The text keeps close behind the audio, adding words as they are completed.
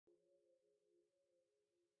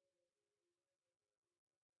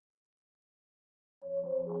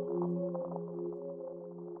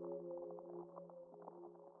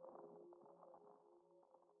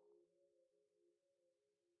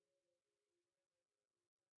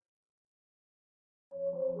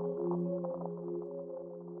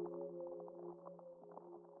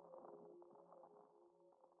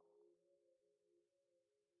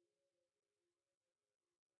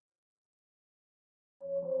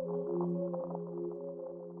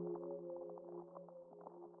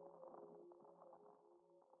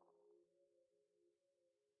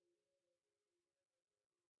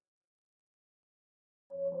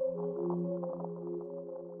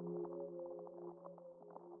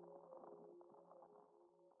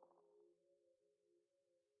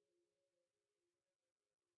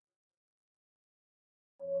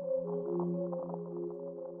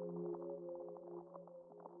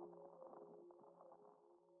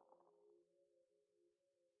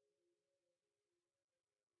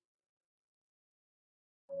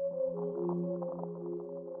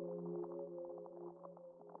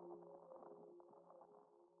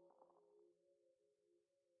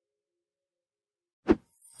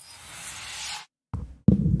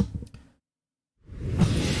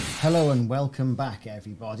Hello and welcome back,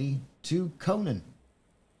 everybody, to Conan.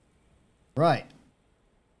 Right,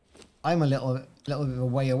 I'm a little bit of a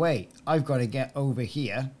way away. I've got to get over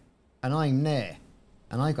here, and I'm there,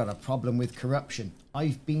 and I've got a problem with corruption.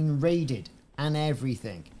 I've been raided and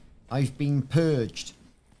everything. I've been purged.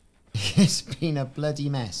 It's been a bloody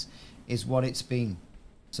mess, is what it's been.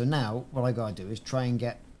 So now, what I gotta do is try and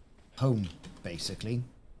get home, basically.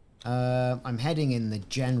 I'm heading in the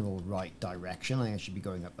general right direction. I should be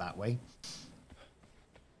going up that way.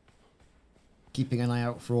 Keeping an eye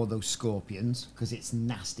out for all those scorpions, because it's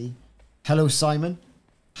nasty. Hello, Simon.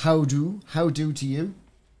 How do to you?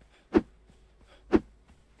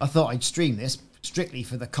 I thought I'd stream this strictly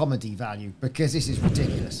for the comedy value, because this is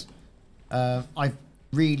ridiculous. I've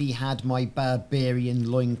really had my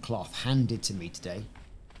barbarian loincloth handed to me today.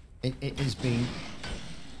 It has been...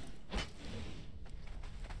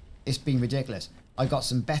 It's been ridiculous. I got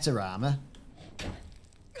some better armor.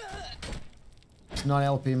 It's not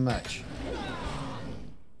helping much.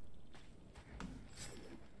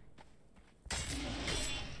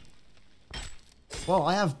 Well,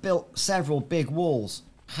 I have built several big walls.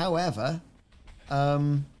 However, I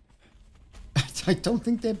don't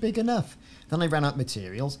think they're big enough. Then I ran out of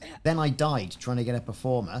materials. Then I died trying to get a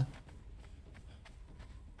performer.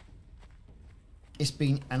 It's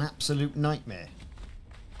been an absolute nightmare.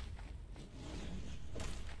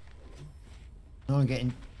 Now I'm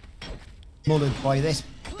getting mullered by this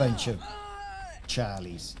bunch of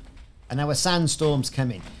Charlies. And now a sandstorm's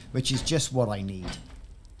coming, which is just what I need.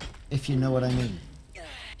 If you know what I mean.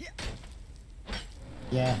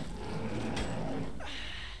 Yeah.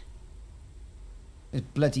 There's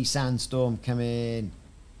bloody sandstorm coming.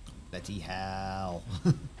 Bloody hell.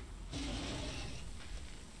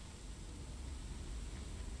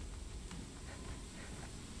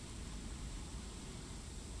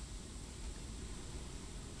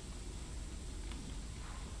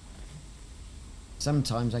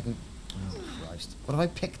 Sometimes I can... Oh, Christ. What have I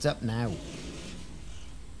picked up now?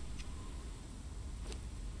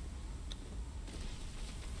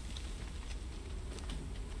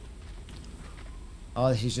 Oh,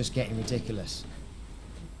 this is just getting ridiculous.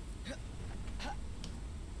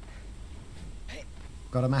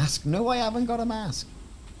 Got a mask? No, I haven't got a mask.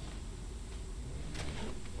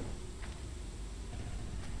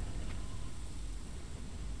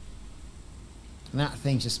 And that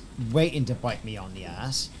thing's just waiting to bite me on the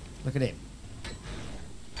ass. Look at him.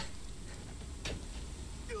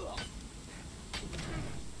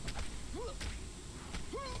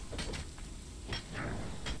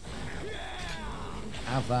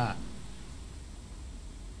 Have that.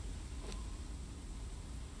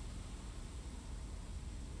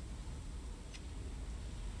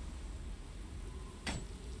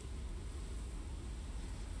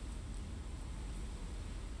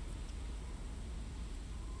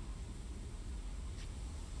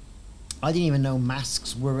 I didn't even know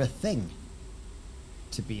masks were a thing,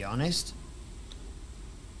 to be honest.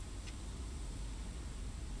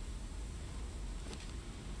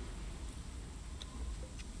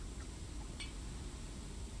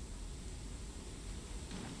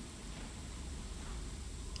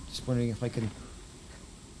 Just wondering if I can...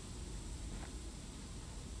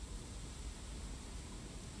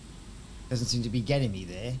 Doesn't seem to be getting me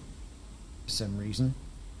there, for some reason.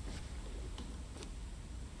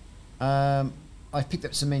 I've picked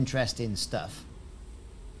up some interesting stuff.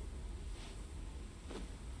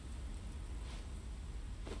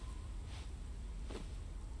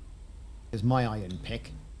 Because my iron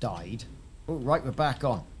pick died. Oh, right, we're back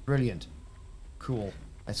on. Brilliant. Cool.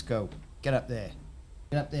 Let's go. Get up there.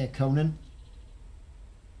 Get up there, Conan.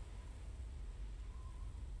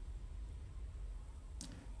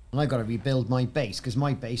 And I got to rebuild my base, because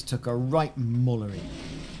my base took a right mullery.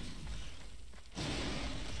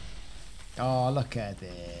 Oh, look at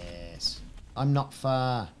this. I'm not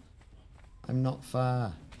far. I'm not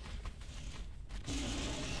far.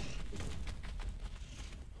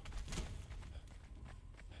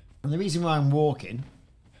 And the reason why I'm walking...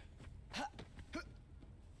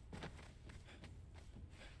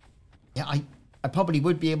 Yeah, I probably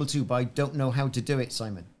would be able to, but I don't know how to do it,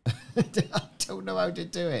 Simon. I don't know how to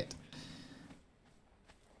do it.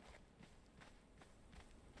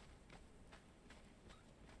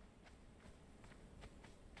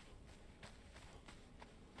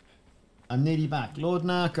 I'm nearly back. Lord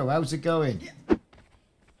Narco, how's it going?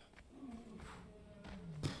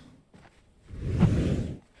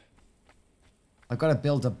 I've got to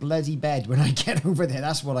build a bloody bed when I get over there.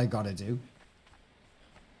 That's what I got to do.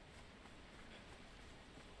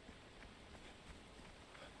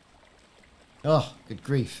 Oh, good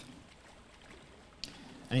grief.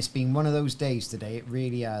 And it's been one of those days today. It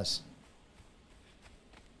really has.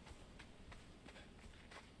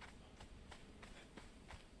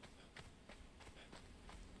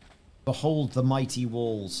 Behold the mighty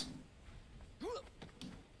walls.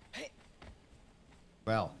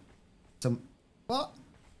 Well, what?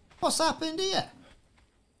 What's happened here?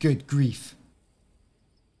 Good grief.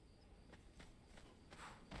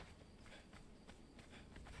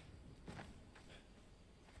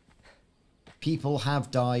 People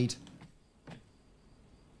have died.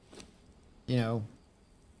 You know,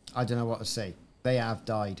 I don't know what to say. They have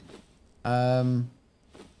died. All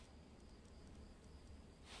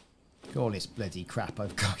this bloody crap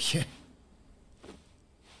I've got here.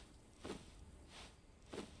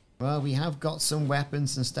 Well, we have got some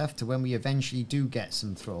weapons and stuff to when we eventually do get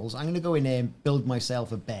some thralls. I'm going to go in there and build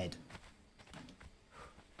myself a bed.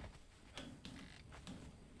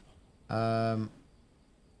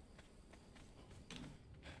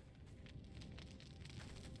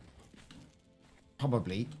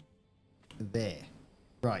 Probably there.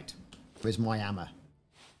 Right. Where's my hammer?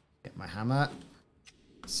 Get my hammer.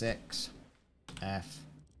 6. F.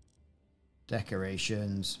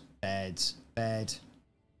 Decorations. Beds. Bed.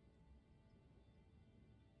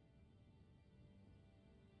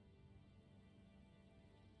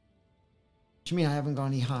 Do you mean I haven't got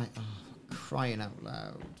any high? Oh, crying out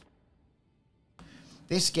loud.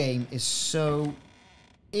 This game is so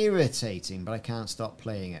irritating, but I can't stop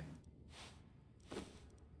playing it.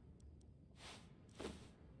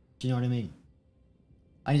 Do you know what I mean?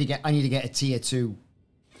 I need to get a tier 2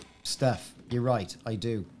 stuff. You're right, I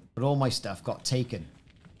do. But all my stuff got taken.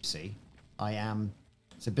 See?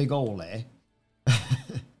 It's a big hole there.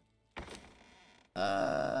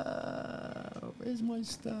 Where's my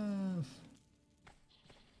stuff?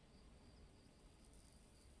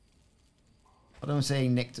 What am I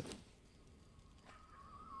saying, nicked?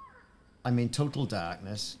 I'm in total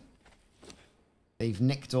darkness. They've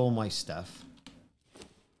nicked all my stuff.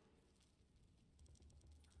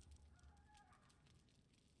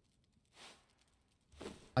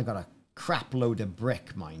 I got a crap load of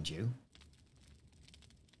brick, mind you.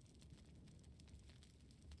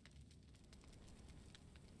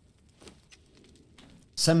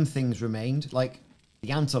 Some things remained, like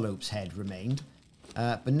the antelope's head remained,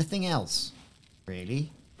 but nothing else, really.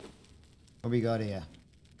 What we got here?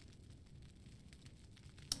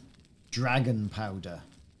 Dragon powder.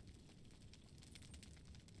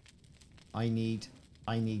 I need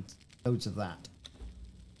loads of that.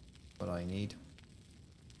 What I need.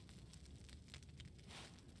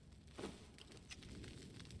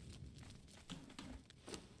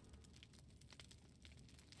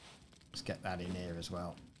 Let's get that in here as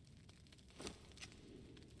well.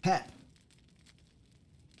 Pep.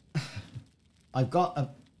 I've got a...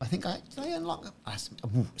 I think did I unlock it?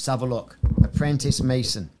 Let's have a look. Apprentice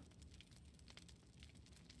Mason.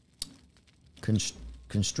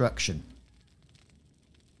 Construction.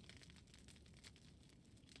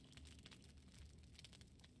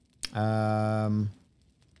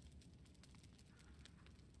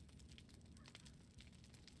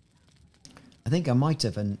 I think I might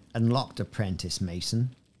have unlocked Apprentice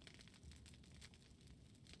Mason.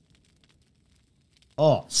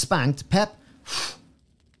 Oh, spanked. Pep.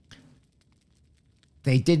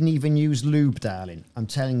 They didn't even use lube, darling. I'm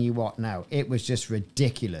telling you what now. It was just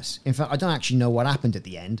ridiculous. In fact, I don't actually know what happened at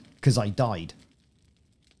the end because I died.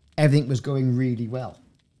 Everything was going really well.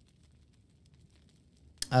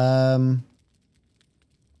 I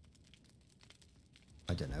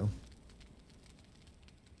don't know.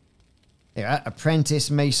 Here, Apprentice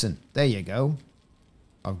Mason. There you go.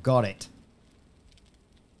 I've got it.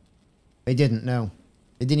 They didn't know.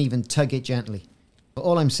 They didn't even tug it gently. But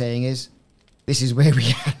all I'm saying is, this is where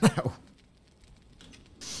we are now.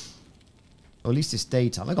 Or at least it's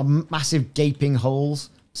daytime. I've got massive gaping holes.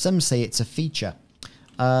 Some say it's a feature.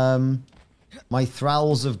 My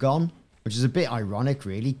thralls have gone, which is a bit ironic,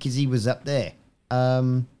 really, because he was up there.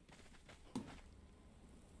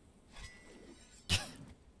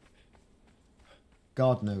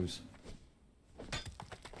 God knows.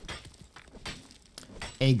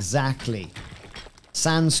 Exactly.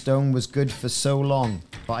 Sandstone was good for so long,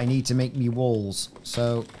 but I need to make me walls,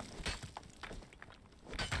 so...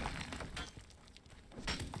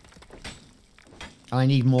 I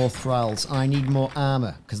need more thralls. I need more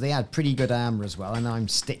armor, because they had pretty good armor as well, and I'm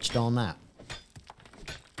stitched on that.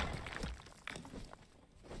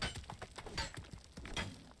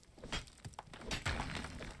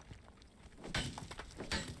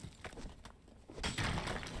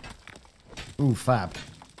 Ooh, fab.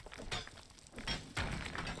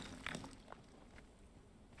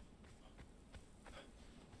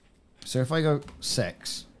 So if I go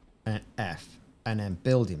 6 and F and then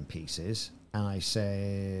building pieces and I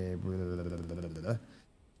say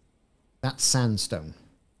that's sandstone,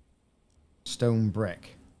 stone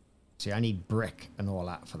brick. See, I need brick and all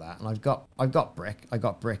that for that, and I've got brick. I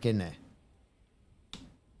got brick in there.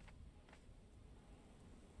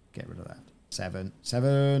 Get rid of that. 7,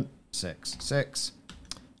 7, 6, 6.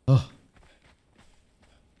 Oh.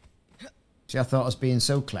 See, I thought I was being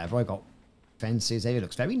so clever. I got fences. There, it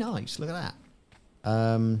looks very nice. Look at that.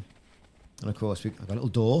 And of course, I've got a little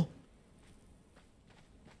door.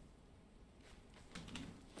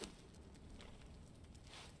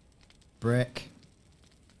 Brick.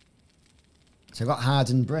 So I've got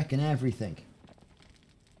hardened brick and everything.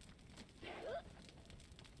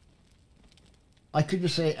 I could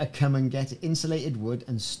just say, come and get it. Insulated wood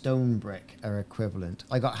and stone brick are equivalent.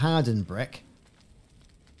 I got hardened brick.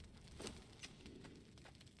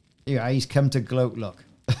 Yeah, he's come to gloat, look.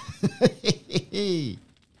 Even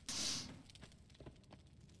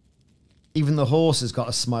the horse has got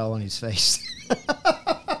a smile on his face.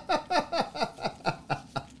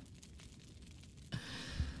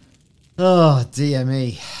 Oh, dear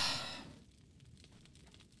me.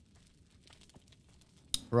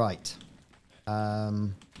 Right.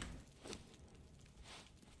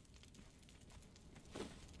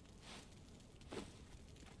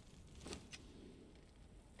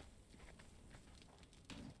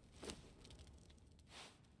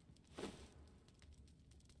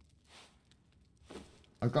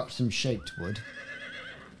 I've got some shaped wood.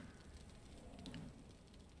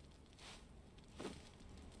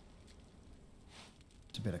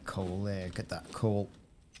 There's a bit of coal there. Get that coal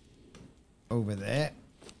over there.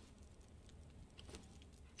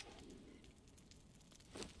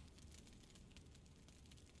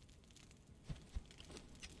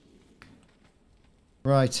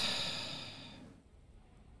 Right.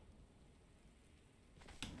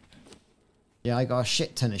 Yeah, I got a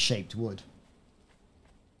shit ton of shaped wood.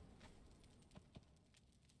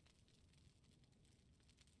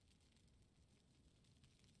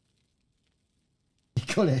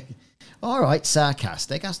 Got it. All right,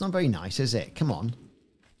 sarcastic. That's not very nice, is it? Come on.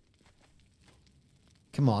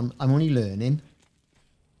 Come on. I'm only learning.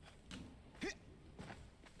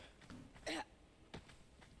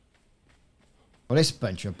 Well, this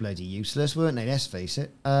bunch are bloody useless, weren't they? Let's face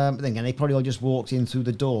it. But then again, they probably all just walked in through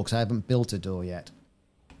the door because I haven't built a door yet.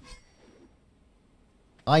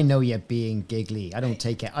 I know you're being giggly. I don't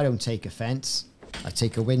take it. I don't take offense. I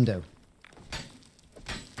take a window.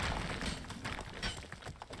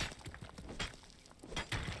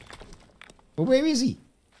 Well, where is he?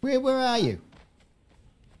 Where are you?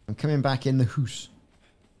 I'm coming back in the house.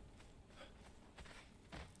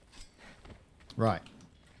 Right.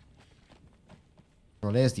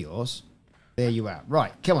 Well, there's the horse. There you are.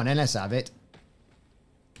 Right, come on then, let's have it.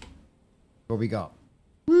 What we got?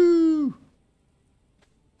 Woo!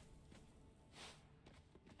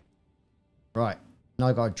 Right, now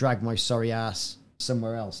I've got to drag my sorry ass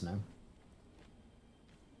somewhere else now.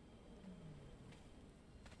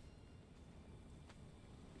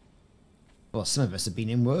 Well, some of us have been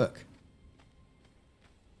in work.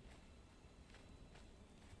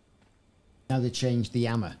 Now they changed the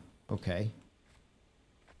hammer. Okay.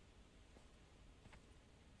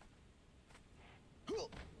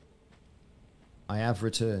 I have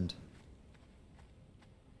returned.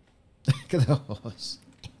 Look at the horse.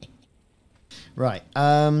 Right.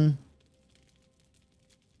 Well,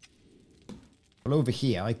 over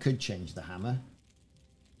here, I could change the hammer.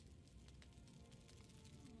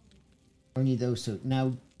 Only those two.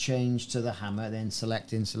 Now change to the hammer, then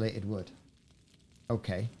select insulated wood.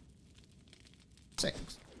 Okay.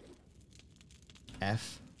 6.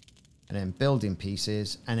 F. And then building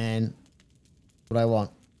pieces. And then what I want.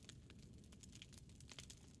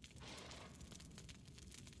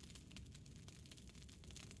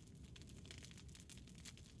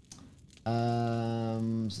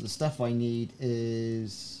 So the stuff I need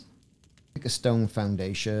is pick a stone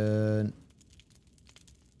foundation.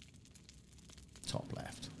 Top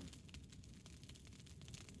left.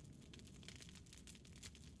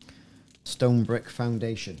 Stone brick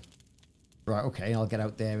foundation. Right, okay, I'll get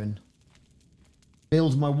out there and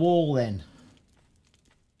build my wall then.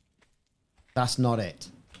 That's not it.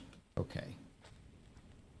 Okay.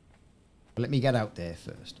 But let me get out there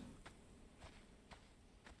first.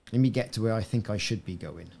 Let me get to where I think I should be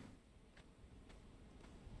going.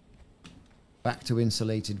 Back to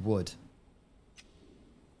insulated wood.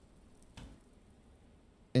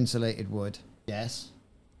 Insulated wood. Yes.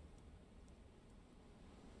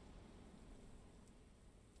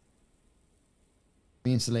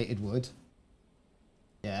 Insulated wood.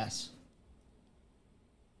 Yes.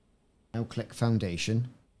 Now click foundation.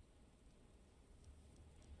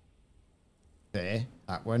 There,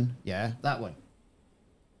 that one. Yeah, that one.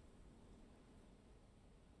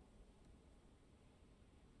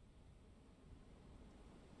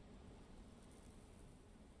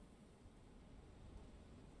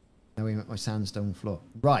 Now we make my sandstone floor.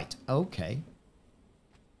 Right, okay.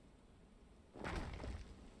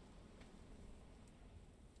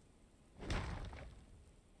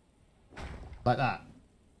 Like that.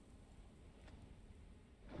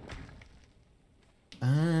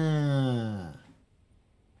 Ah.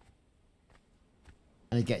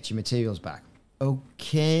 And it gets your materials back.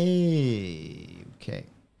 Okay. Okay.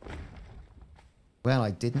 Well,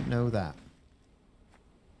 I didn't know that.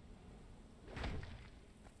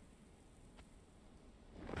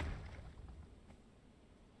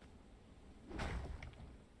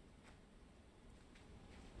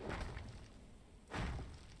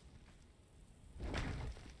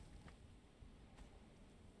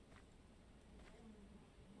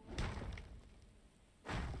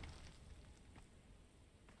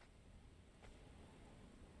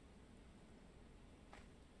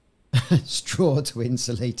 Straw to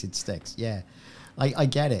insulated sticks. Yeah, I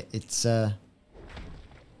get it. It's I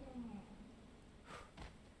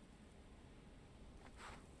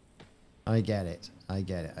get it. I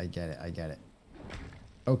get it. I get it. I get it.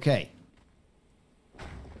 Okay.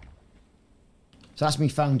 So that's me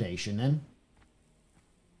foundation then.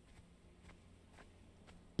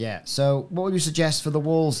 Yeah. So what would you suggest for the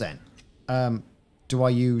walls then? Do I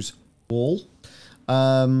use wall?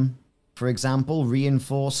 For example,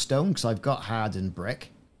 reinforced stone, because I've got hardened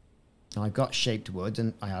brick. And I've got shaped wood,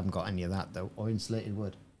 and I haven't got any of that, though. Or insulated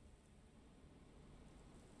wood.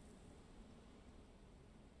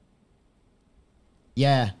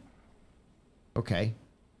 Yeah. Okay.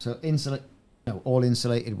 So No, all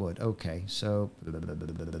insulated wood. Okay, so...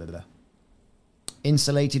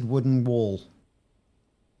 Insulated wooden wall.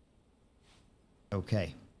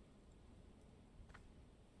 Okay.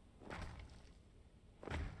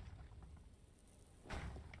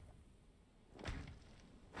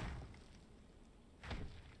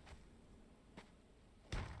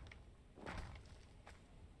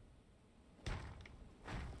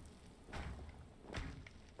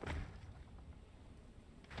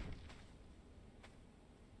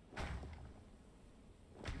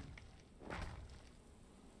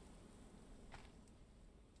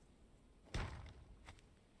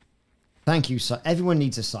 Thank you, sir. Everyone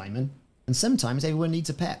needs a Simon, and sometimes everyone needs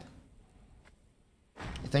a Pep.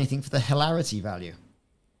 If anything, for the hilarity value.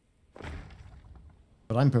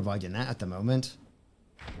 But I'm providing that at the moment.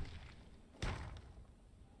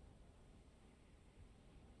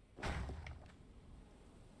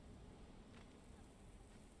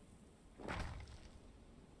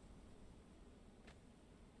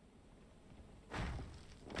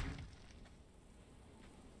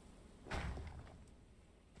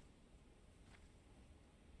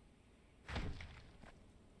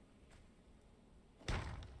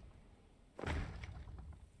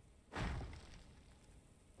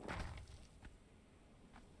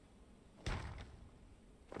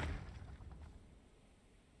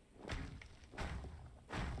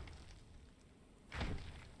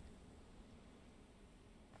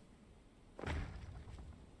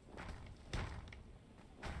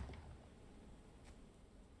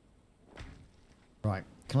 Right,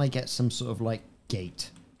 can I get some sort of like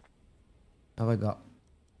gate? Have I got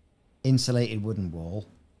insulated wooden wall,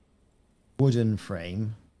 wooden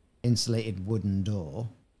frame, insulated wooden door?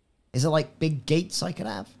 Is there like big gates I could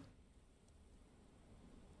have?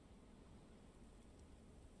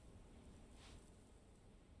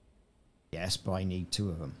 Yes, but I need 2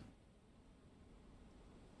 of them.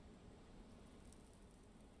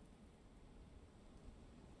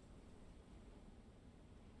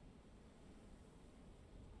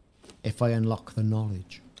 If I unlock the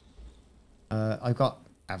knowledge. I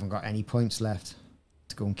haven't got any points left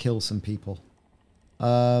to go and kill some people.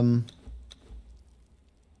 I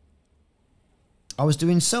was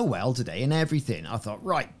doing so well today and everything. I thought,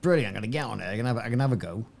 right, brilliant, I'm gonna get on it. I can have a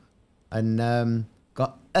go. And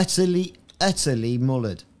got utterly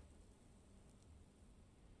mullered.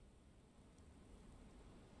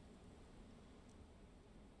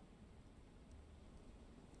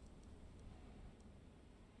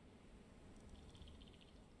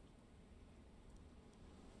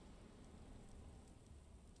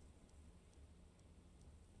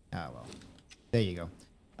 Ah, well. There you go.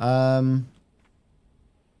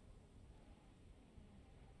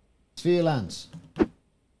 Sphere Lance.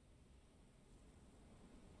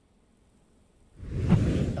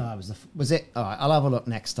 Ah, was was it? All right, I'll have a look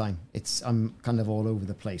next time. I'm kind of all over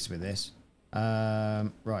the place with this.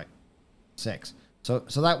 Right, 6. So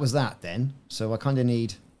that was that then. So I kind of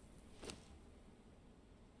need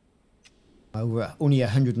over only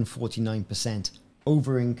 149%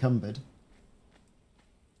 over encumbered.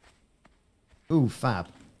 Ooh, fab.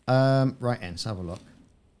 Right then, let's have a look.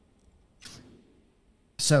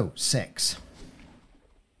 So 6.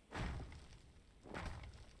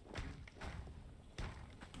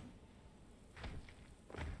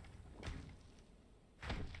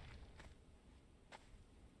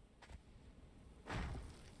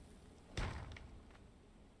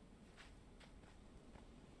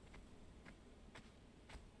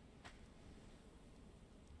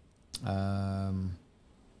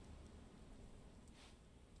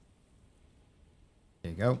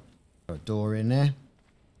 There you go. Got a door in there.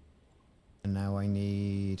 And now I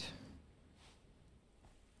need...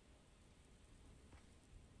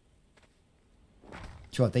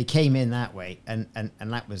 Sure, they came in that way, and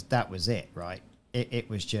that was it, right? It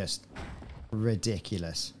was just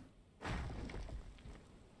ridiculous.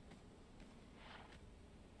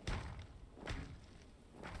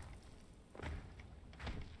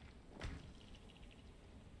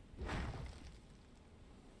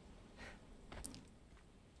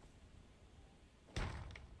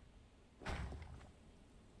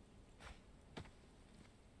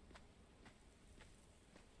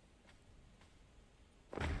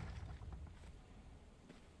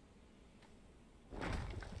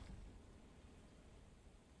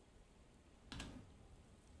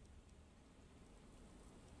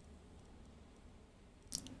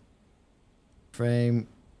 Frame,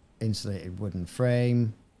 insulated wooden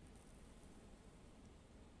frame.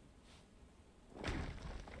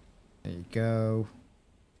 There you go.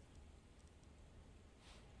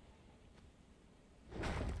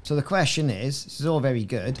 So the question is, this is all very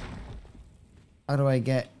good. How do I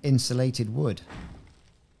get insulated wood?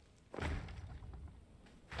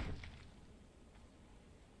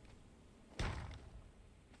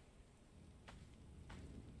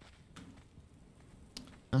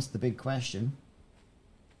 That's the big question.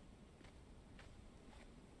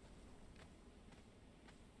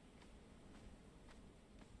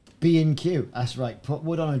 B and Q. That's right. Put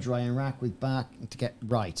wood on a drying rack with bark to get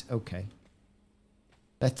right. Okay.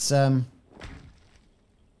 Let's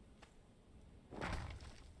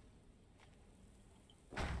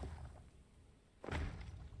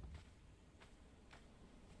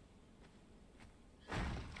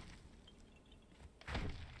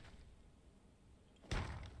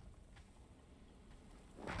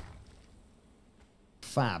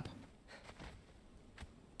fab.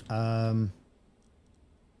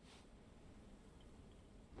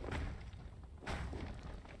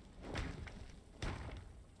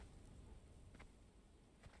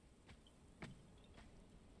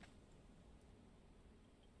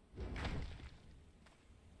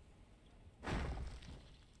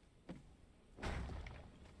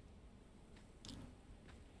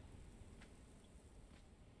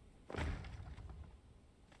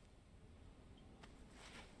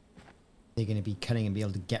 They're going to be cutting and be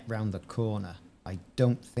able to get round the corner. I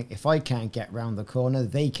don't think... If I can't get round the corner,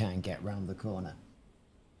 they can't get round the corner.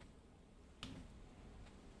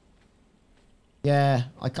 Yeah,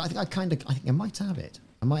 I think I might have it.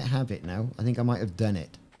 I might have it now. I think I might have done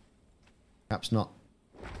it. Perhaps not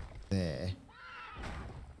there.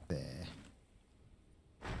 There.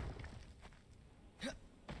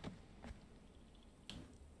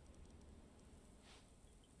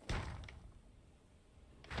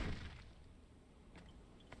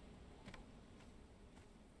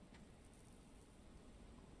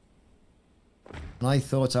 And I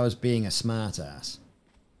thought I was being a smart ass.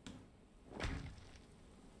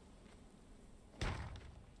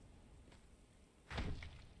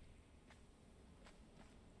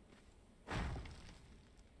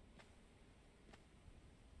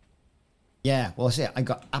 Yeah, well, see, I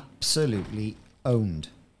got absolutely owned.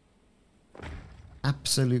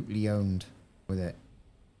 Absolutely owned with it.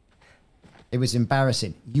 It was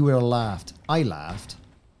embarrassing. You would have laughed. I laughed,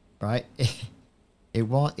 right? It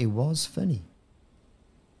was funny.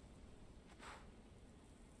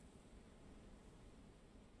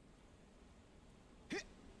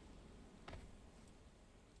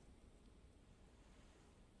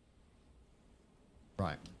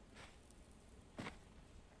 Right.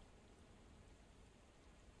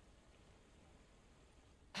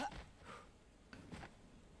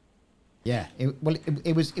 Yeah,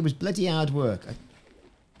 it was bloody hard work.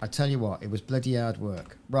 I tell you what, it was bloody hard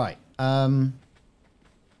work. Right.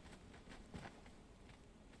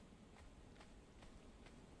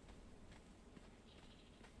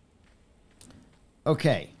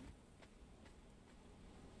 Okay.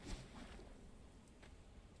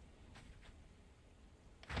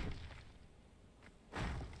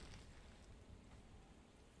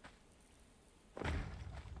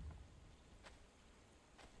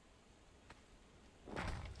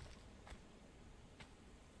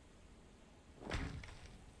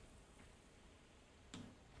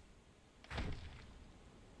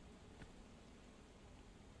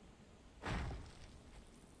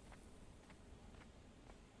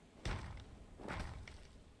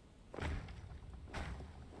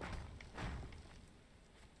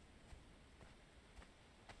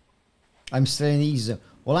 I'm still in the easy zone.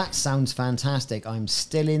 Well, that sounds fantastic. I'm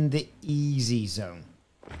still in the easy zone.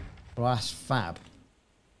 Well, that's fab.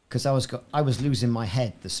 Because I was losing my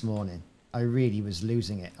head this morning. I really was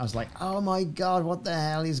losing it. I was like, oh my God, what the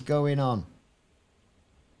hell is going on?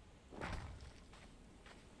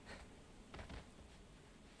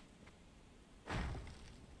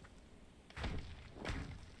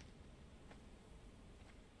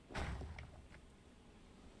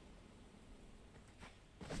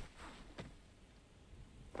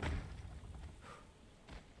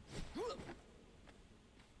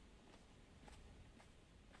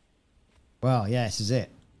 Well, yeah, this is it.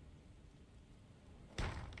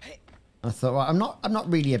 I thought, well, I'm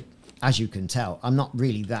not really as you can tell, I'm not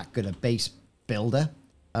really that good a base builder.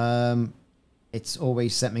 It's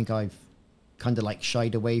always something I've kind of like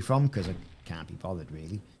shied away from because I can't be bothered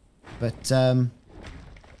really. But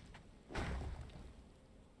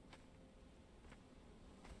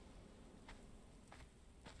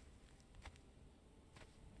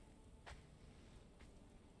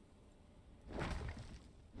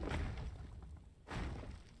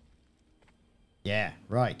yeah,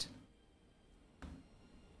 right.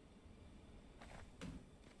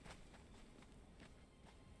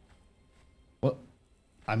 Well,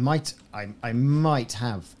 I might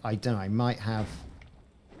have, I don't know, I might have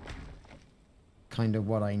kind of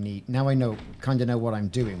what I need. Now I know, kind of know what I'm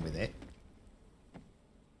doing with it.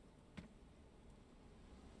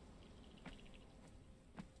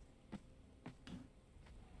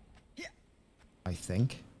 I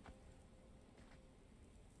think.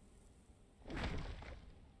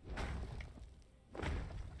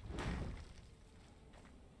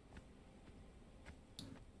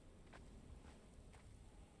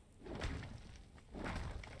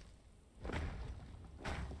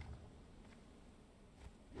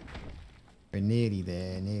 We're nearly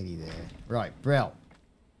there, nearly there. Right, Brill.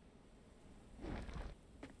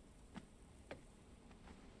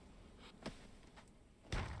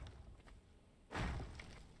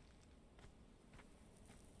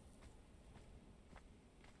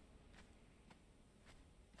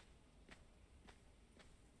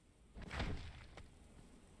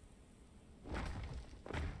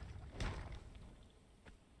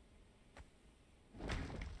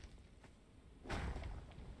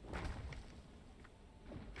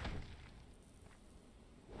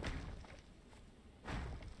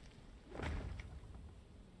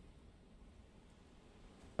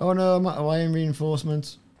 Oh no, I'm in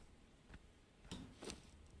reinforcements.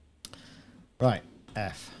 Right,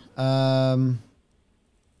 F.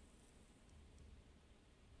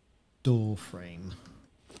 Door frame.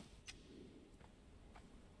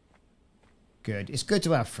 Good. It's good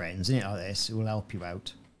to have friends, isn't it, like this? It will help you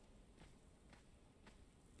out.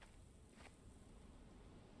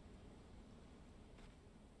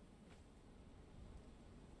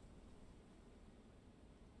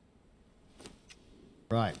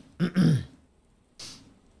 Right. I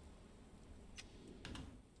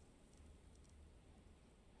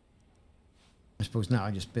suppose now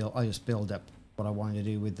I just build up what I wanted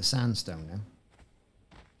to do with the sandstone now.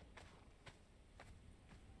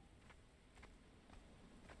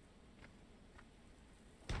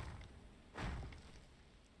 Of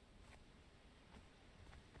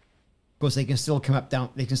course, they can still come up down.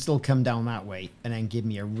 They can still come down that way and then give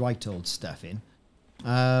me a right old stuff in.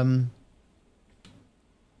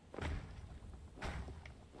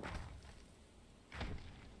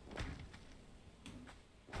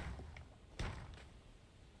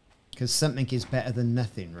 Because something is better than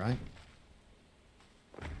nothing, right?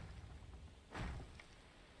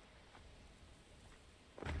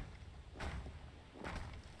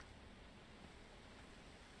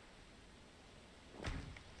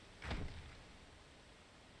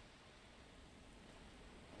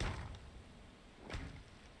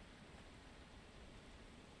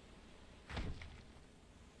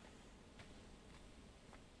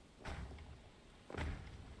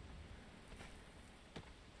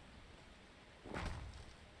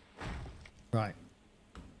 Right.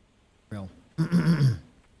 Real.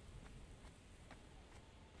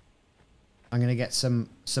 I'm going to get some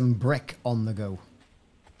brick on the go.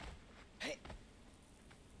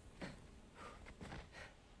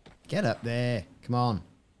 Get up there. Come on.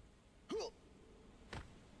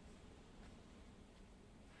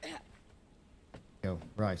 Go.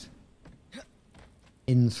 Right.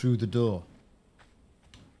 In through the door.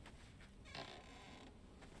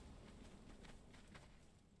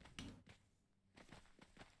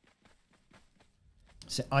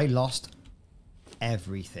 So I lost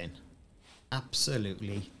everything.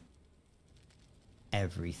 Absolutely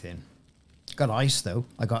everything. Got ice though.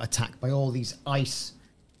 I got attacked by all these ice,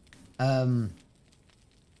 like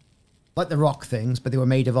the rock things, but they were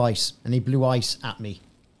made of ice, and they blew ice at me,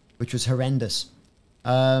 which was horrendous.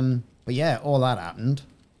 But yeah, all that happened.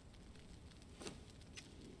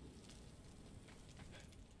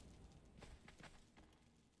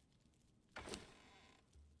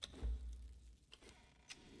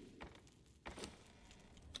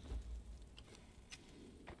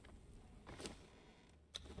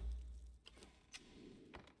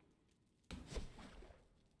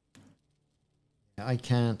 I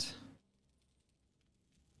can't.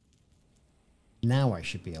 Now I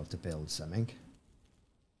should be able to build something.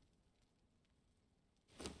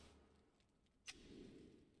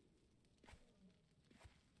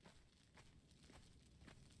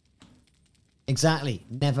 Exactly.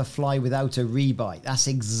 Never fly without a rebuy. That's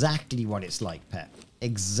exactly what it's like, Pep.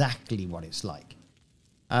 Exactly what it's like.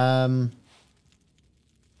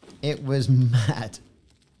 It was mad.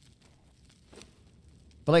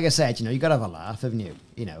 But like I said, you know, you gotta have a laugh, haven't you?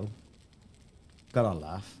 You know, gotta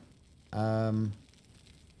laugh.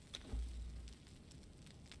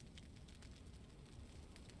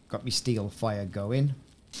 Got me steel fire going.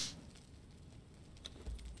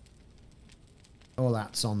 All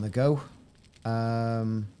that's on the go.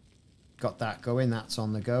 Got that going. That's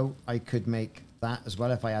on the go. I could make that as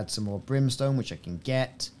well if I had some more brimstone, which I can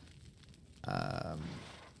get.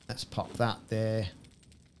 Let's pop that there.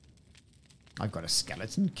 I've got a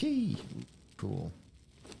skeleton key. Cool.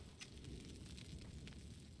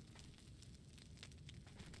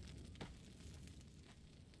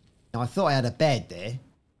 Now, I thought I had a bed there.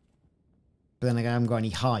 But then I haven't got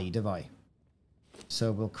any hide, have I?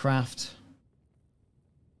 So we'll craft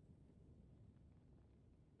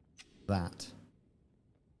that.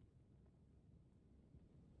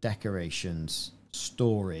 Decorations.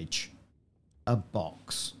 Storage. A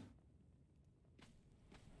box.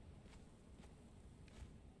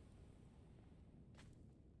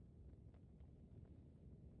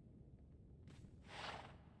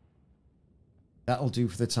 That'll do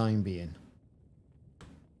for the time being.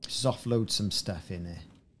 Just offload some stuff in there.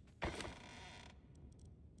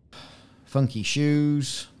 Funky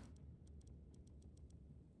shoes.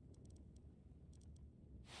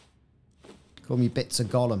 Call me Bits of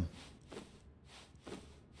Gollum.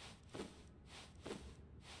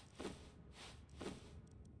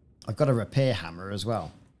 I've got a repair hammer as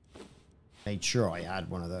well. Made sure I had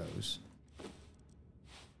one of those.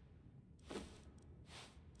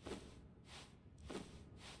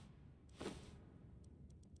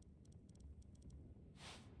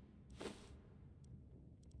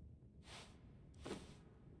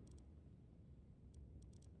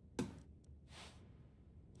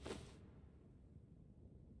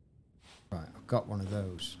 Right, I've got one of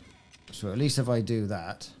those. So at least if I do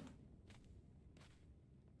that...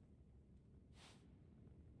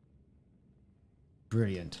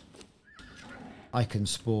 Brilliant. I can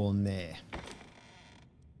spawn there.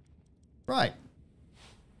 Right.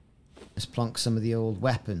 Let's plonk some of the old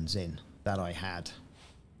weapons in that I had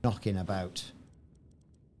knocking about.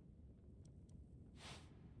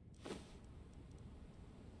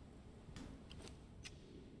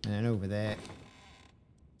 And then over there,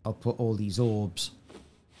 I'll put all these orbs.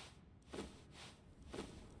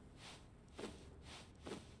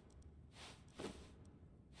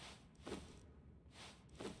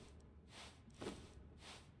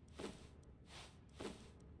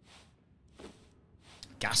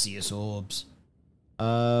 Gaseous orbs.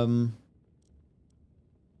 There's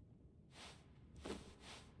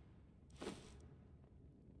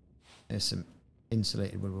some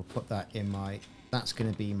insulated wood. We'll put that in my... That's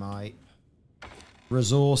going to be my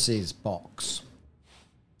resources box.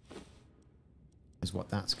 Is what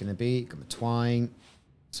that's going to be. Got my twine.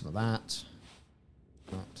 Some of that.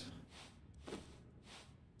 Not.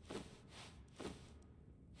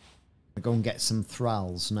 I'll go and get some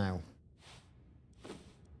thralls now.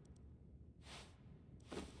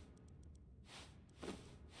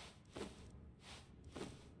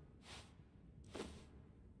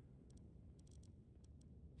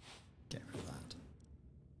 Get rid of that.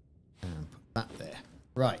 And put that there.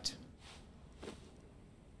 Right.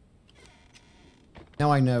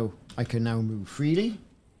 Now I know I can now move freely.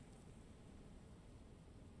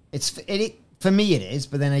 For me it is,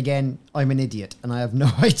 but then again, I'm an idiot and I have no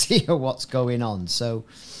idea what's going on, so...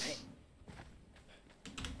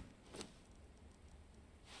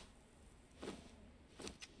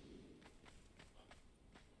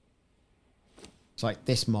 It's like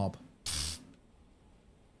this mob.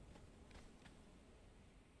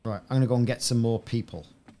 Right, I'm going to go and get some more people.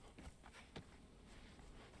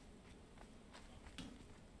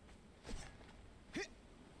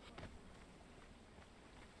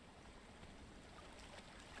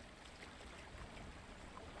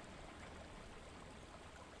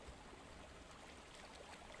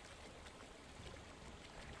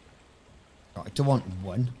 Right, I don't want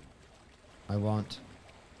one. I want...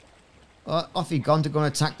 off he gone to go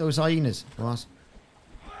and attack those hyenas. Well, that's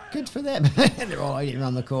good for them. They're all hiding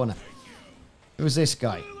around the corner. Who's this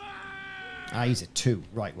guy? Ah, he's a 2.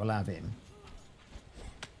 Right, we'll have him.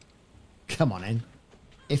 Come on in.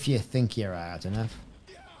 If you think you're hard enough.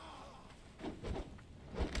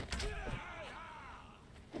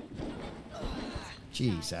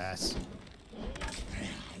 Jesus.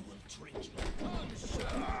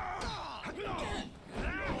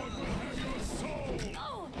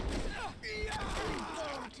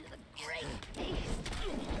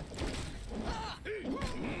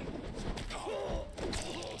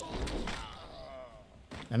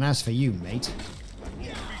 And as for you, mate,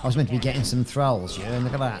 I was meant to be getting some thralls, yeah, and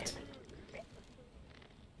look at that.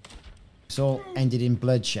 It's all ended in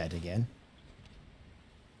bloodshed again.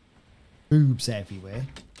 Boobs everywhere.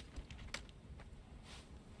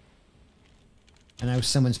 And now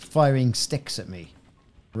someone's firing sticks at me.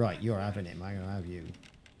 Right, you're having him. I'm going to have you.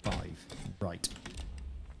 5. Right.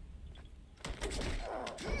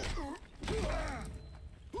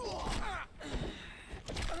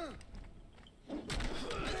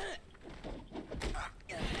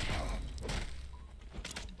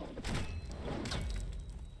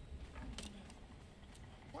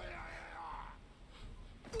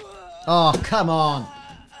 Oh, come on.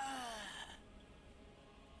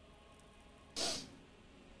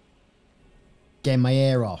 Getting my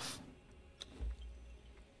ear off.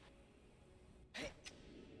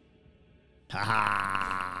 Ha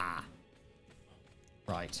ha.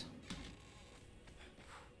 Right.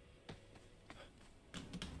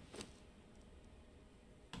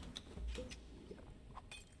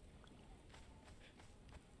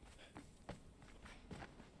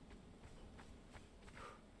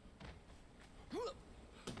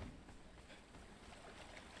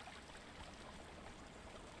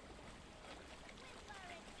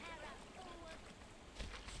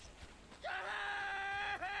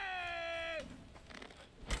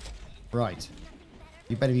 Right.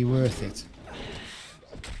 You better be worth it.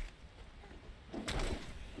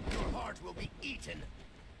 Your heart will be eaten.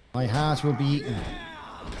 My heart will be eaten.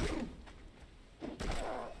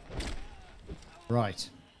 Right.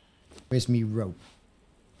 Where's me rope?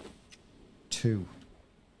 2.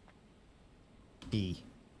 E.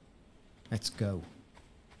 Let's go.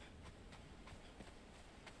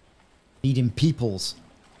 Needing peoples.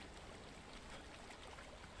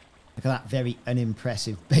 Look at that very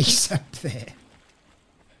unimpressive base up there.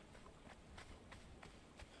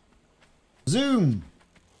 Zoom!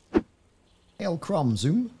 Hail Crom,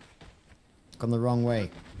 Zoom. Gone the wrong way.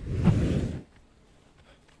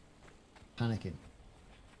 Panicking.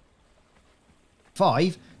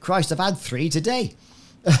 5? Christ, I've had 3 today.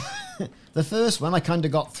 The first one, I kind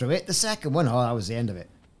of got through it. The second one, oh, that was the end of it.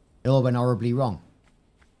 It all went horribly wrong.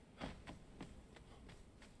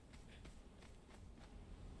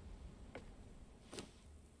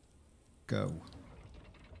 Go.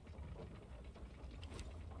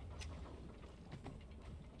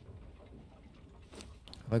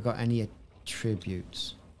 Have I got any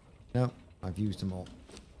attributes? No, I've used them all.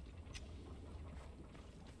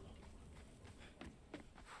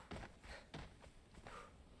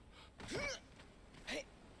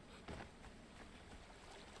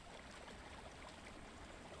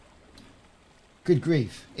 Good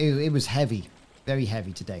grief. It was heavy. Very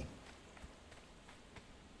heavy today.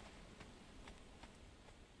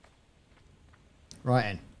 Right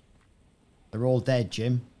then. They're all dead,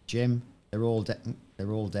 Jim. Jim, they're all dead.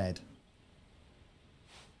 They're all dead.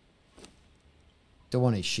 Don't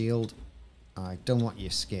want his shield. I don't want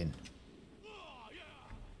your skin.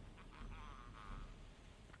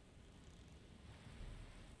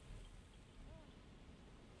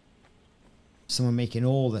 Someone making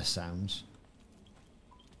all the sounds.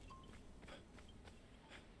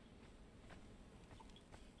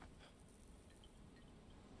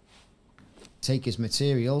 Take his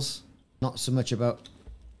materials. Not so much about...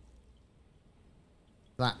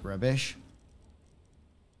 that rubbish.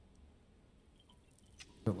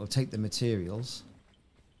 But we'll take the materials.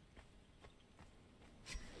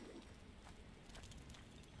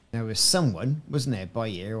 There was someone, wasn't there, by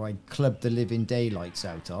here who I clubbed the living daylights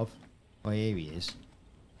out of. Oh, here he is.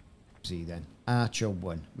 See then. Archer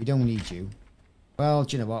 1. We don't need you. Well,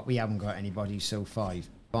 do you know what? We haven't got anybody, so 5.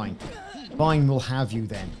 Fine. Fine, we'll have you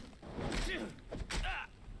then.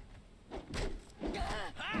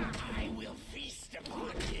 I will feast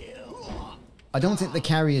upon you. I don't think the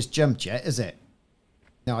carrier's jumped yet, is it?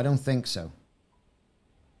 No, I don't think so.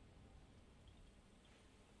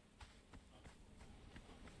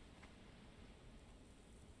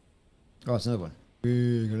 Oh, it's another one.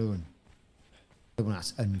 Big another one. The one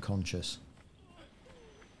that's unconscious.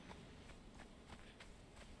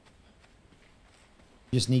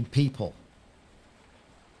 You just need people.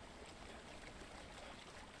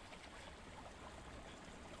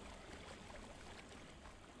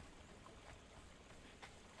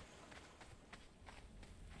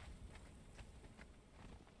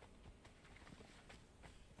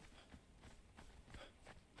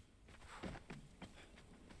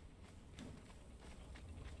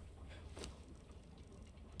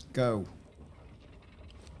 Go.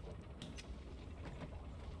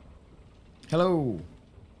 Hello.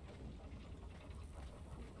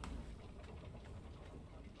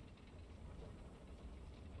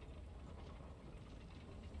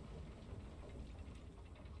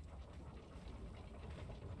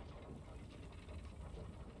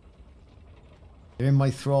 They're in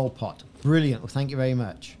my thrall pot. Brilliant. Well, thank you very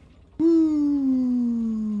much.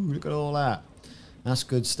 Woo! Look at all that. That's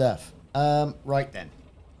good stuff. Right then.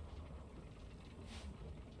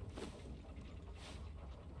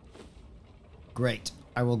 Great.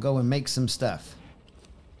 I will go and make some stuff.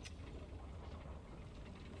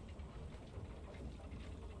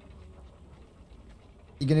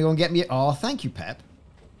 You're going to go and get me... Oh, thank you, Pep.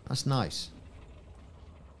 That's nice.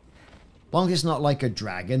 Long as it's not like a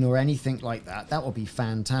dragon or anything like that, that will be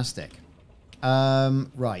fantastic.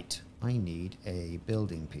 Right. I need a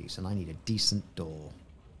building piece and I need a decent door.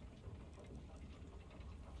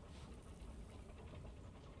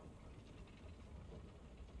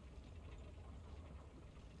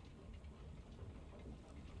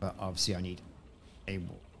 But obviously I need a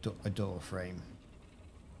door frame.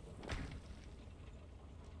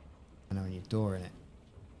 And I need a door in it.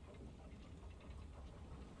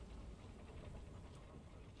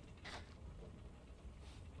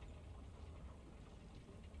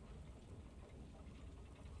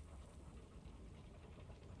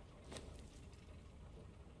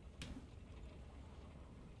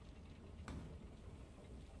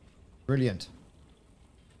 Brilliant.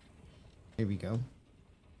 Here we go.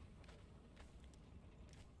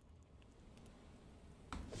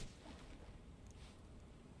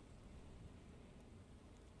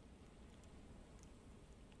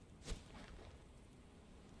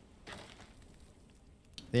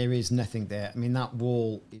 There is nothing there. I mean, that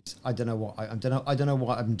wall is... I don't know what I don't know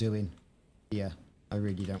what I'm doing. Yeah, I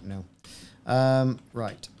really don't know.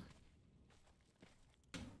 Right.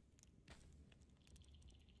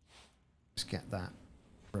 Let's get that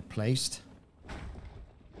replaced.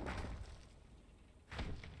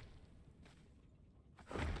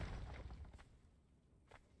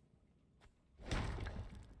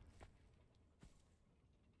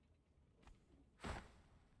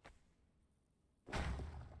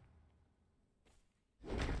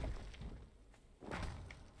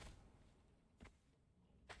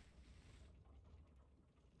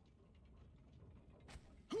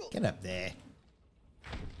 Get up there.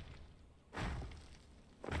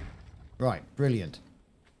 Right, brilliant.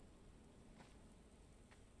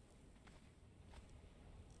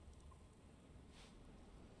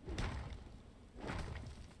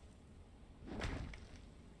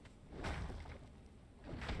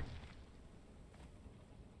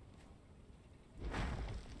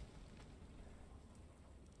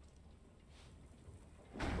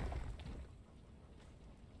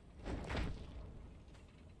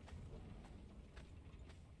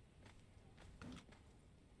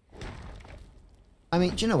 I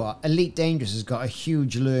mean, do you know what? Elite Dangerous has got a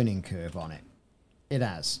huge learning curve on it. It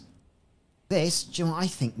has. This, do you know what? I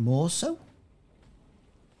think more so.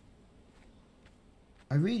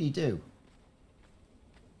 I really do.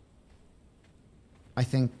 I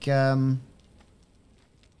think, you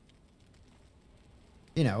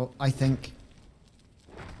know, I think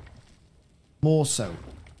more so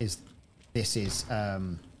is, this is,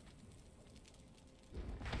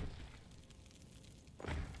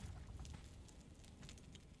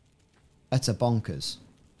 that's a bonkers.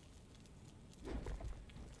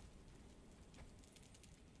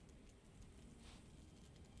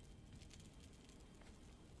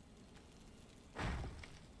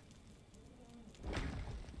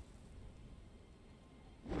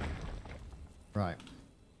 Right.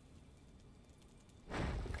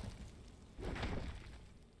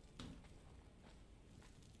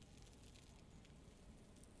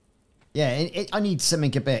 Yeah, I need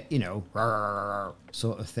something a bit, you know,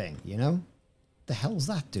 sort of thing, you know? The hell's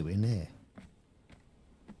that doing there?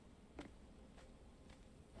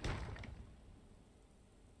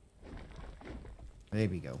 There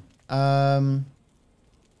we go.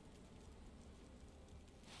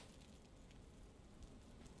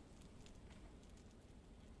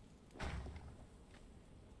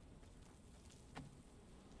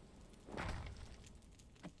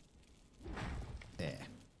 There.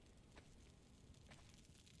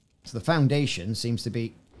 So the foundation seems to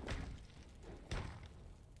be...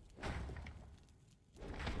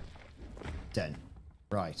 done.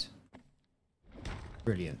 Right.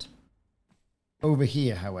 Brilliant. Over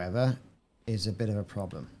here, however, is a bit of a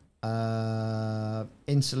problem.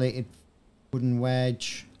 Insulated wooden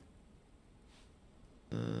wedge.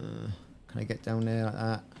 Can I get down there like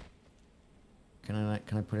that?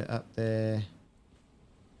 Can I put it up there?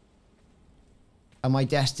 Am I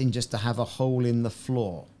destined just to have a hole in the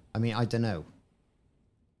floor? I mean, I don't know.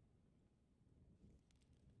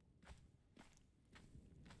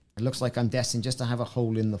 It looks like I'm destined just to have a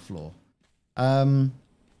hole in the floor.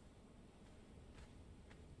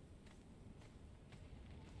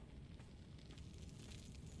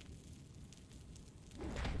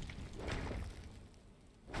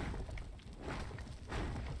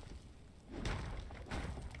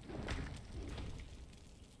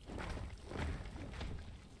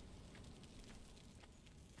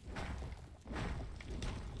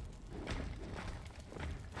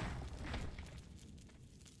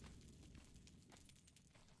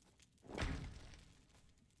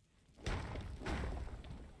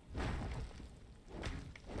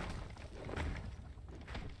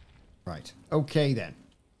 Right. Okay then.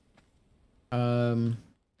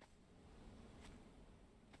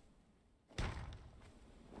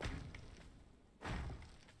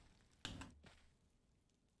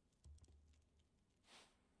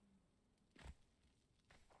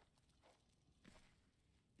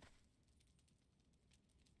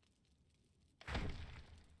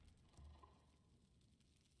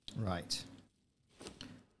 Right.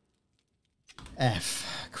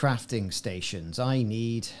 F. Crafting stations. I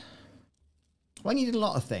need a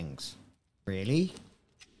lot of things. Really?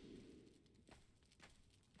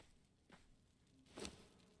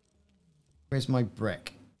 Where's my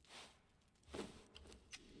brick?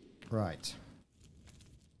 Right.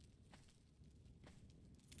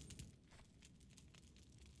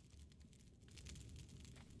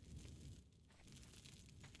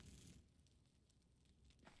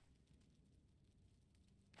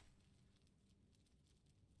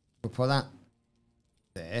 We'll put that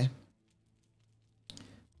there.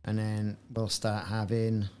 And then we'll start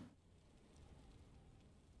having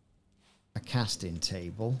a casting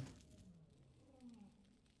table.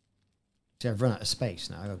 See, I've run out of space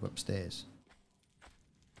now. I've got to go upstairs.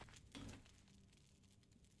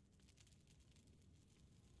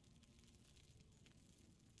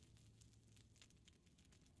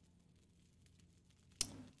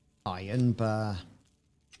 Iron bar.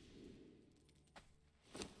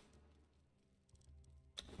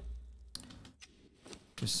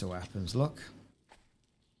 Just so happens, look.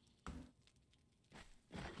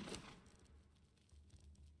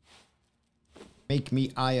 Make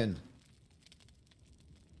me iron.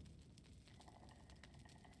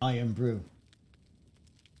 Iron brew.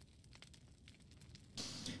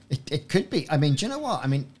 It could be. I mean, do you know what? I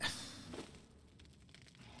mean,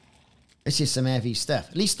 this is some heavy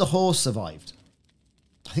stuff. At least the horse survived.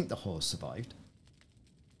 I think the horse survived.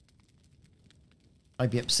 I'd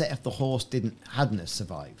be upset if the horse hadn't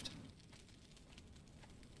survived.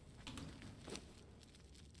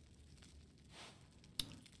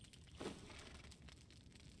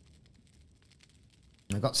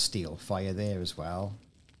 I got steel fire there as well.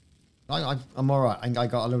 I'm all right. I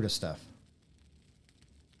got a load of stuff.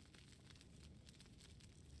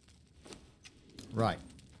 Right.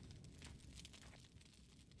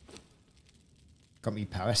 Got me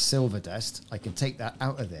power. Silver dust. I can take that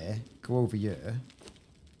out of there. Go over here.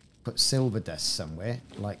 Put silver dust somewhere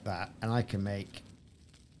like that. And I can make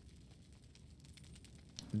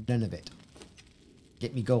none of it.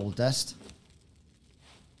 Get me gold dust.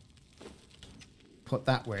 Put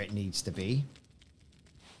that where it needs to be.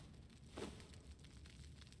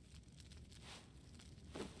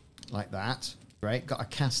 Like that. Right. Got a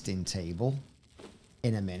casting table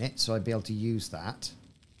in a minute. So I'd be able to use that.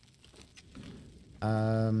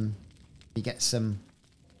 You get some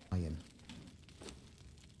iron.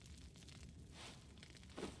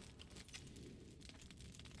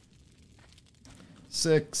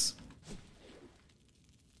 6.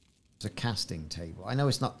 It's a casting table. I know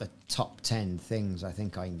it's not the top 10 things I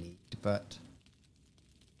think I need, but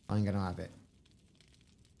I'm going to have it.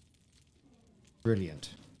 Brilliant.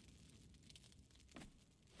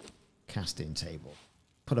 Casting table.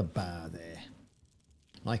 Put a bar there.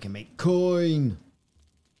 I can make coin.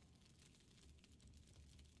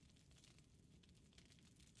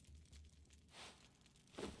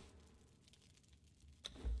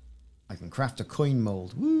 I can craft a coin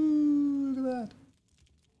mold. Woo, look at that.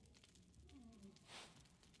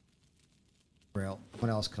 Real. What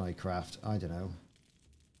else can I craft? I don't know.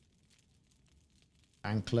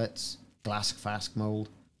 Anklets. Glass flask mold.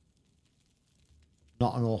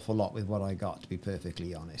 Not an awful lot with what I got, to be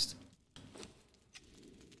perfectly honest.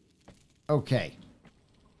 Okay.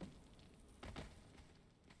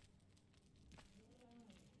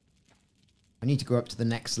 I need to go up to the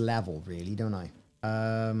next level, really, don't I?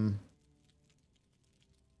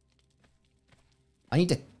 I need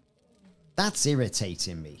to... That's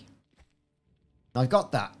irritating me. I've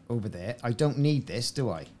got that over there. I don't need this, do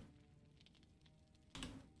I?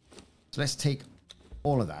 So let's take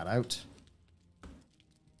all of that out.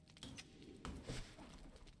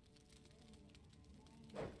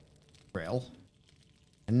 Brill.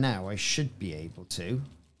 And now I should be able to...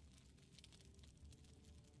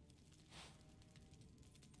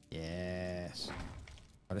 Yes.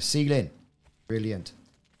 Got a ceiling. Brilliant.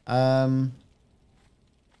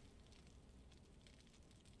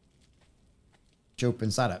 Which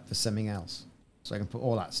opens that up for something else. So I can put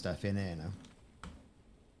all that stuff in here now.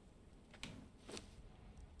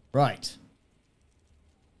 Right.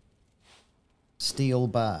 Steel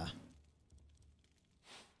bar.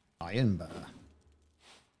 Iron bar.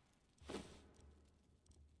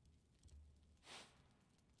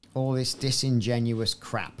 All this disingenuous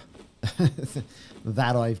crap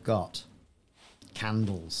that I've got.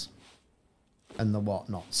 Candles. And the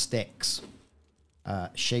whatnot. Sticks.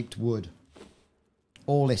 Shaped wood.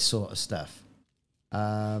 All this sort of stuff. What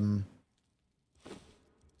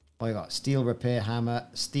I got? Steel repair hammer.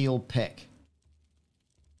 Steel pick.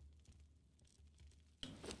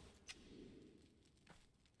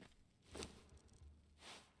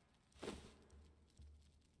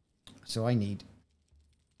 So I need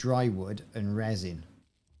dry wood and resin.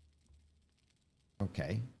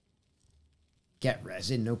 Okay. Get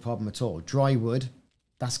resin, no problem at all. Dry wood,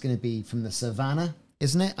 that's going to be from the savannah,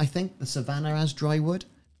 isn't it? I think the savannah has dry wood.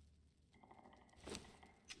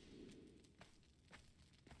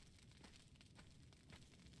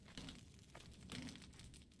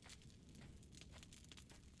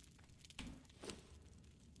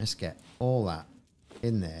 Let's get all that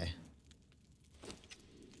in there.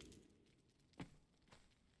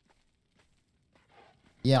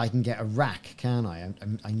 Yeah, I can get a rack, can't I?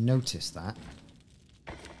 I noticed that.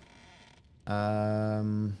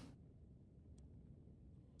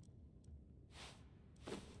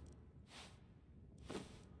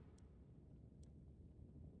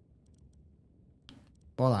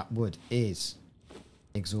 Well, that wood is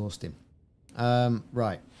exhausting.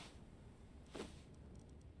 Right.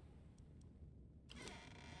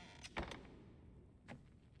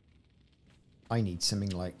 I need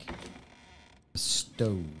something like a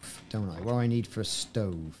stove, don't I? What do I need for a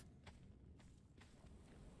stove?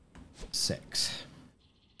 6.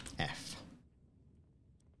 F.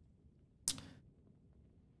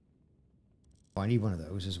 Oh, I need one of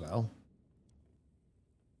those as well.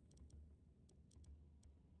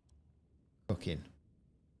 Cooking.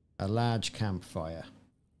 A large campfire.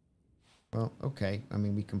 Well, okay. I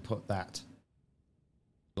mean, we can put that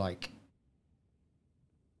like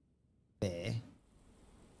there.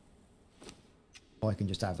 Or I can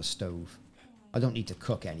just have a stove. I don't need to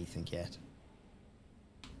cook anything yet.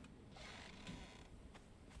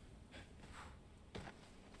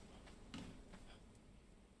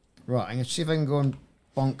 Right, I'm going to see if I can go and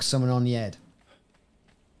bonk someone on the head.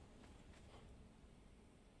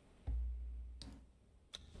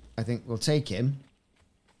 I think we'll take him.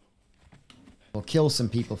 We'll kill some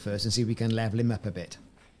people first and see if we can level him up a bit.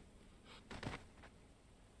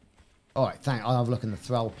 Alright, I'll have a look in the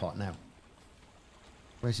thrall pot now.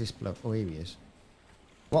 Where's this bloke? Oh, here he is.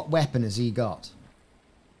 What weapon has he got?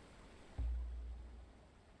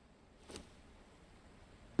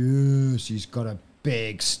 Yes, he's got a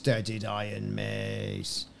big studded iron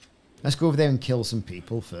mace. Let's go over there and kill some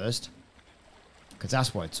people first. Because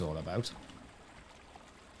that's what it's all about.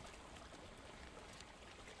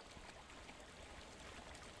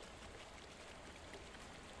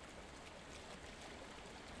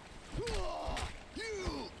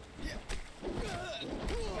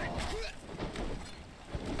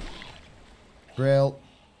 grill.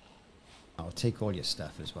 I'll take all your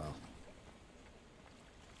stuff as well.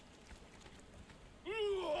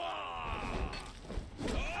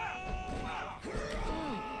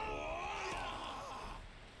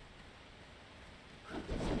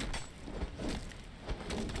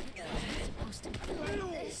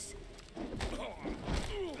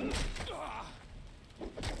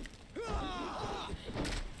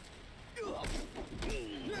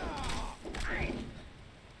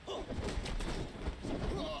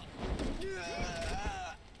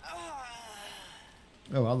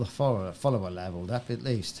 Oh well, the follower leveled up at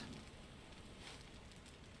least.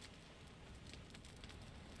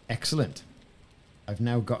 Excellent. I've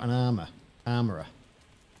now got an armourer.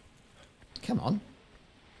 Come on.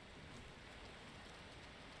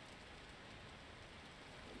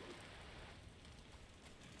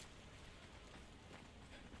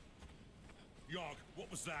 Yog,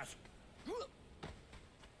 what was that?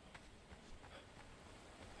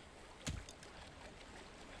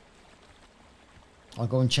 I'll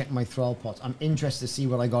go and check my thrall pot. I'm interested to see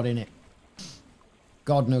what I got in it.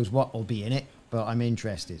 God knows what will be in it, but I'm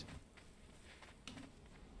interested.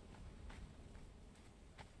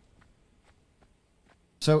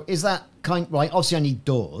 So is that kind... Right, obviously I need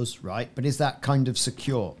doors, right? But is that kind of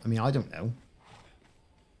secure? I mean, I don't know.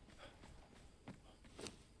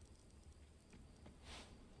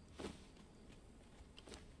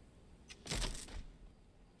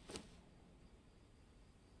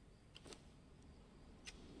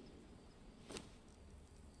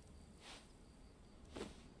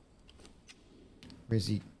 Where is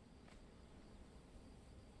he?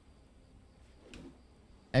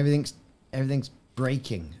 Everything's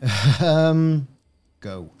breaking.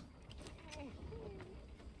 Go.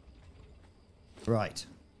 Right.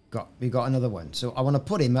 We got another one. So I want to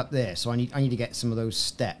put him up there. So I need to get some of those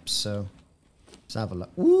steps. So let's have a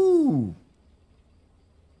look. Ooh.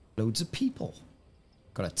 Loads of people.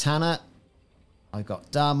 Got a tanner. I got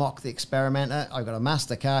Darmok the experimenter. I got a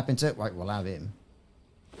master carpenter. Right, we'll have him.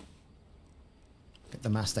 Get the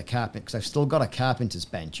master carpenter, because I've still got a carpenter's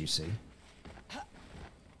bench, you see.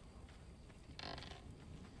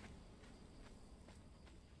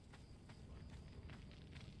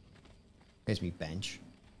 Here's me bench.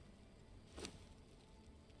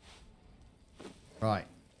 Right,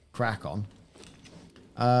 crack on.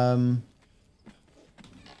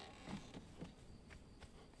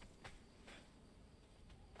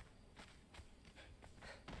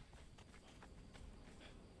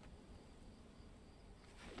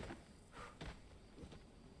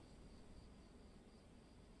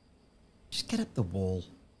 Just get up the wall.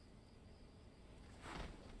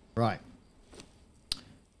 Right.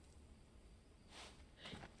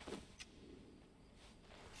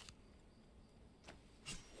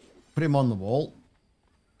 Put him on the wall.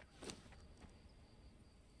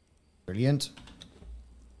 Brilliant.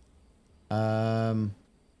 Go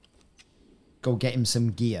get him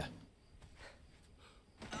some gear.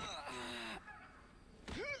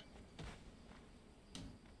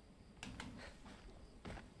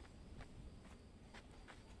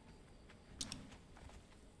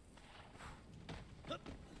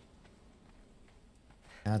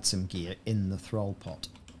 Add some gear in the thrall pot.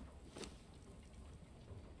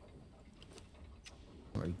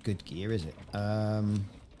 Not very good gear, is it?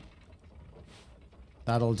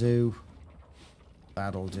 That'll do.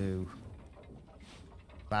 That'll do.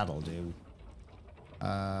 That'll do.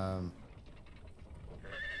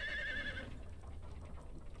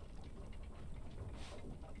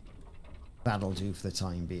 That'll do for the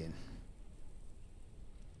time being.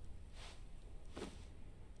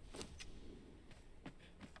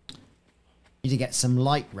 Need to get some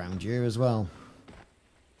light round here as well.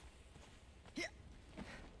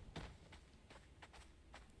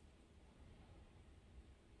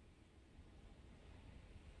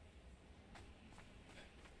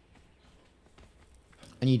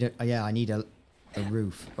 I need a, yeah, I need a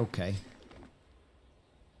roof. Okay.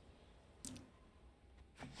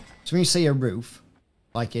 So when you say a roof,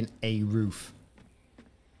 like in a roof.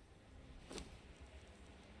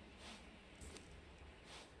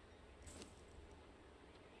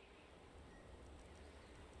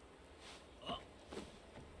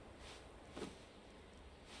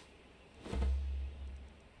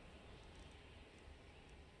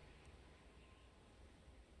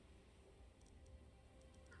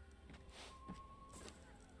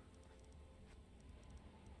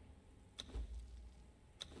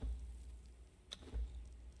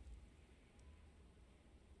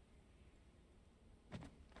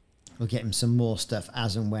 We'll get him some more stuff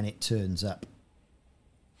as and when it turns up.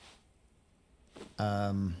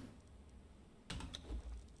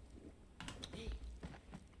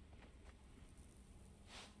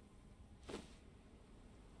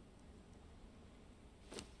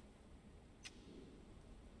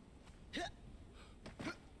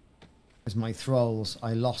 As my thralls,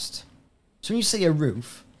 I lost. So when you say a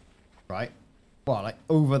roof, right? Well, like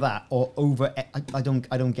over that or over... I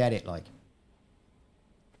don't get it, like.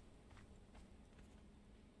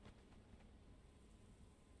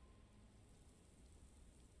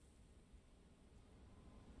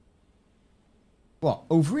 What?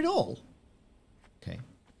 Over it all? Okay.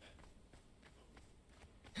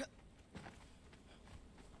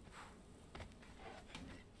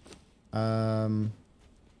 I'll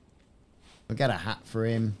get a hat for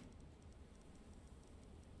him.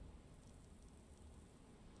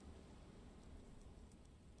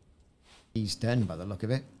 He's done by the look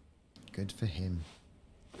of it. Good for him.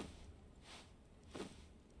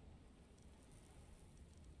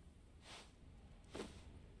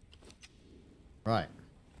 Right.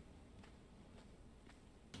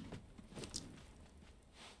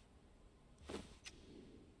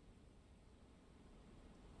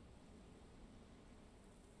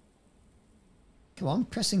 Come on,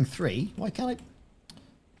 pressing 3. Why can't I...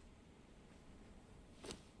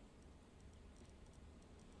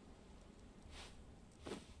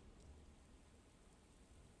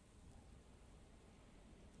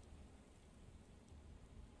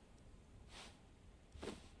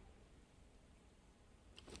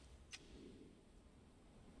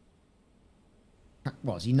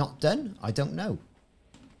 Was he not done? I don't know.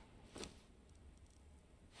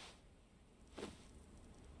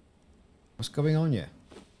 What's going on here?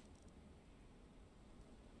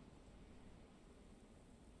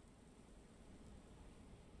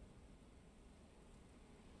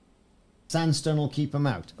 Sandstone will keep them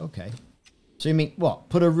out. Okay. So you mean, what?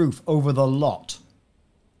 Put a roof over the lot?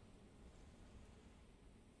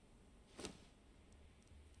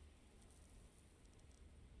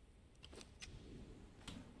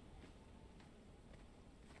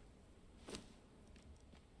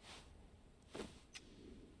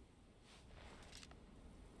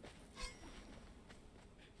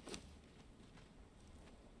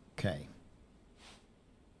 Okay.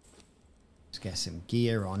 Let's get some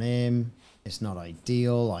gear on him. It's not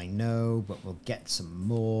ideal, I know, but we'll get some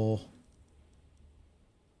more.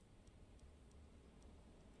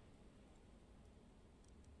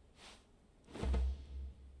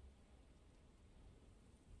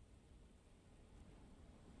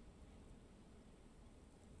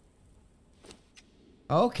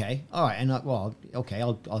 Okay, all right, and well, okay,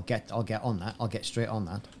 I'll get on that. I'll get straight on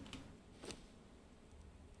that.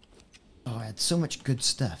 Oh, I had so much good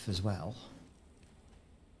stuff as well.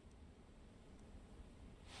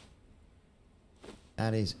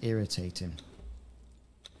 That is irritating.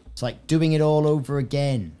 It's like doing it all over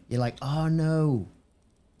again. You're like, oh no,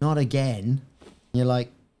 not again. You're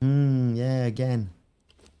like, yeah, again.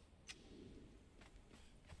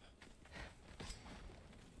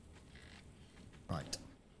 Right.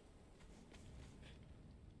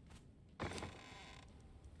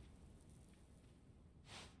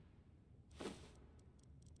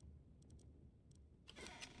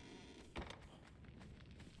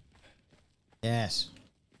 Yes.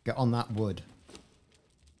 Get on that wood.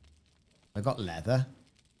 I got leather.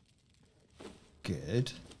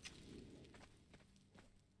 Good.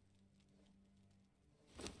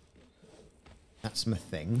 That's my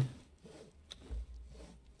thing.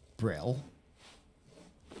 Brill.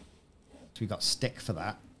 So we got stick for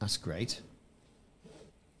that. That's great.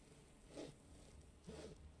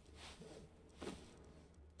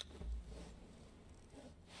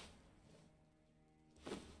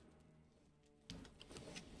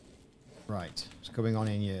 Right, what's going on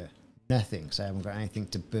in here? Nothing, so I haven't got anything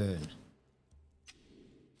to burn.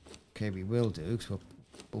 Okay, we will do, because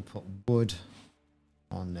we'll put wood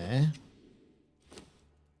on there.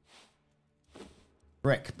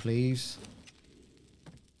 Brick, please.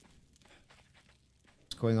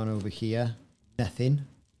 What's going on over here? Nothing.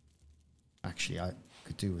 Actually, I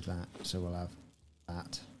could do with that, so we'll have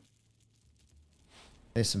that.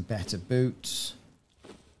 There's some better boots.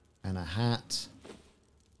 And a hat.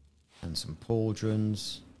 And some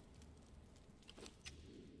pauldrons.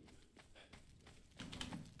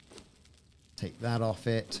 Take that off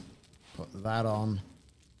it. Put that on.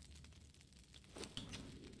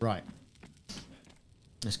 Right.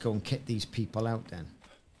 Let's go and kit these people out then.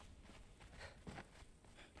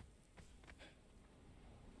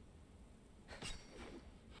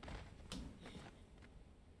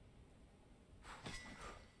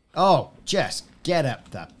 Oh, Jess, get up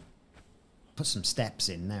there. Put some steps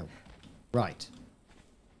in now. Right.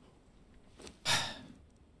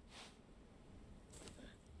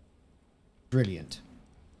 Brilliant.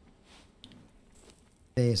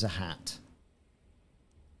 There's a hat.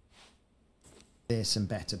 There's some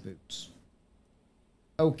better boots.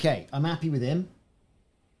 Okay, I'm happy with him.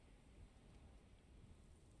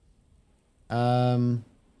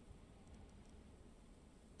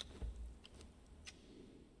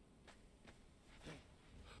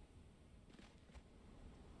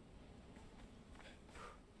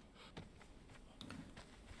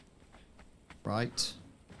 Right.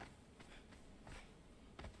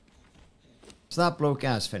 So that bloke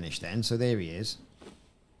has finished then. So there he is.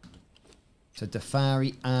 So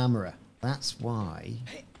Defari Armourer. That's why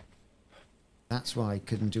I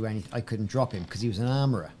couldn't do anything. I couldn't drop him because he was an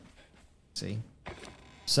armourer. See?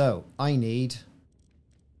 So I need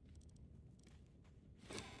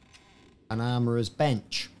an armourer's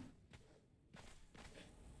bench.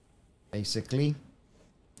 Basically.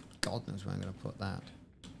 God knows where I'm going to put that.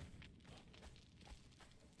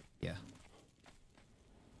 Yeah.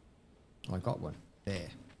 Oh, I got one. There.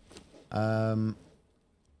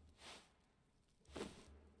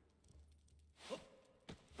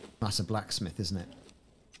 That's a blacksmith, isn't it?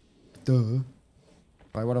 Duh.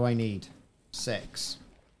 Right, what do I need? 6.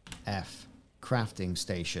 F. Crafting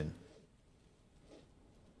station.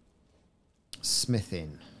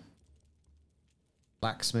 Smithing.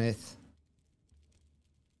 Blacksmith.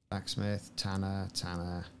 Blacksmith. Tanner.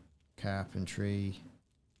 Tanner. Carpentry.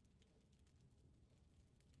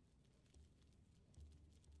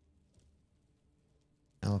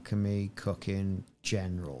 Alchemy. Cooking.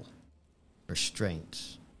 General.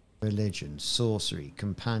 Restraint. Religion. Sorcery.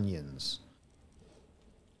 Companions.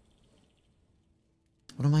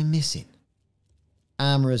 What am I missing?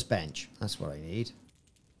 Armourer's bench. That's what I need.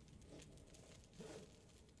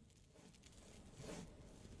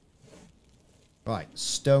 Right.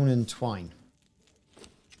 Stone and twine.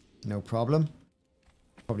 No problem.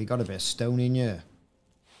 Probably got a bit of stone in here.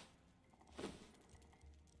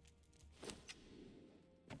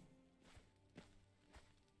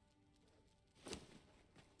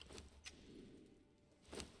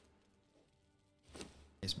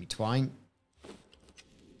 Here's me twine.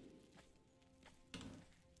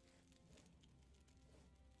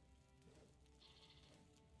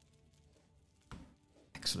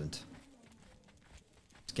 Excellent.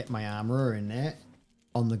 Let's get my armourer in there.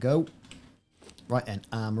 On the go. Right then,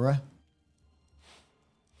 armourer.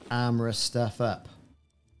 Armourer stuff up.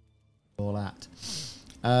 All that.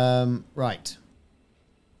 Right.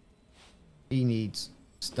 He needs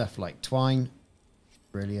stuff like twine.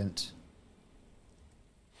 Brilliant.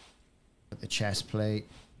 Put the chest plate.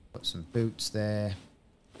 Put some boots there.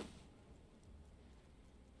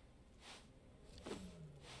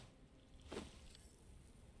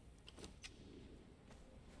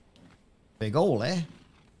 Big hole, eh?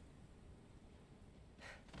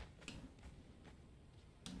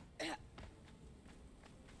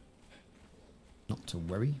 Not to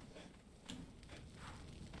worry.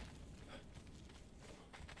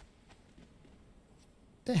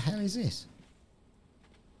 The hell is this?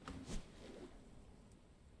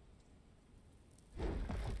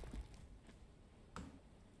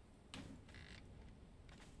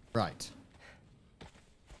 Right.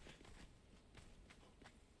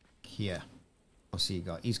 Here. What's he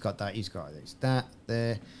got? He's got that. He's got this. That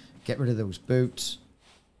there. Get rid of those boots.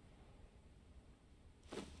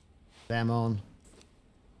 Them on.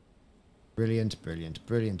 Brilliant, brilliant,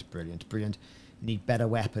 brilliant, brilliant, brilliant. Need better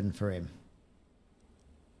weapon for him.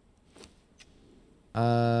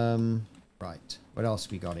 Right. What else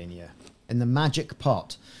we got in here? In the magic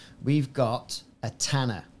pot, we've got a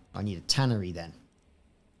tanner. I need a tannery then.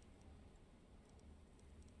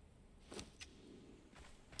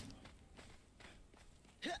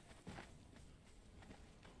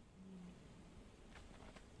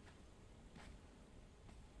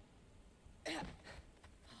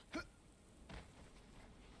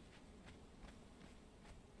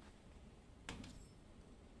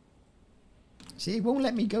 See, it won't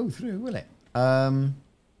let me go through, will it?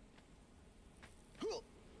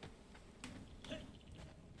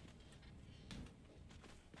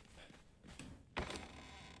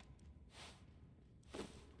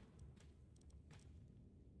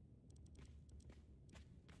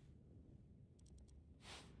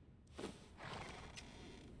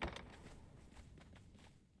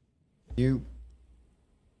 You.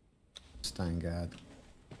 Stand guard.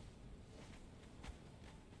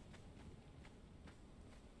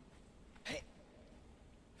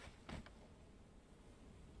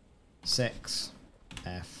 Six.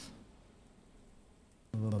 F.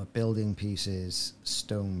 Building pieces.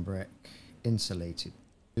 Stone brick. Insulated.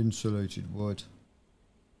 Insulated wood.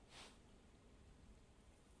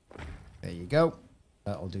 There you go.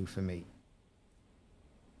 That'll do for me.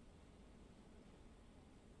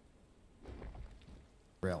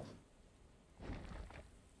 Brill.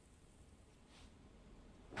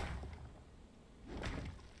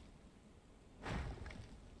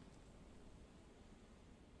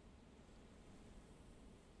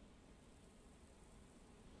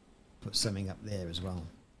 put something up there as well.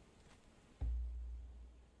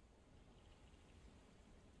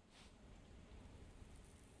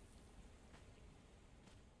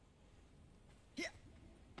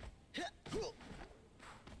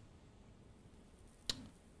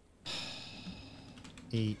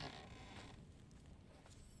 Eat.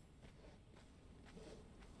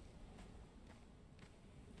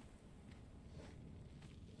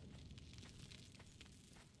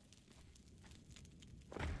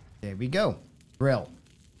 There we go. Brill.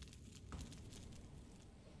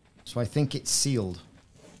 So I think it's sealed.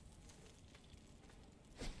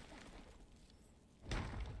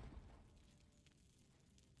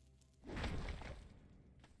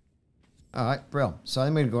 Alright, brill. So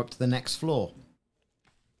I'm going to go up to the next floor.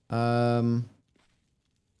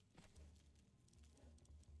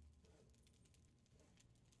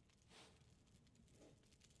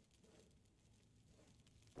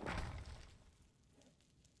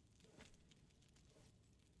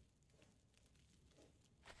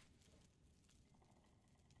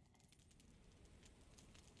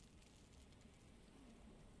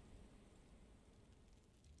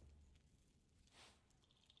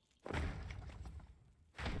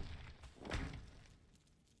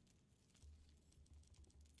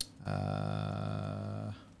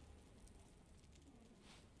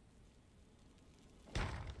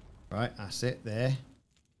 Right, that's it there.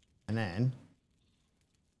 And then...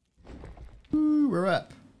 Ooh, we're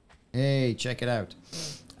up. Hey, check it out.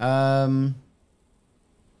 Right,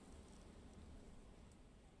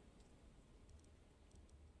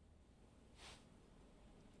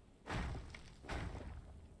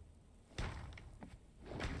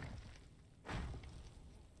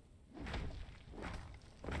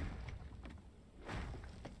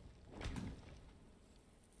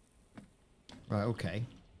 okay.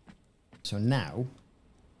 So now,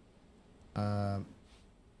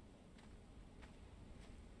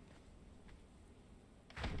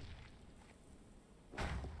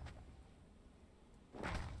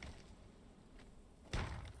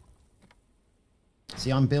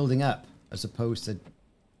 see, I'm building up as opposed to...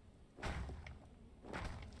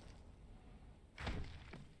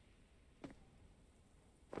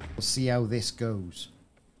 We'll see how this goes.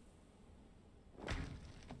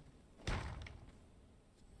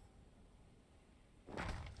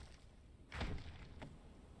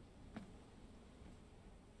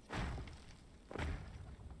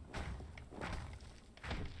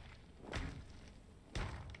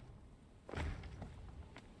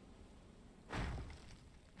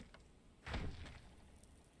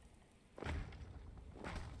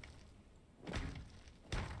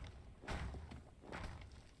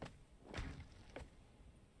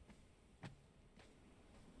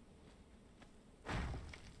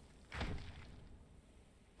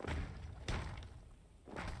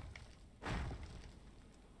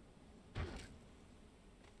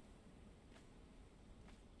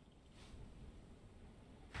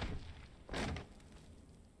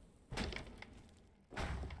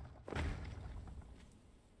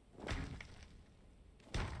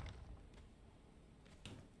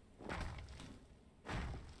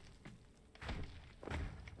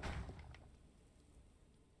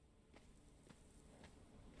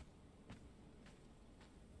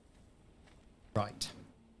 Right.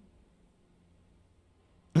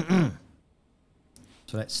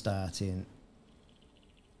 So let's start in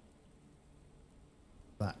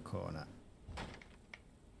that corner.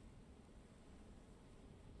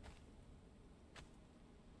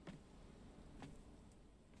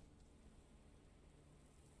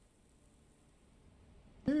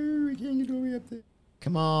 Oh, can you go way up there?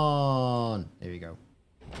 Come on. There we go.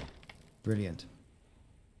 Brilliant.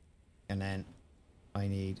 And then I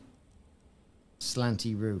need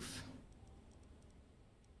slanty roof.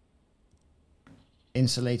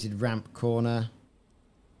 Insulated ramp corner.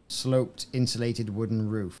 Sloped insulated wooden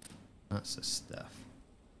roof. That's the stuff.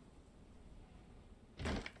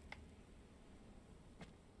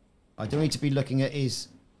 I don't need to be looking at his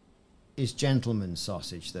gentleman's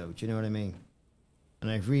sausage though. Do you know what I mean? And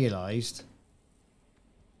I've realised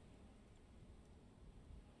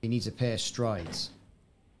he needs a pair of strides.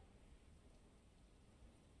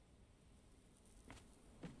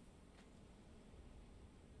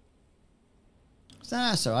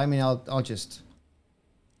 So I mean, I'll just...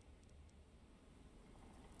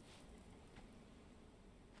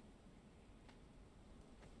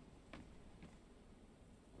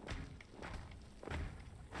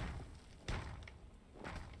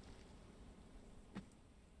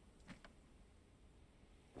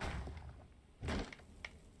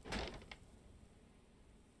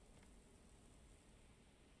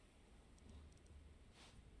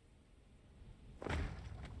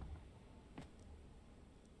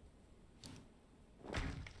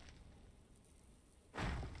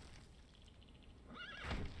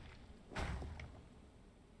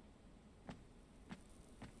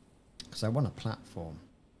 Because I want a platform.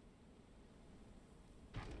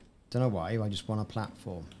 Don't know why, I just want a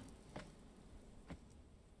platform.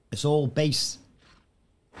 It's all base.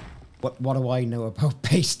 What do I know about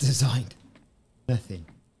base design? Nothing.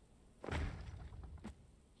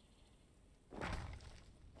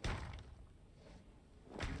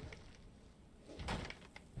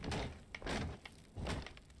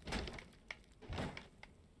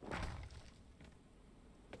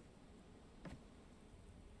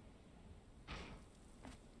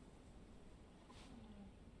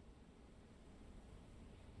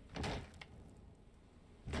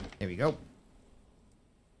 Here we go.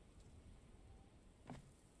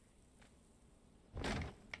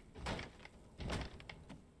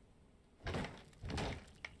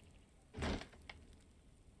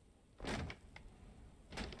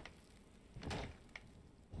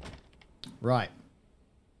 Right.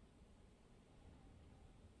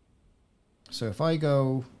 So if I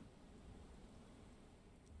go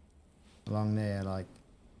along there, like,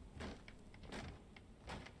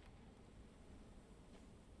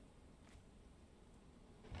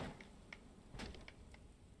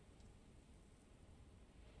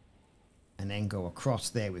 and then go across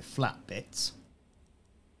there with flat bits,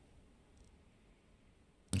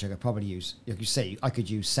 which I could probably use, like you say, I could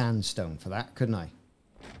use sandstone for that, couldn't I?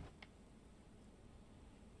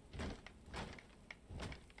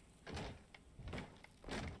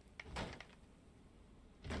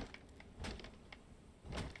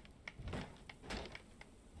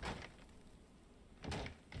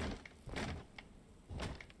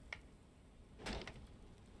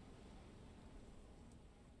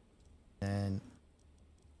 And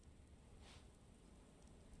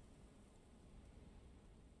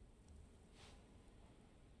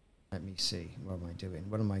let me see. What am I doing?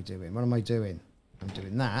 What am I doing? What am I doing? I'm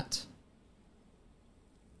doing that.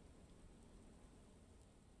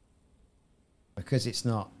 Because it's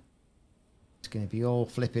not. It's going to be all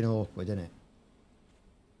flipping awkward, isn't it?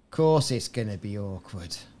 Of course it's going to be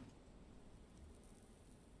awkward.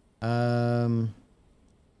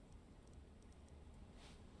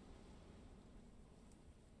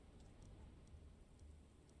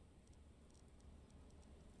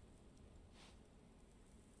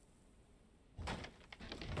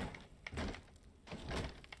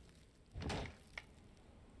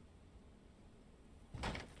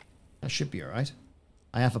 That should be all right.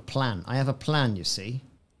 I have a plan. I have a plan, you see.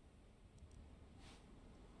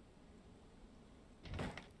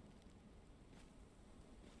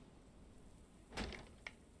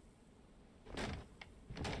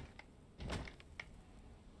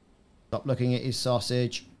 Stop looking at his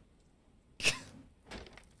sausage.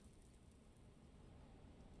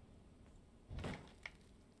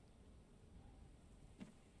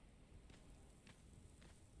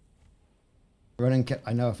 Running.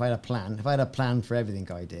 I know if I had a plan. If I had a plan for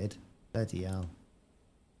everything I did. Bloody hell.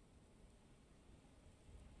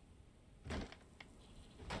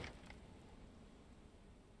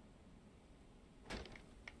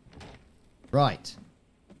 Right.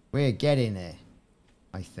 We're getting there,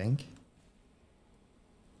 I think.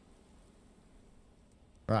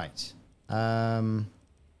 Right.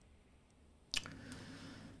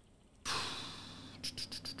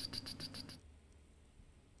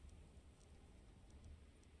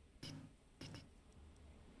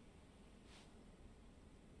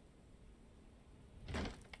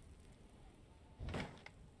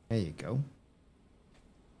 There you go.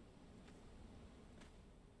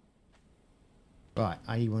 Right,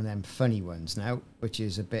 I need one of them funny ones now, which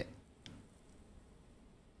is a bit...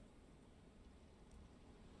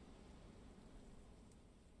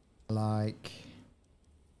 like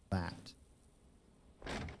that.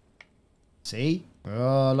 See?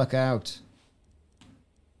 Oh, look out.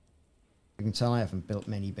 You can tell I haven't built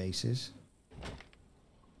many bases.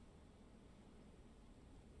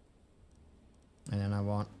 And then I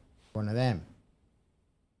want one of them.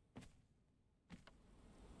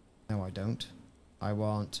 No, I don't. I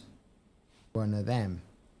want one of them.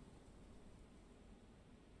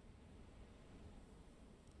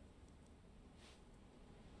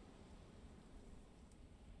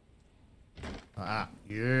 Ah,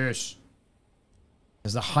 yes.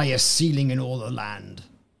 There's the highest ceiling in all the land.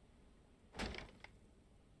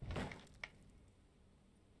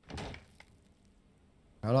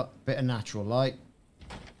 Now look, bit of natural light.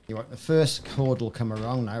 You want the first horde will come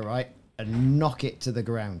around now, right? And knock it to the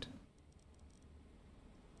ground.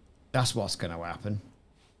 That's what's going to happen.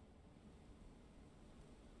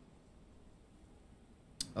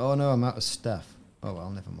 Oh no, I'm out of stuff. Oh well,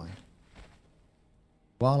 never mind.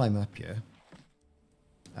 While I'm up here,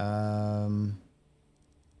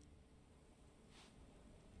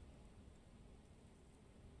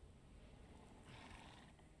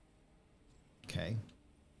 Okay.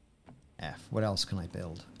 F. What else can I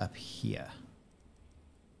build? Up here.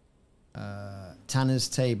 Tanner's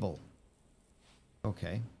table.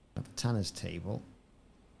 Okay. At the Tanner's table.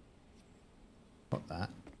 Put that.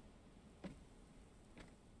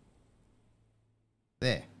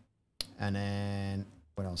 There. And then,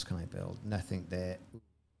 what else can I build? Nothing there.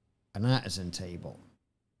 An artisan table.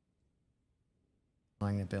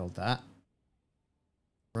 I'm going to build that.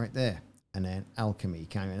 Right there. And then alchemy.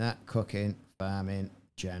 Counting that. Cooking, farming,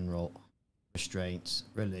 general, restraints,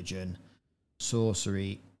 religion,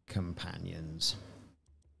 sorcery, companions.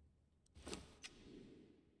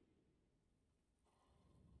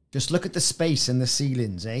 Just look at the space in the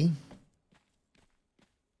ceilings, eh?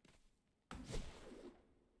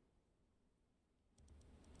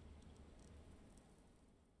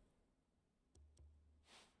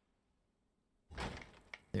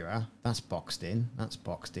 There you are. That's boxed in. That's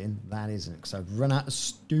boxed in. That isn't, because I've run out of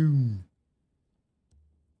stone.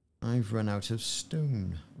 I've run out of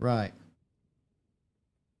stone. Right.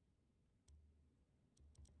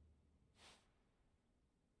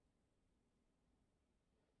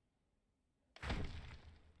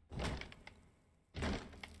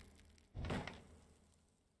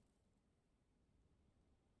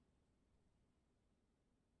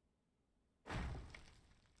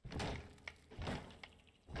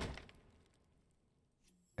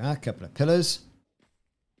 A couple of pillars.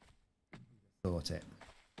 Thought it.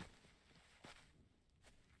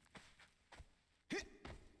 I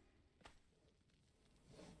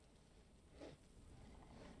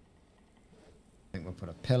think we'll put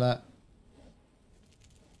a pillar.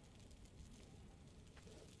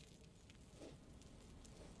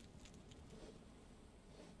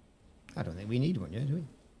 I don't think we need one yet, do we?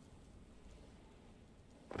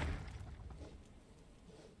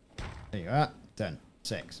 There you are. Done.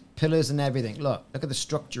 6 pillars and everything. Look at the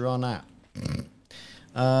structure on that.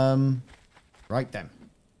 Right then.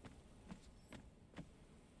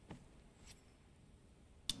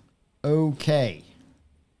 Okay.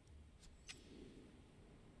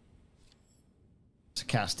 It's a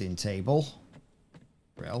casting table.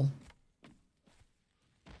 Brill.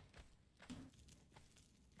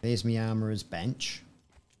 There's my armorer's bench.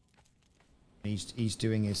 He's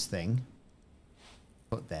doing his thing.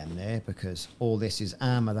 Put them there because all this is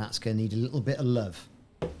armor that's going to need a little bit of love.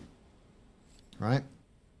 Right?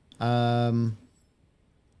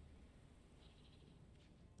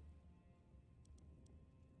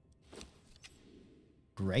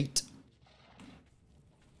 Great.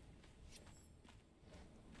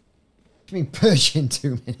 I mean, purge in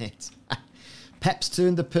 2 minutes. Pep's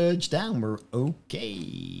turned the purge down. We're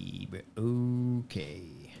okay. We're okay.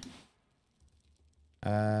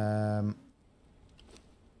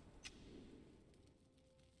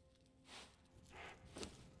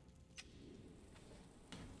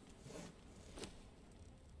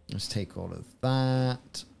 Let's take all of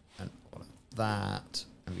that and all of that,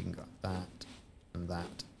 and we can go that and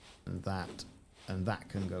that and that, and that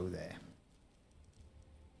can go there.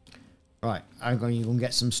 Right, I'm going to go and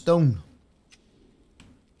get some stone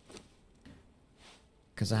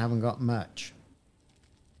because I haven't got much.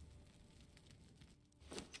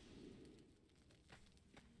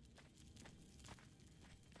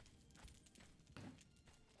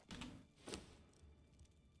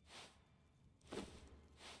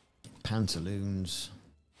 Pantaloons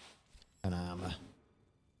and armor.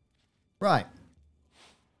 Right.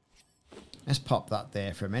 Let's pop that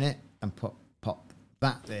there for a minute and pop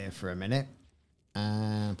that there for a minute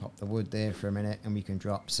and pop the wood there for a minute, and we can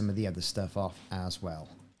drop some of the other stuff off as well.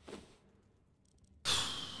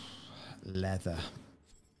 Leather.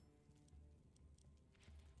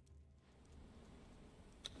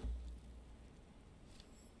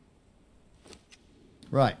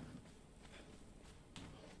 Right.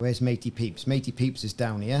 Where's Matey Peeps? Matey Peeps is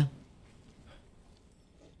down here.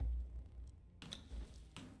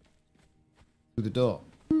 Through the door.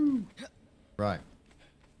 Right.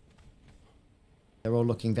 They're all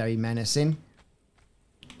looking very menacing.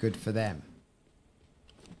 Good for them.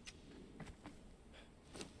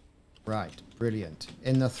 Right. Brilliant.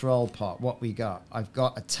 In the thrall pot, what we got? I've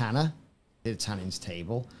got a tanner. The tanning's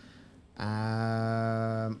table.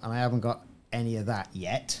 And I haven't got any of that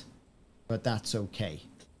yet. But that's okay.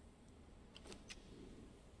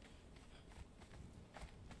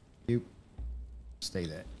 You stay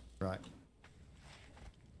there. Right.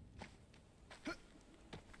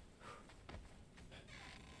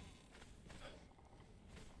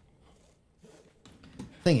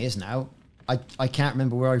 Thing is now, I can't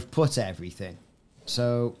remember where I've put everything.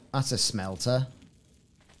 So that's a smelter.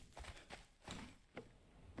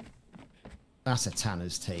 That's a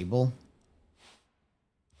tanner's table.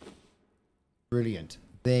 Brilliant.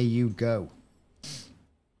 There you go.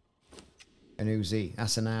 And who's he?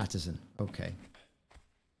 That's an artisan. Okay.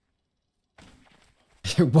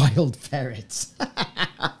 Wild ferrets.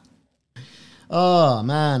 Oh,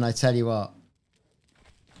 man, I tell you what.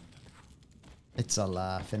 It's a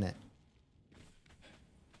laugh, isn't it?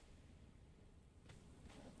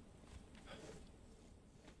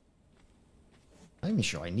 I'm not even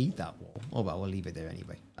sure I need that wall. Oh, well, we'll leave it there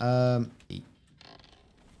anyway. Eat.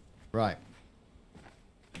 Right.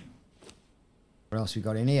 What else we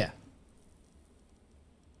got in here?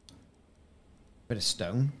 Bit of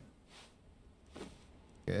stone.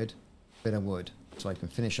 Good. Bit of wood. So I can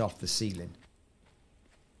finish off the ceiling.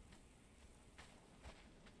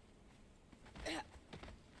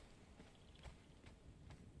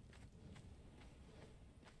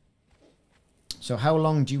 So how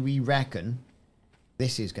long do we reckon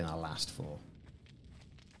this is going to last for?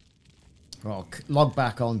 Well, I'll log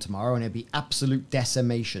back on tomorrow and it'll be absolute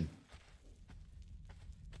decimation.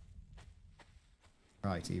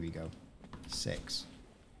 Right, here we go. 6.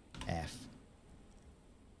 F.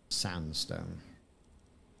 Sandstone.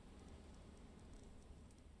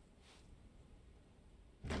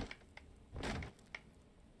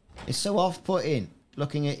 It's so off-putting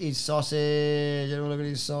looking at his sausage. I don't look at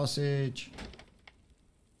his sausage.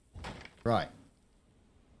 Right.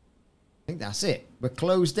 I think that's it. We're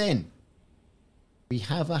closed in. We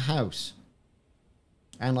have a house.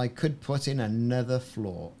 And I could put in another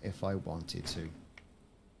floor if I wanted to.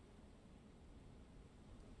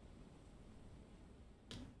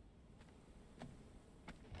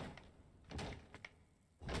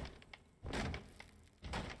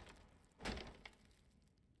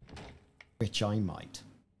 Which I might.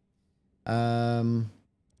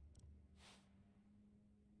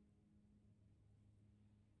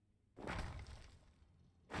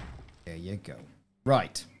 There you go.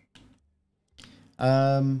 Right.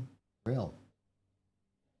 Well.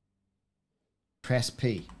 Press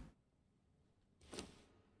P.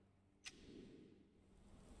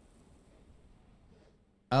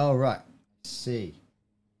 Oh, right. See.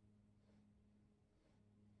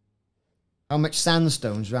 How much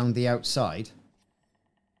sandstone's around the outside?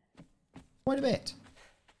 Quite a bit.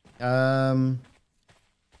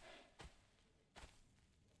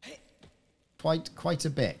 Quite a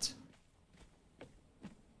bit.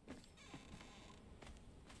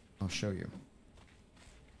 I'll show you.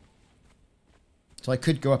 So I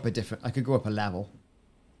could go up a different. I could go up a level.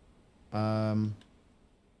 Of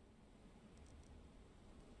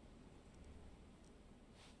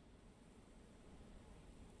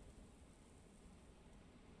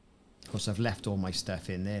course, I've left all my stuff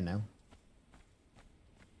in there now.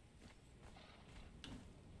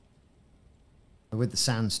 But with the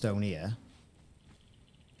sandstone here,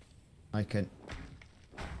 I can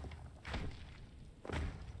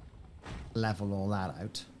level all that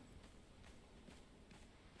out.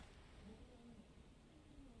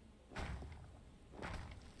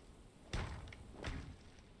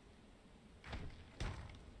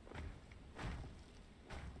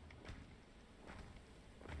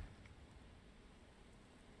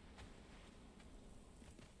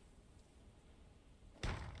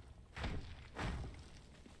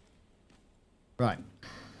 Right.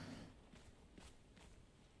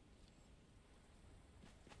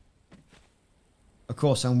 Of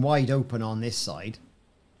course, I'm wide open on this side.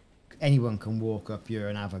 Anyone can walk up here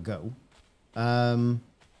and have a go.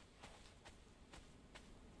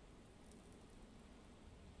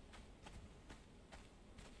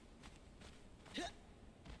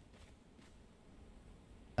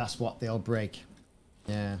 That's what they'll break.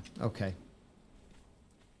 Yeah, okay.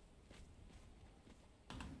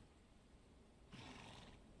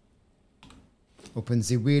 Open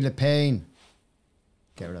the wheel of pain.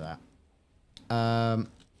 Get rid of that.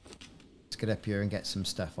 Let's get up here and get some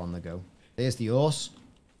stuff on the go. There's the horse.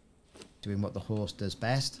 Doing what the horse does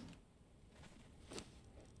best.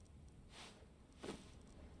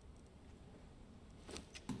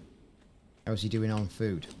 How's he doing on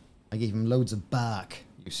food? I gave him loads of bark,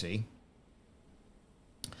 you see.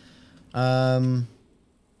 Right,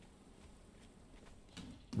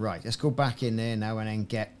 let's go back in there now and then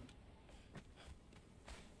get...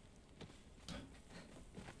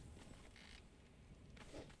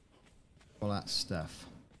 all that stuff.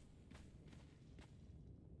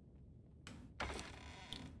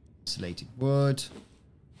 Slated wood.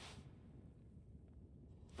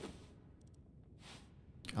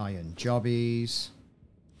 Iron jobbies.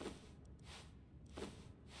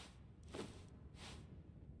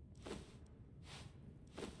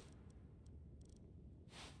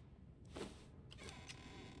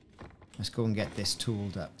 Let's go and get this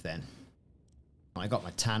tooled up then. I got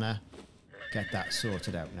my tanner. Get that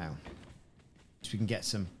sorted out now. So we can get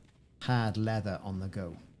some hard leather on the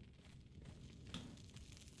go.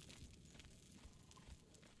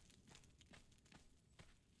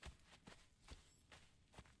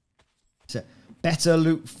 So, better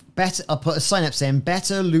loot. Better. I'll put a sign up saying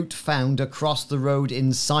better loot found across the road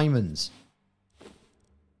in Simons.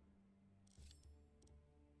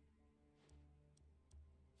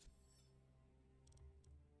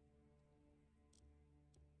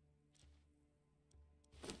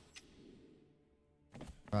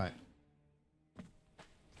 Right.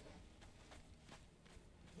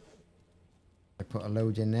 I put a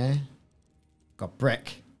load in there. Got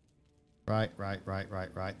brick. Right.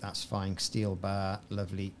 That's fine. Steel bar.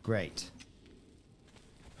 Lovely. Great.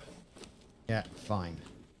 Yeah, fine.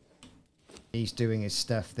 He's doing his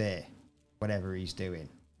stuff there. Whatever he's doing.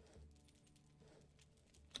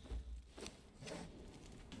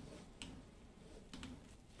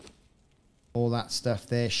 All that stuff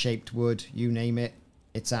there. Shaped wood. You name it.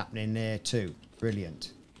 It's happening there too.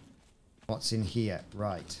 Brilliant. What's in here?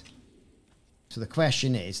 Right. So the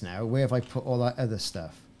question is now, where have I put all that other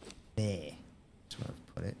stuff? There. That's where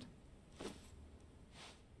I've put it.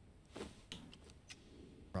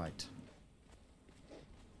 Right.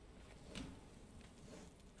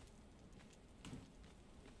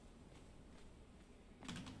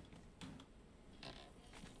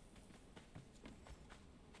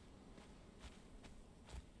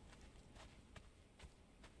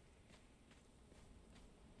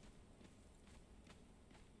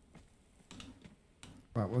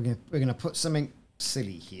 Right, we're gonna put something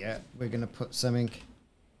silly here. We're gonna put something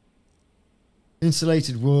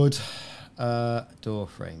insulated wood, door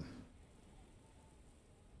frame.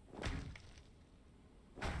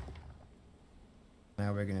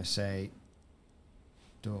 Now we're gonna say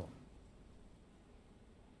door,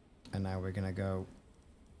 and now we're gonna go.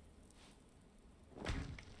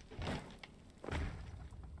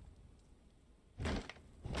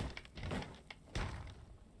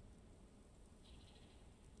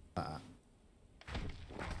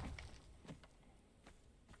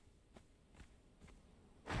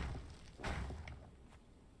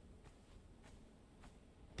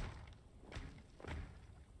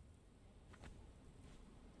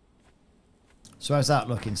 So how's that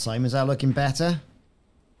looking, Simon? Is that looking better?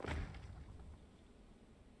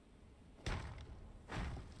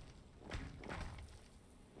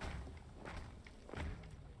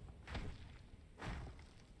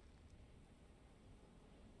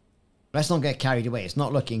 Let's not get carried away. It's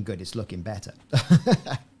not looking good. It's looking better.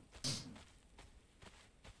 I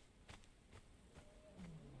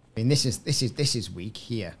mean, this is weak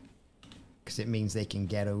here because it means they can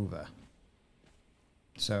get over.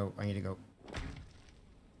 So I need to go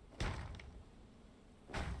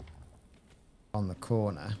on the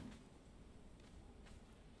corner.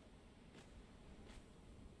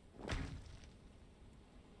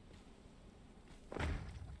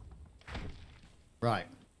 Right.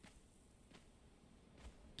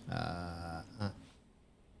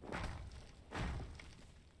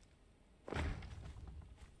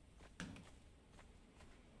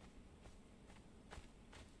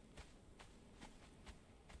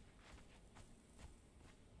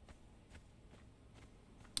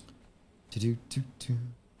 Do.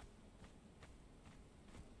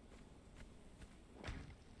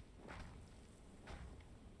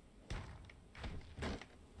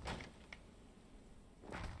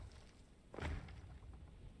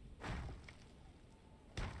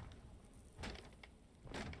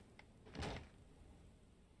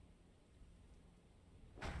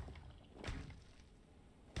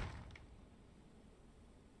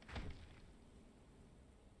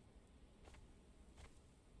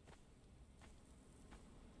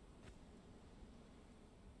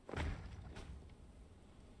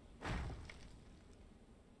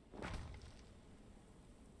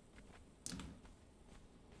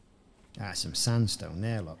 Ah, some sandstone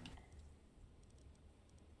there, look.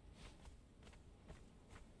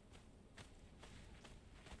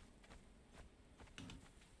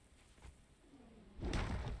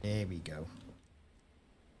 There we go.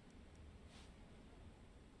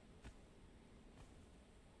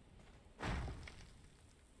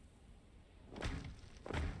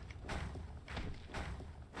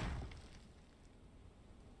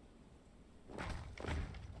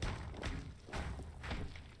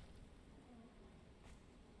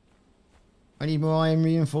 I need more iron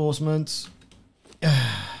reinforcements.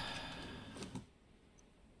 F.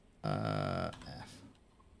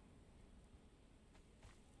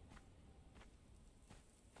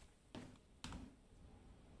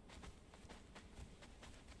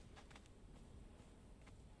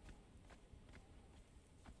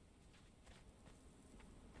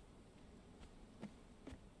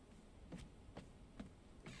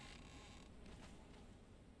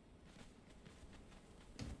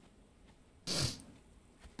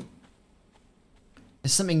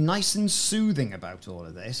 There's something nice and soothing about all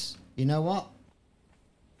of this. You know what?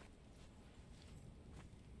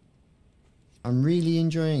 I'm really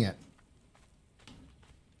enjoying it.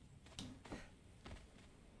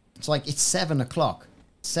 It's like, it's 7 o'clock.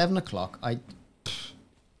 7 o'clock,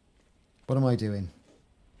 what am I doing?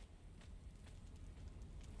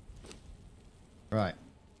 Right.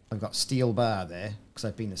 I've got steel bar there, because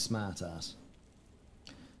I've been a smart ass.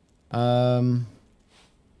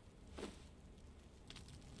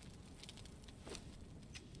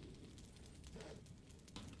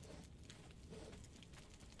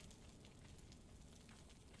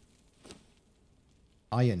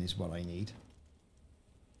 Iron is what I need.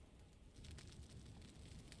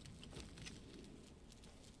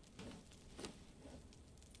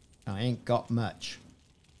 I ain't got much.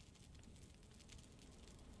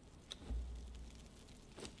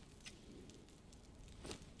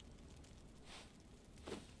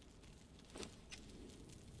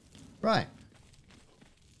 Right.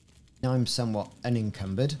 Now I'm somewhat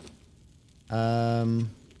unencumbered.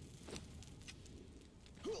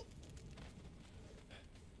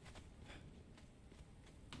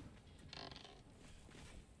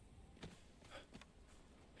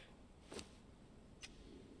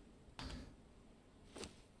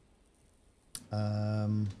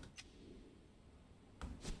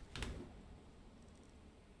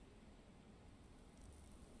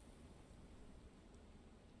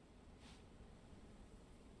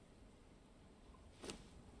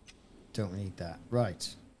 Don't need that.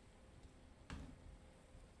 Right.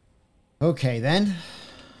 Okay then.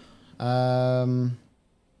 Other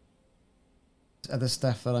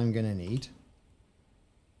stuff that I'm gonna need.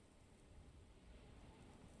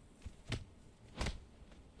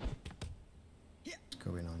 What's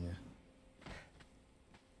going on here?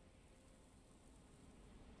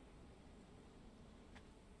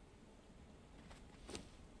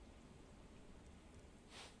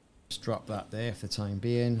 Just drop that there for the time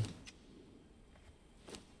being.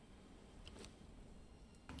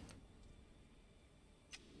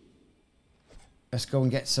 Let's go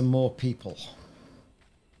and get some more people.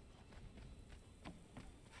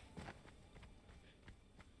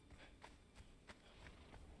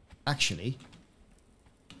 Actually,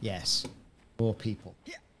 yes, more people.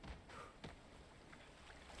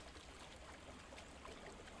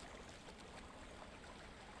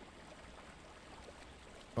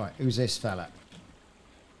 Right, who's this fella?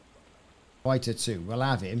 Fighter 2. We'll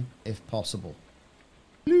have him if possible.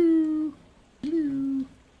 Blue, blue.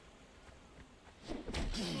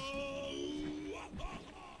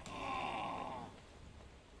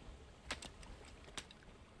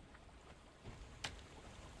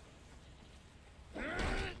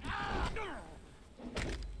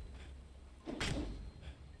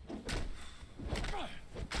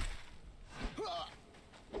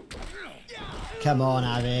 Come on,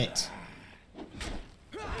 have it.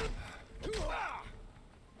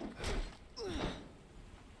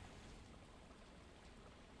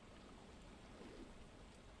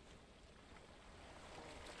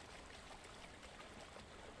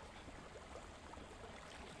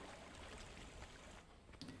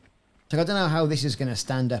 So I don't know how this is going to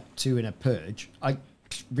stand up to in a purge. I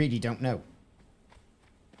really don't know.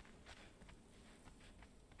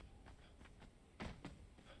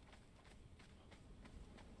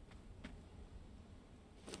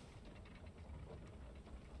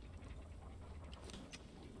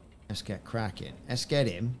 Let's get cracking. Let's get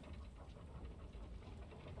him.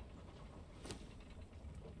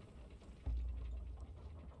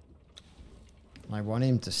 I want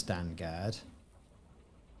him to stand guard.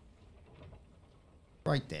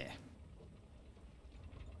 Right there.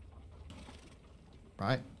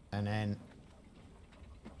 Right, and then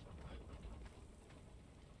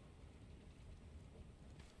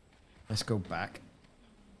let's go back.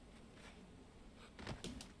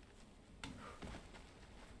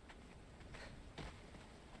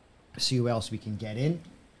 See who else we can get in.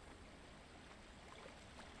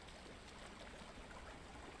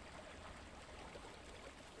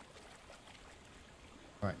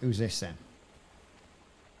 Right, who's this then?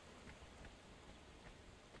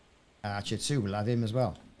 Archer 2, we'll have him as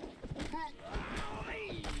well.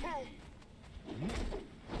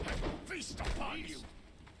 Feast upon you.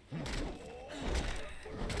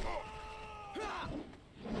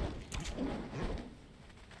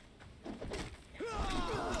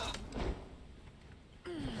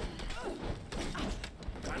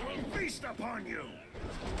 I will feast upon you.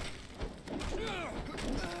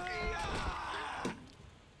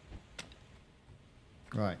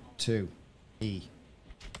 Right, 2, E,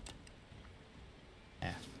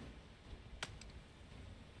 F,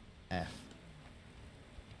 F,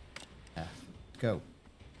 go.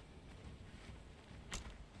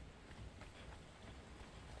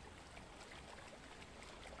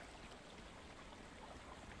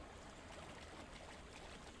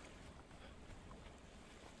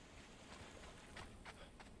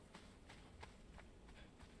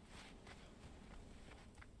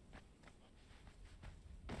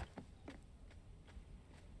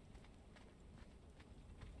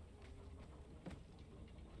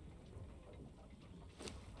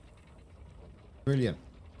 Brilliant.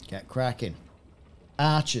 Get cracking.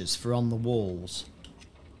 Archers for on the walls.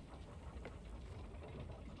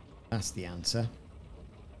 That's the answer.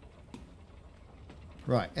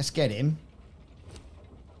 Right, let's get him.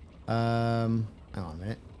 Hang on a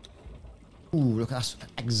minute. Ooh, look, that's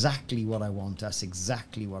exactly what I want. That's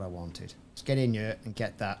exactly what I wanted. Let's get in here and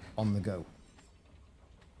get that on the go.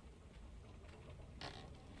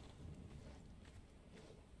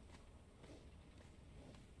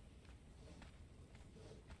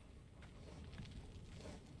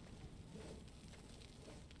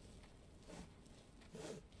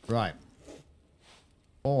 Right.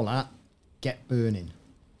 All that. Get burning.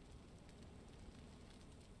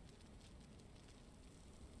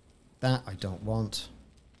 That I don't want.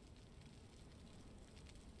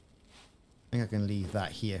 I think I can leave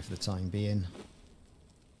that here for the time being.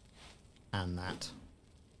 And that.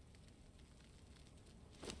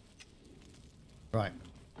 Right.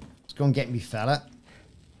 Let's go and get me fella.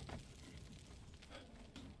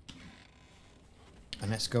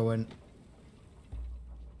 And let's go and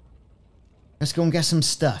get some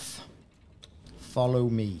stuff. Follow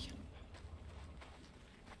me.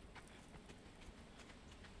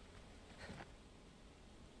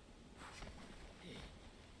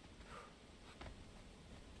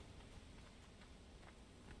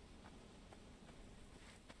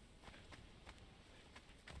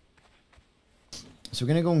 So we're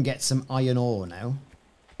going to go and get some iron ore now,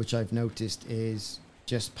 which I've noticed is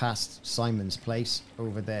just past Simon's place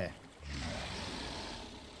over there.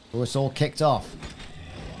 Oh, it's all kicked off.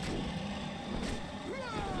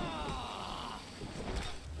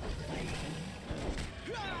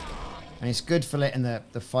 And it's good for letting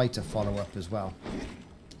the fighter follow up as well.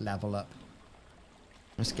 Level up.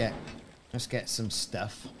 Let's get some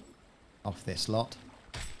stuff off this lot.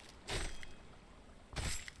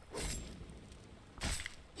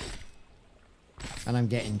 And I'm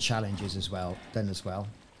getting challenges as well, done as well.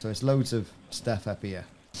 So there's loads of stuff up here.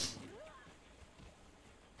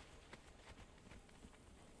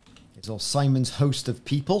 It's all Simon's host of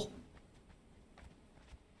people.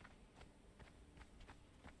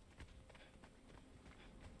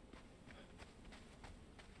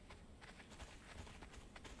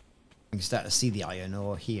 You can start to see the iron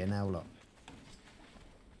ore here now, look.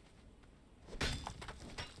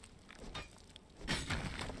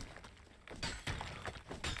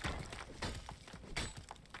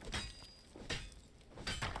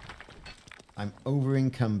 I'm over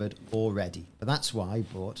encumbered already, but that's why I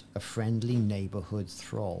bought a friendly neighborhood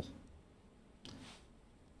thrall.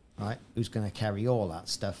 Right, who's going to carry all that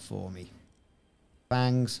stuff for me?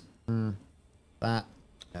 Bangs, that,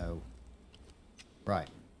 no. Right.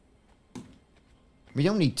 We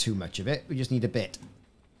don't need too much of it, we just need a bit.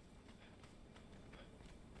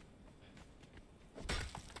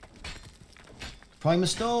 Prima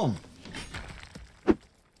Storm.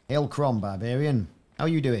 Hail Crom, Barbarian. How are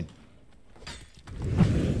you doing?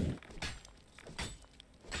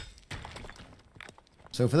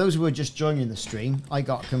 So for those who are just joining the stream, I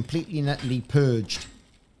got completely and utterly purged.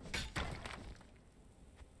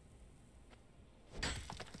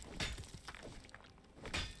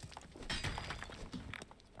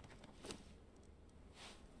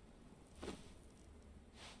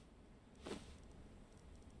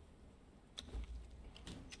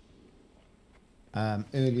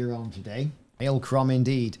 Earlier on today. Hail Crom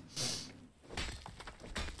indeed.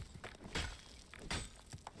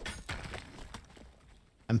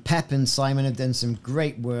 And Pep and Simon have done some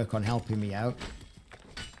great work on helping me out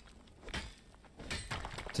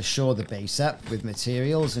to shore the base up with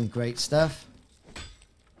materials and great stuff.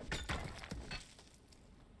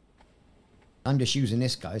 I'm just using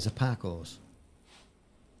this guy as a pack horse.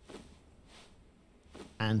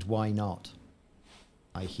 And why not?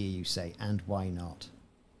 I hear you say, and why not?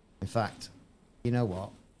 In fact, you know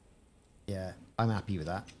what? Yeah, I'm happy with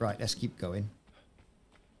that. Right, let's keep going.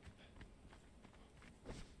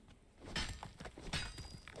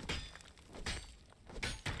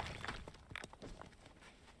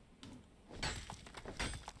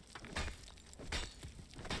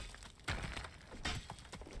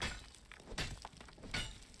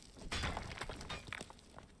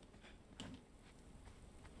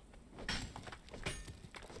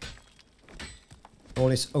 all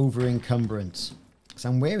this over encumbrance. Because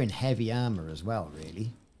I'm wearing heavy armor as well,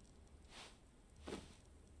 really.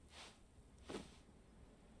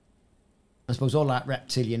 I suppose all that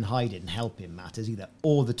reptilian hide didn't help him matters either.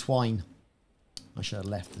 Or the twine. I should have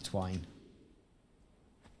left the twine.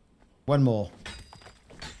 One more.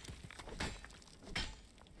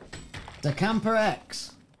 The Camper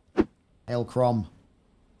X. Hail Crom.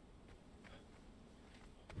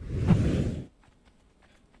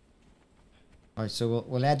 Alright, so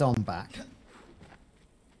we'll head on back.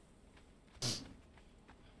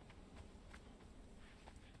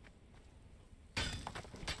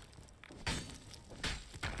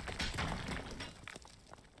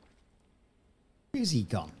 Where's he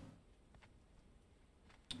gone?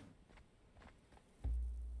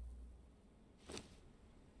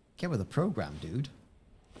 Get with the program, dude.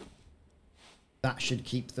 That should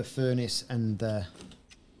keep the furnace and the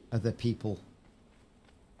other people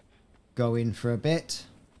going for a bit.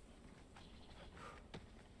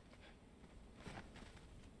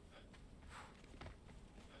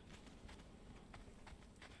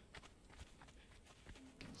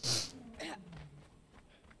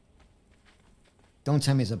 Don't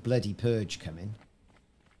tell me there's a bloody purge coming.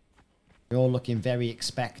 You're all looking very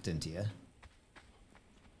expectant here.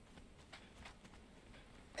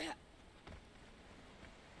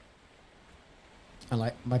 And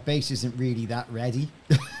like, my base isn't really that ready.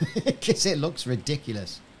 Because it looks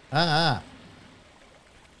ridiculous. Ah.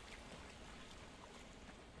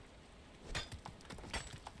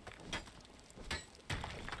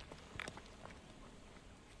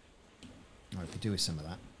 I could do with some of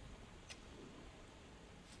that.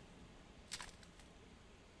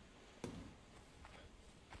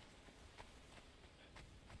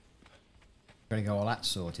 Gotta go all that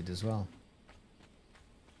sorted as well.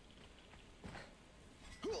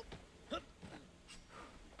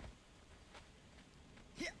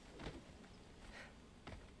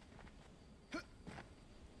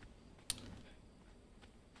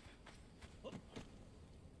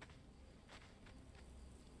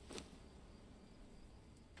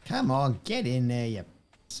 Come on, get in there, you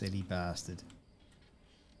silly bastard.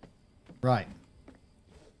 Right.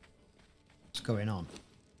 What's going on?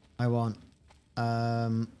 I want,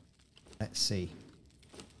 let's see.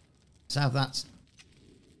 Let's have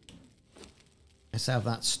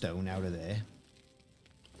that stone out of there.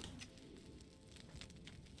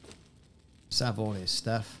 Let's have all his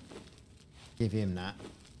stuff. Give him that.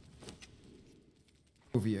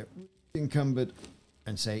 Over here, encumbered,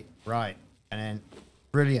 and say, right, and then,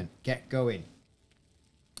 brilliant, get going.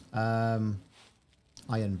 Iron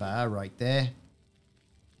bar right there.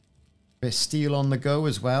 Bit of steel on the go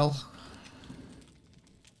as well.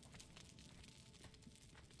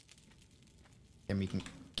 Then we can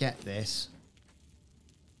get this.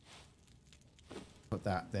 Put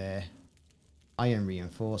that there. Iron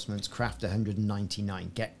reinforcements, craft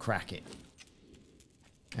 199, get crack it.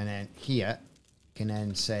 And then here, can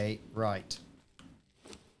then say, right,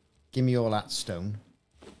 give me all that stone.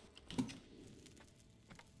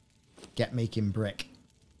 Get making brick.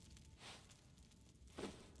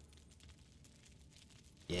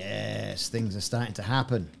 Yes, things are starting to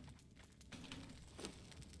happen.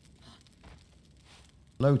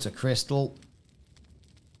 Loads of crystal.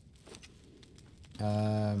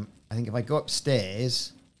 I think if I go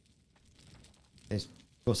upstairs, of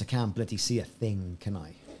course I can't bloody see a thing, can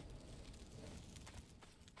I?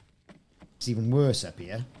 It's even worse up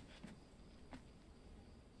here.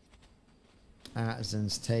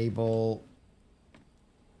 Artisan's table.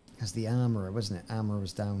 That's the armourer, wasn't it? Armourer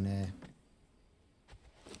was down there.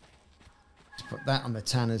 Let's put that on the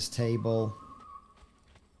tanner's table.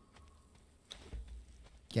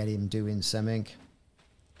 Get him doing something.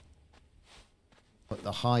 Put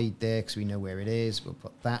the hide there because we know where it is. We'll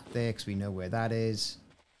put that there because we know where that is.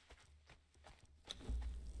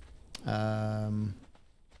 I'll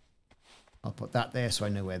put that there so I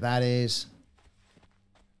know where that is.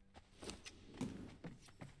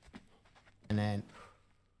 And then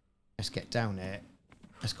let's get down there.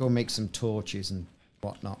 Let's go make some torches and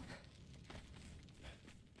whatnot.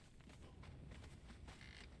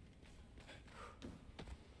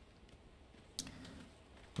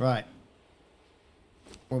 Right.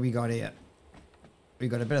 What we got here? We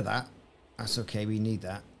got a bit of that. That's okay, we need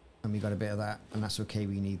that. And we got a bit of that, and that's okay,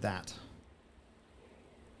 we need that.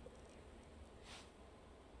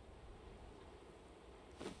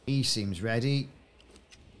 He seems ready.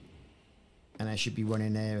 And I should be one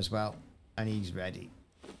in there as well. And he's ready.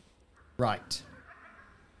 Right.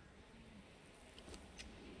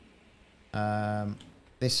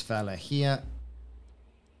 This fella here.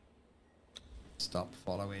 Stop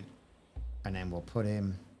following. And then we'll put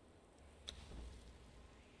him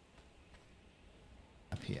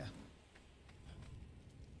up here.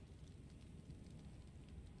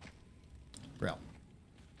 Brill.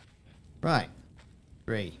 Right.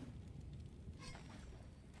 3.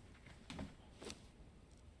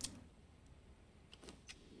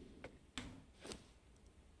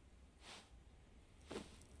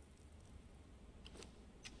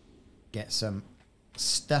 Get some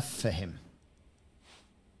stuff for him.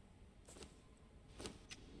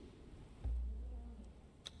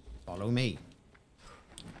 Follow me.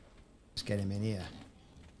 Let's get him in here.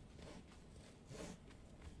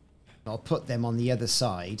 I'll put them on the other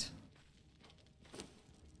side.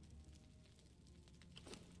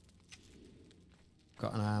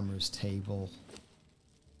 Got an armorer's table.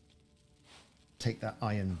 Take that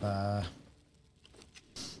iron bar.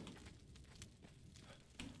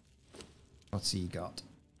 What's he got?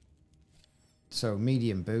 So,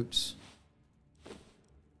 medium boots.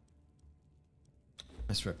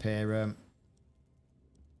 Let's repair them.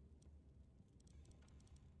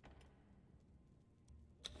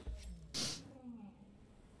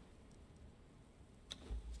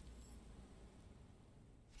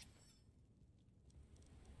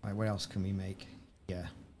 Right, what else can we make? Yeah.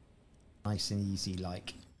 Nice and easy,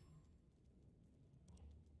 like.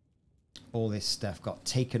 All this stuff got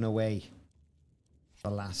taken away the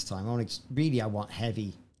last time. I want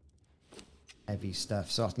heavy stuff.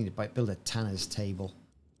 So I need to build a tanner's table.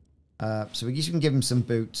 So we can give him some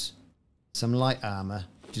boots, some light armor,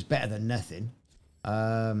 which is better than nothing.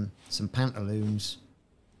 Some pantaloons.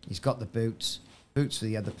 He's got the boots. Boots for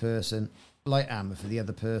the other person. Light armor for the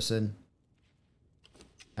other person.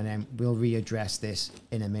 And then we'll readdress this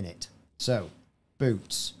in a minute. So,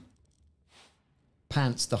 boots.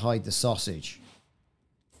 Pants to hide the sausage.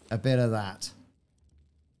 A bit of that.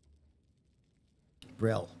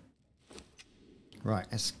 Brill. Right,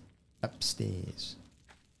 let's upstairs.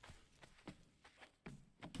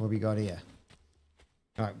 What we got here?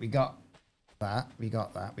 Alright, we got that. We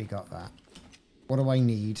got that. We got that. What do I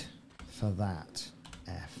need for that?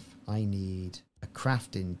 F. I need a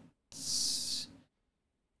crafting...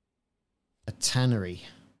 a tannery.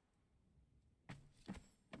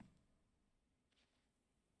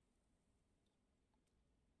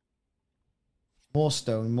 More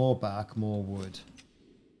stone, more bark, more wood.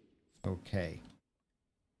 Okay.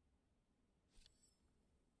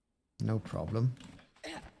 No problem.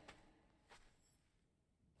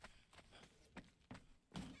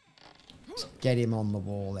 Let's get him on the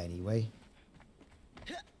wall anyway.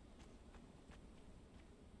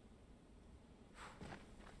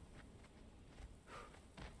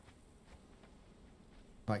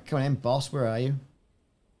 Right, come on in, boss. Where are you?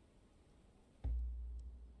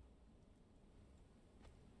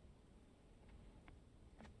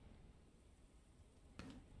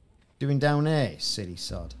 Doing down there, silly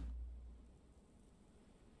sod.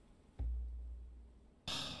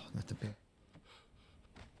 Not the big.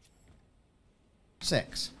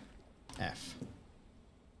 6. F.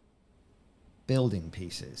 Building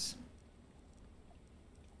pieces.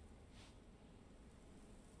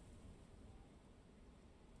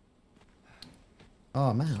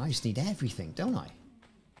 Oh man, I just need everything, don't I?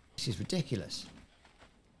 This is ridiculous.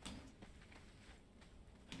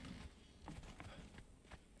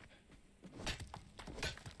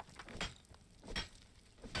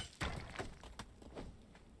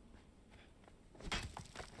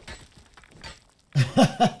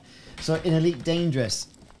 So in Elite Dangerous,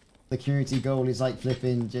 the community goal is like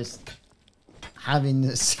flipping just having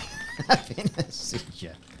this having a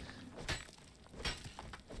seizure.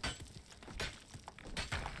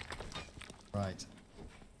 Right.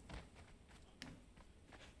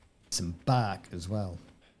 Some bark as well.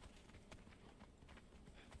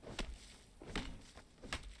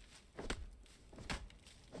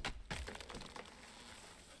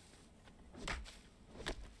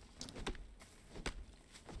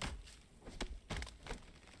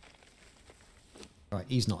 Right,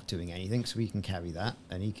 he's not doing anything, so we can carry that,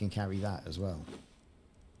 and he can carry that as well.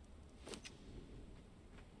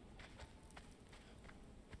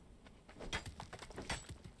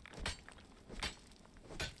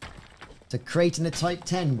 It's a crate and a Type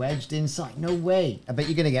 10 wedged inside. No way. I bet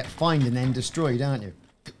you're going to get fined and then destroyed, aren't you?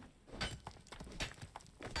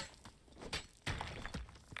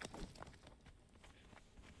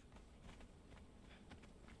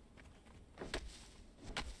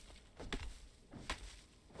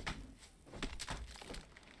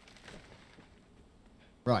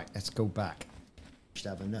 Right, let's go back. Should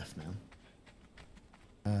have enough now.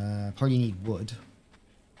 Probably need wood.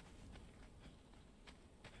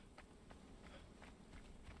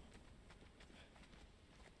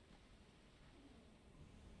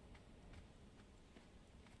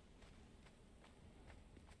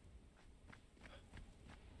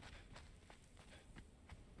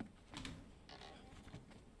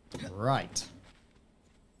 Right.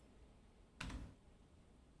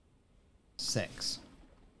 6.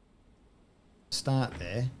 Start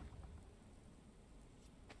there.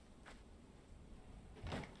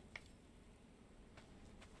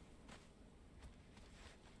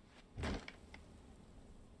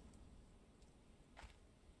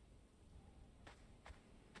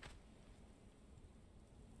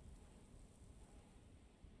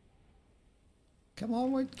 Come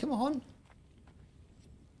on, wait, come on.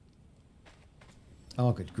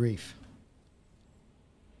 Oh, good grief.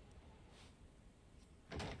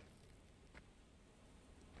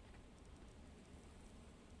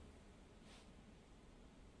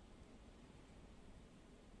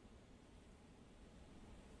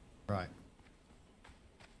 Right.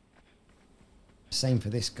 Same for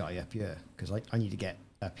this guy up here, because I need to get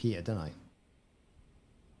up here, don't I?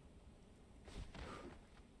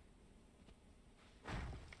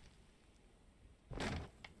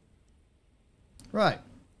 Right.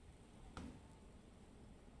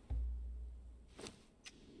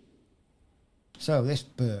 So this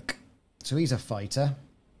Burke. So he's a fighter.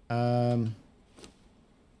 I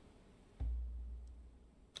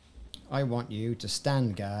want you to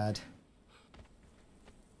stand guard.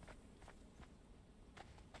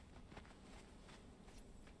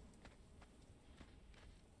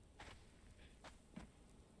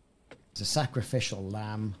 It's a sacrificial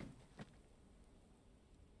lamb.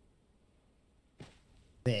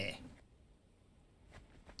 There.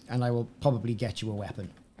 And I will probably get you a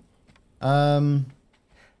weapon.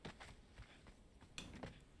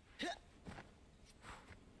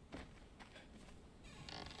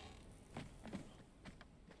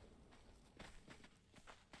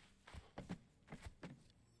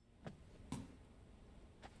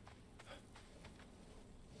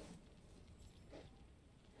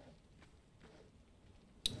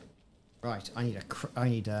 Right,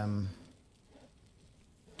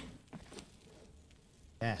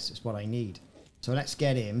 yes, it's what I need. So let's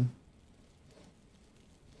get him.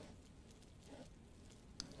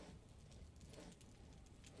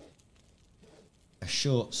 A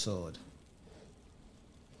short sword.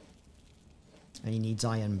 And he needs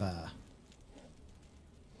iron bar.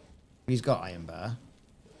 He's got iron bar.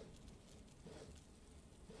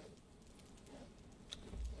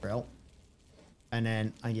 Brill. And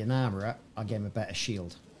then I need an armourer. I'll give him a better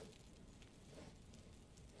shield.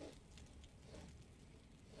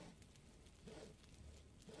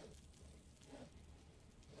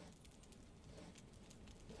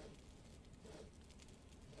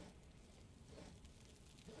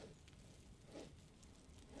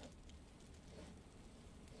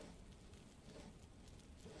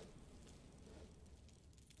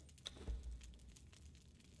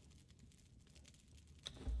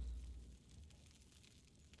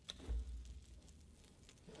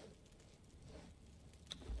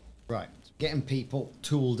 Right, getting people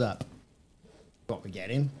tooled up. What we're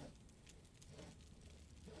getting.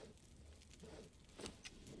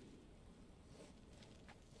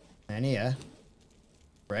 And here,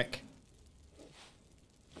 brick.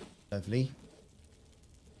 Lovely.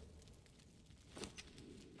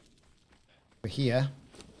 Over here,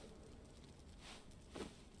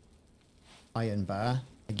 iron bar.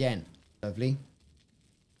 Again, lovely.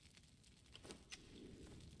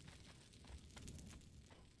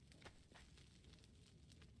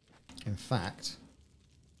 In fact,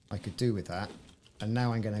 I could do with that. And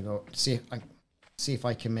now I'm going to go see if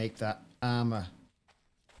I can make that armor.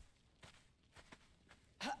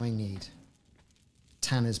 I need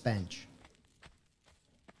tanner's bench,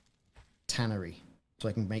 tannery, so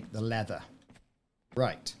I can make the leather.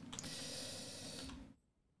 Right.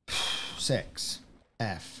 6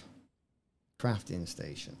 F crafting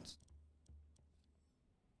stations.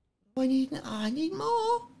 I need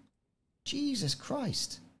more. Jesus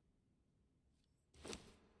Christ.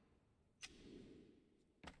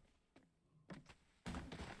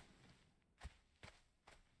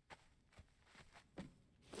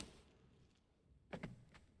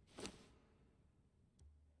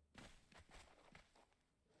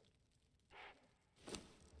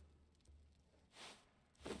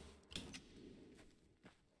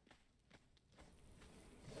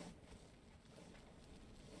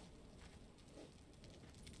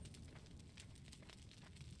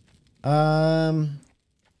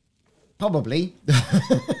 Probably.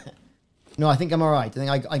 No, I think I'm all right. I think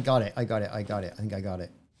I got it. I think I got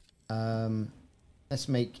it. Let's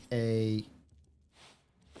make a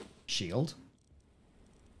shield.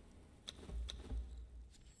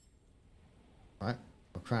 Right.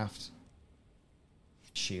 We'll craft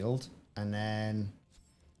shield, and then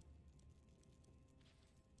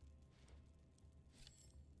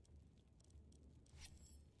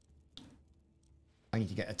I need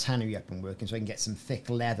to get a tannery up and working so I can get some thick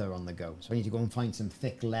leather on the go. So I need to go and find some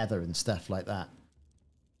thick leather and stuff like that.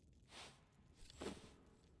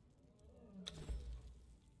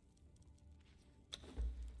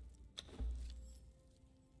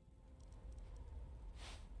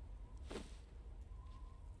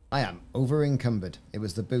 I am over encumbered. It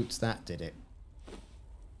was the boots that did it.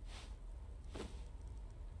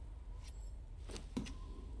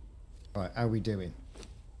 Right, how are we doing?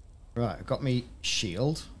 Right, I've got me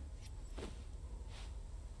shield.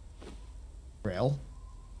 Grill.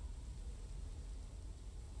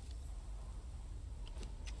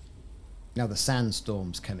 Now the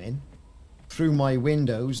sandstorms come in. Through my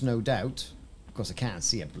windows, no doubt. Of course I can't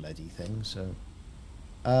see a bloody thing, so...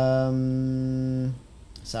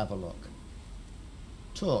 let's have a look.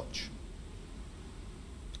 Torch.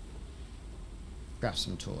 Grab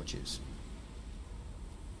some torches.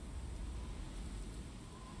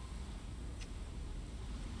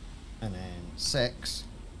 And then 6.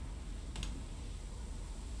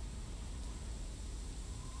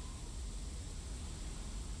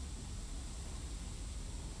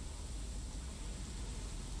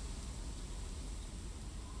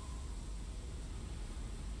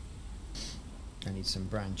 I need some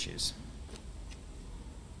branches.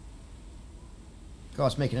 God,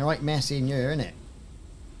 it's making a right mess in here, isn't it?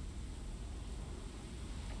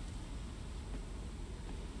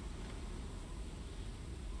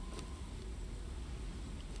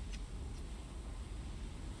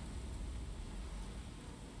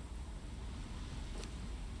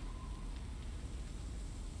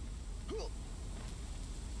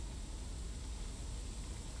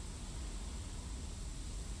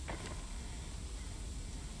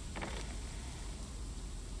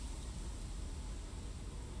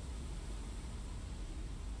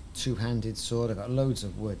 Two-handed sword. I've got loads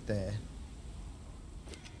of wood there.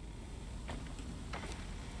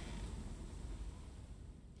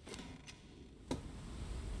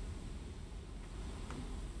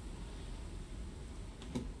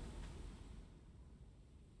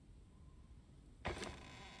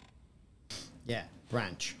 Yeah,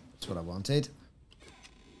 branch. That's what I wanted.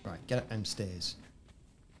 Right, get up them stairs.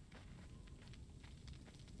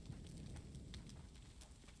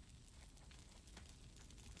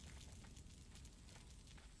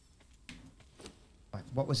 Right,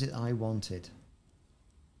 what was it I wanted?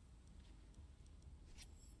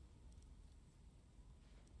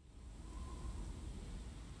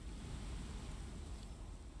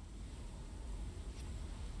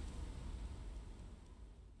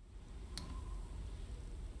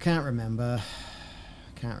 Can't remember.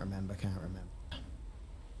 Can't remember.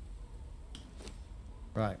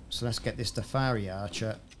 Right, so let's get this Defari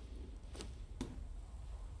archer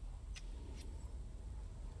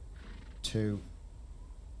to...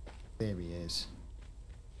 There he is.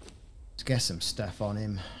 Let's get some stuff on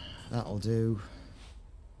him. That'll do.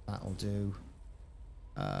 That'll do.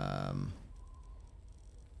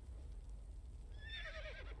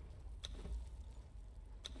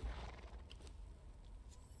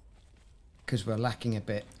 Because we're lacking a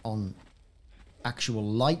bit on actual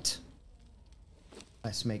light.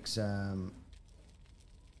 Let's make some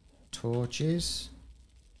torches.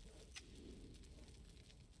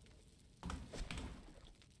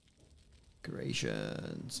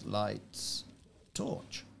 Decorations, lights,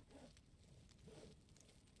 torch.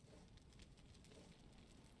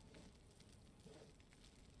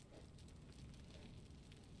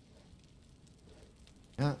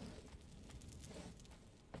 Yeah.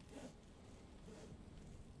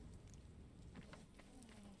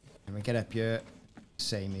 And we get up here,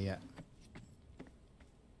 same here.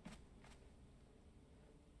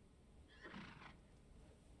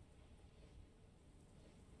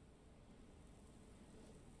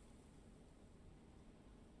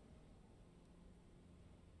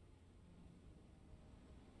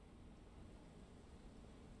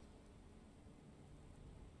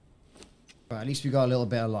 Right, at least we got a little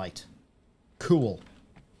bit of light. Cool.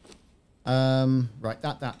 Right,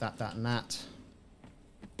 that, and that.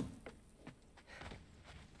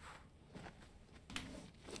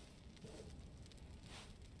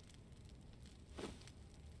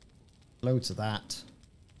 Loads of that.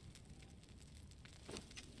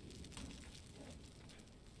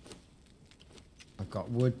 I've got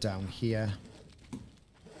wood down here.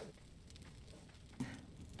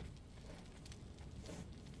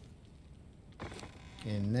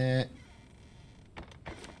 In there.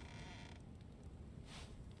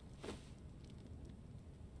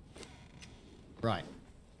 Right.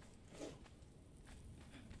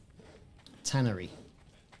 Tannery.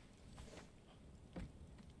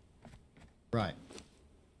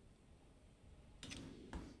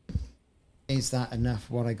 Is that enough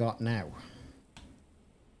what I got now?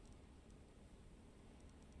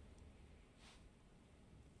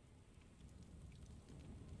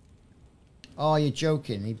 Oh, you're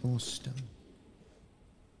joking. Need more stone.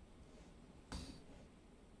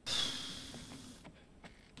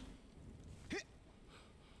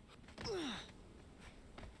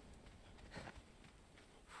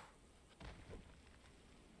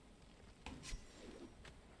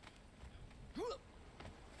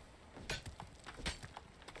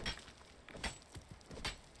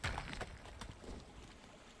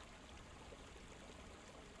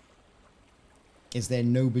 Is there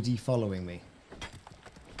nobody following me?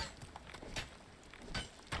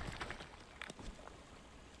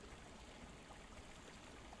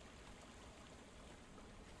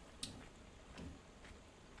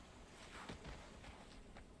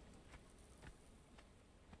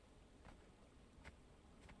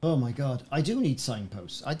 Oh my god, I do need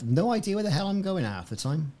signposts. I have no idea where the hell I'm going half the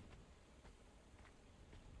time.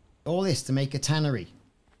 All this to make a tannery.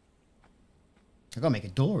 I've got to make a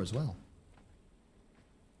door as well.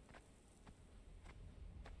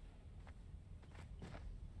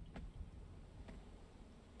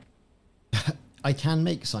 I can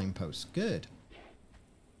make signposts. Good.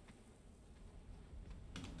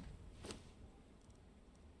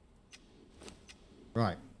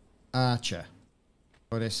 Right. Archer.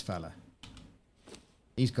 For this fella.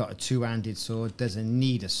 He's got a two-handed sword. Doesn't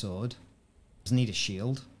need a sword. Doesn't need a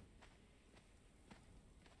shield.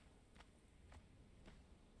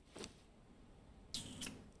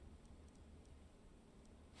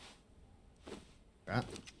 Right.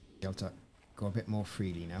 Be able to go a bit more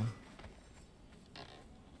freely now.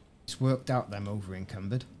 It's worked out them over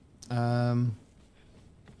encumbered.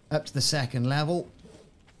 Up to the second level.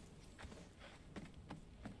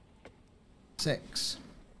 6.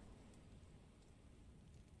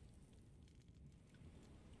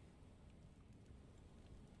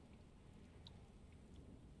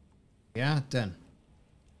 Yeah, done.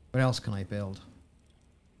 What else can I build?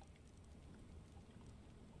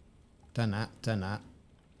 Done that, done that.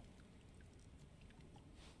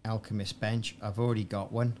 Alchemist bench. I've already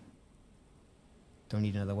got one. Don't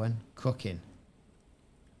need another one. Cooking.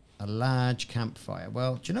 A large campfire.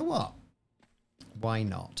 Well, do you know what? Why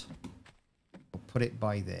not? We'll put it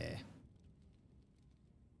by there.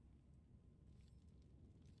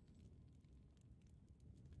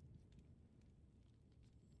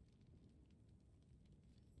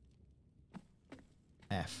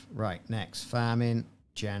 F. Right, next. Farming.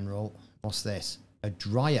 General. What's this? A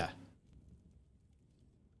dryer.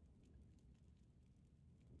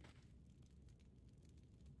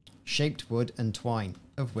 Shaped wood and twine,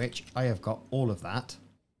 of which I have got all of that.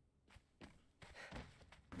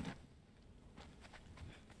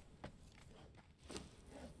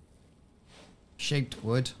 Shaped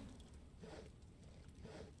wood.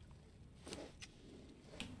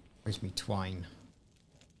 Where's me twine?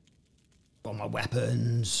 Got my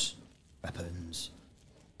weapons. Weapons.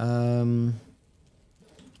 There'll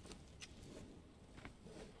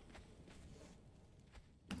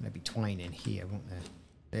be twine in here, won't there?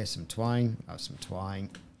 There's some twine. Have some twine.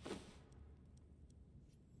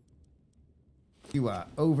 You are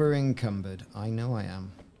over encumbered. I know I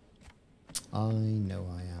am. I know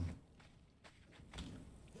I am.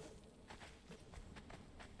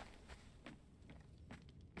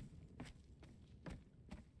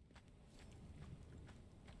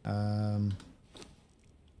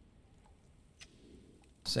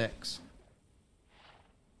 6.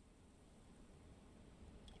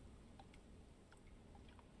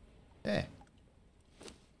 There.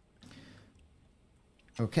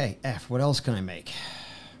 Okay, F. What else can I make?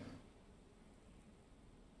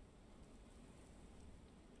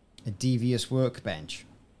 A devious workbench.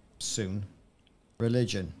 Soon.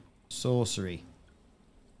 Religion. Sorcery.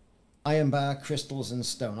 Iron bar, crystals and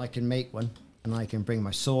stone. I can make one. And I can bring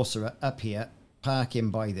my sorcerer up here. Park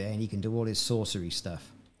him by there and he can do all his sorcery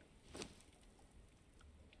stuff.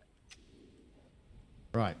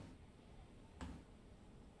 Right.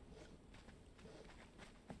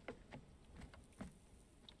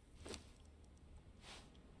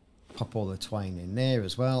 Pop all the twine in there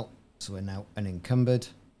as well. So we're now unencumbered.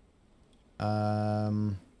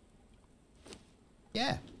 Yeah,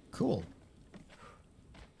 cool.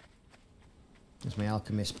 There's my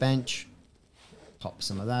alchemist bench. Pop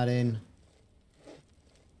some of that in.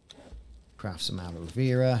 Craft some aloe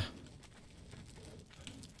vera.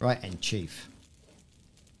 Right, and chief.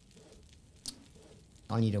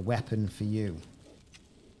 I need a weapon for you.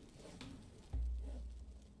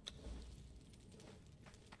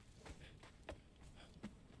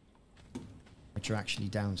 Which are actually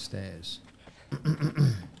downstairs.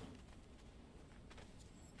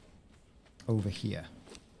 Over here.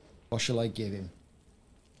 What shall I give him?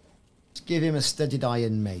 Let's give him a studded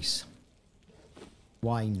iron mace.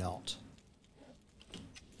 Why not?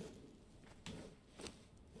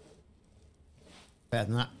 Better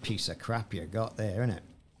than that piece of crap you got there, isn't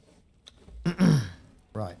it?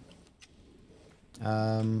 Right.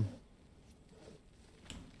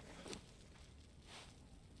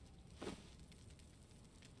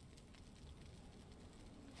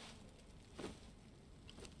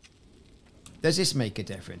 Does this make a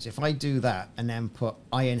difference? If I do that and then put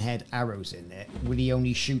iron head arrows in there, will he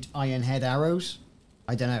only shoot iron head arrows?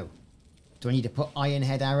 I don't know. Do I need to put iron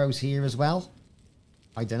head arrows here as well?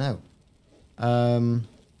 I don't know.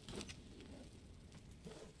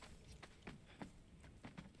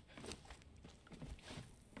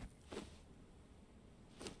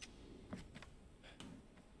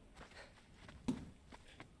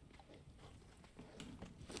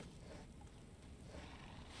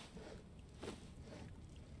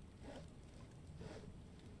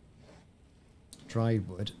 Dried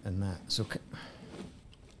wood and that. So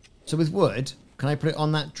with wood, can I put it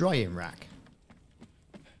on that drying rack?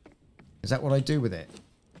 Is that what I do with it?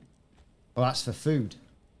 Oh, that's for food.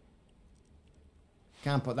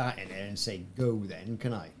 Can't put that in there and say go then,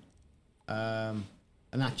 can I? And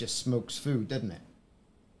that just smokes food, doesn't it?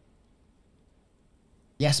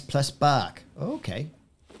 Yes, plus bark. Okay.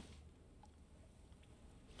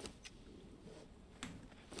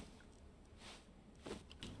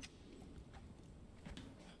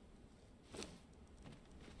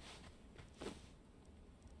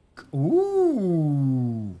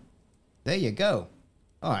 Ooh. There you go.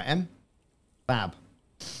 All right, Em. Fab.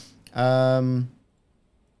 And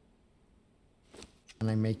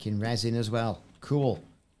I'm making resin as well. Cool.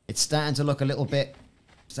 It's starting to look a little bit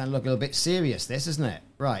serious, this, isn't it?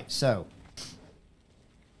 Right, so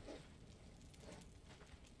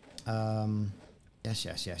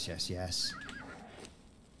yes.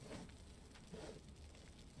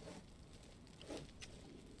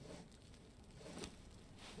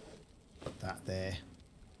 Put that there.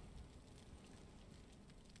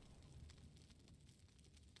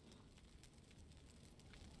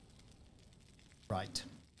 Right.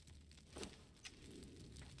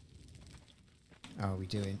 How are we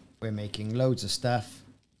doing? We're making loads of stuff,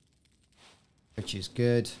 which is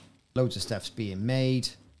good. Loads of stuff's being made.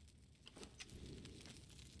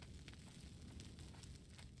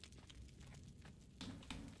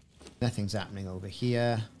 Nothing's happening over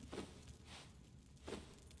here.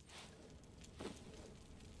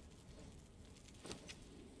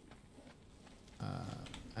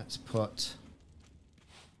 Let's put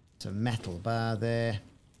some metal bar there.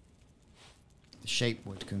 The shape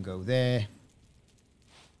wood can go there.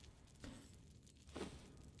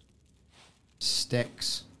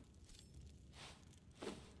 Sticks.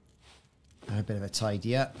 And a bit of a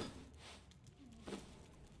tidy up.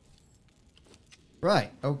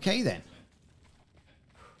 Right, okay then.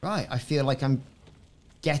 Right, I feel like I'm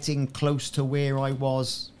getting close to where I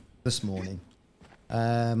was this morning.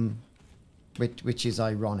 Which is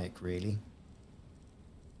ironic, really.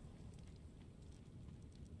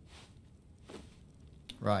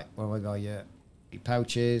 Right, what have I got here?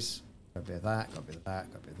 Pouches. Got a bit of that, got a bit of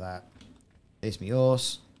that, got a bit of that. There's my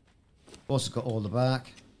horse. Horse has got all the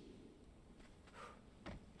back.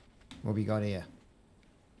 What we got here?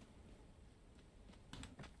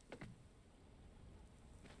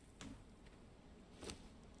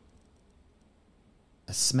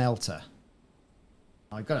 A smelter.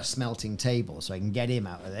 I've got a smelting table, so I can get him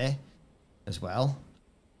out of there as well.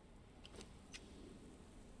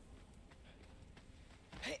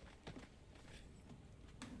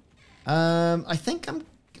 I think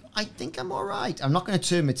I'm all right. I'm not going to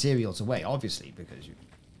turn materials away, obviously, because you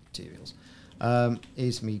materials.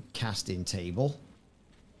 Here's me casting table.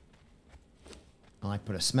 I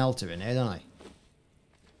put a smelter in there, don't I?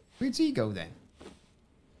 Where'd he go then?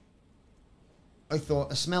 I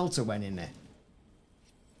thought a smelter went in there.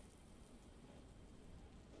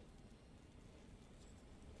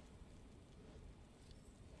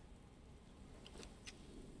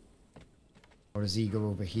 Or does he go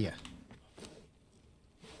over here?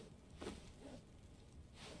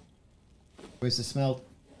 Where's the smelt?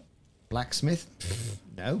 Blacksmith?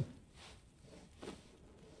 No.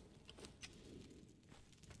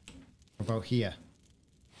 What about here?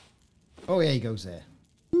 Oh, yeah, he goes there.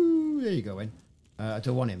 Ooh, there you go in. I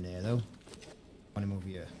don't want him there, though. I want him over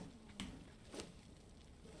here.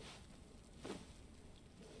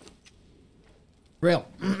 Real.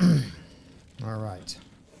 All right.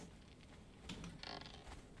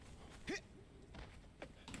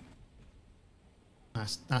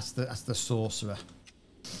 That's the sorcerer.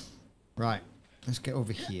 Right. Let's get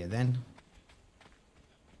over here then.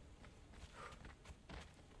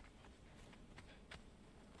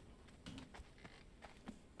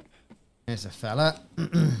 There's a fella.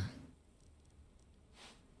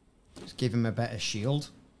 Let's give him a better shield.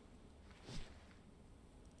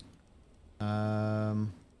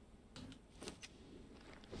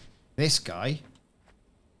 This guy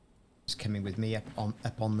is coming with me up on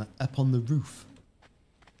the roof.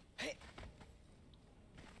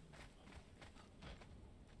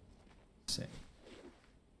 Sick.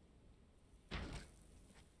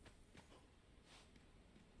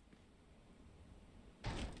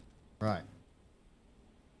 Right.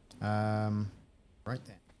 Right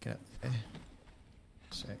there. Get up there.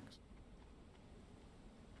 6.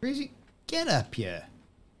 Crazy. Get up here.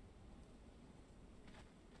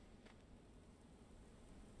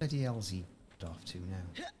 Bloody hell's he off to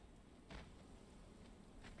now?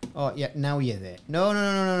 Oh, yeah, now you're there.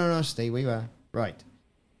 No. Stay where you are. Right.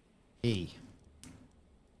 E.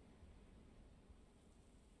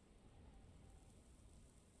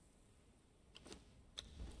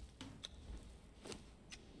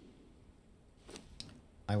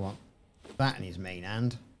 I want that in his main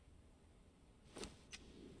hand.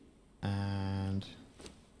 And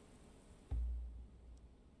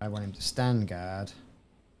I want him to stand guard.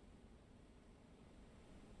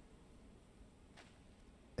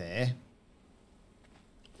 There.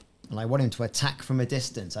 And I want him to attack from a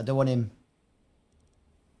distance. I don't want him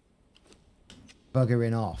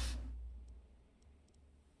buggering off.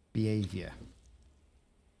 Behavior.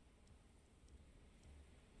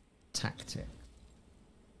 Tactic.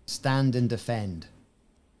 Stand and defend.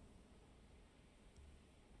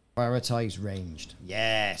 Prioritize ranged.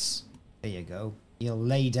 Yes. There you go. He'll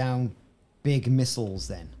lay down big missiles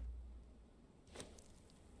then.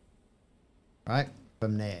 Right?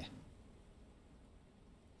 From there.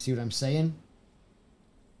 See what I'm saying?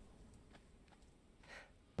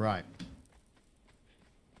 Right.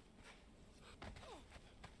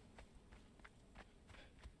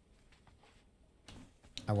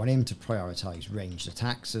 I want him to prioritize ranged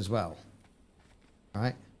attacks as well.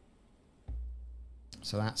 Right?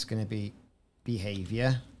 So that's going to be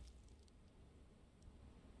behavior,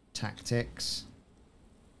 tactics,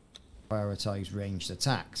 prioritize ranged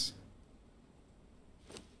attacks.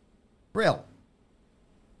 Brill.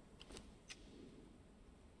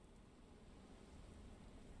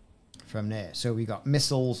 From there. So we got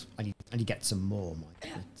missiles. I need to get some more,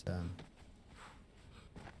 Mike. But,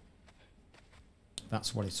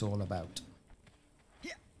 that's what it's all about.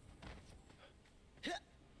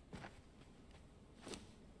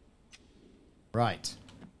 Right.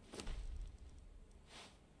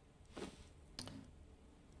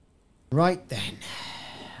 Right then.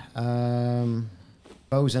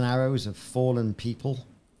 Bows and arrows of fallen people.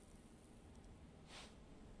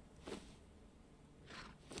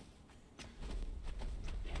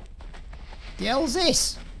 The hell's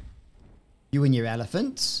this? You and your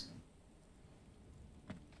elephants?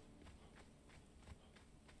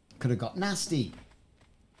 Could have got nasty.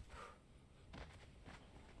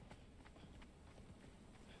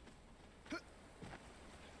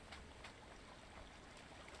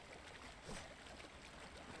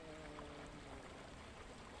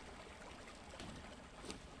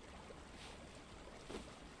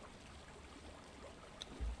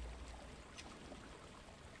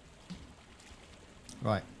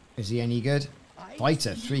 Right, is he any good?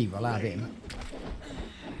 Fighter 3, we'll have him.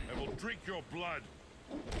 I will drink your blood.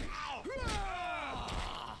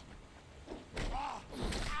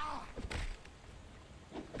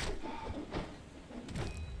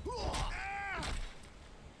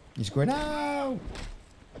 He's going, ow!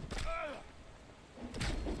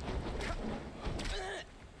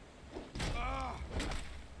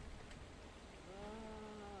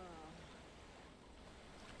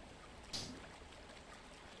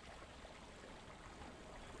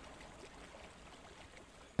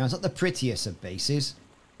 Now, it's not the prettiest of bases,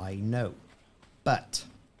 I know, but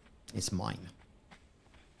it's mine.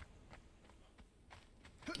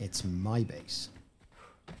 It's my base.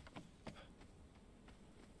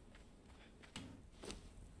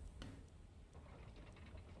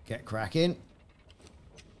 Get cracking.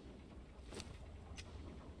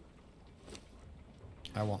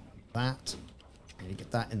 I want that. I need to get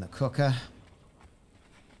that in the cooker.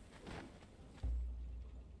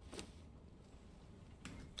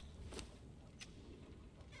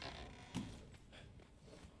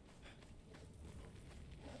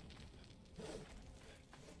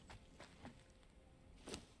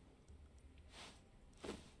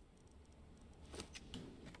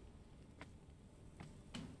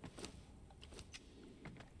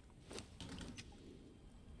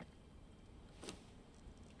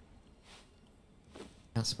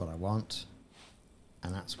 That's what I want.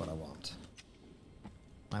 And that's what I want.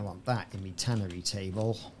 I want that in my tannery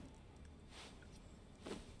table.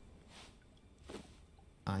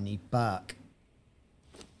 I need bark.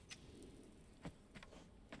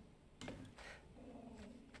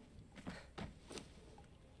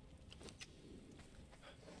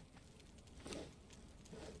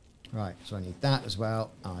 Right, so I need that as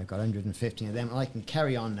well. Oh, I've got 115 of them. And I can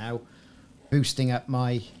carry on now, boosting up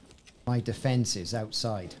my defences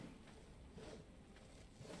outside.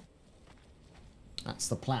 That's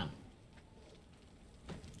the plan.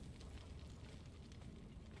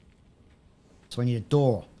 So I need a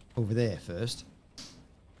door over there first.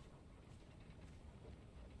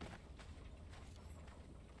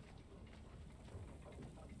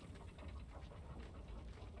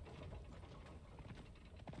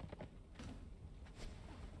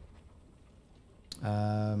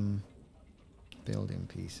 Building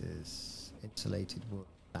pieces, insulated wood,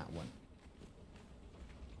 that one.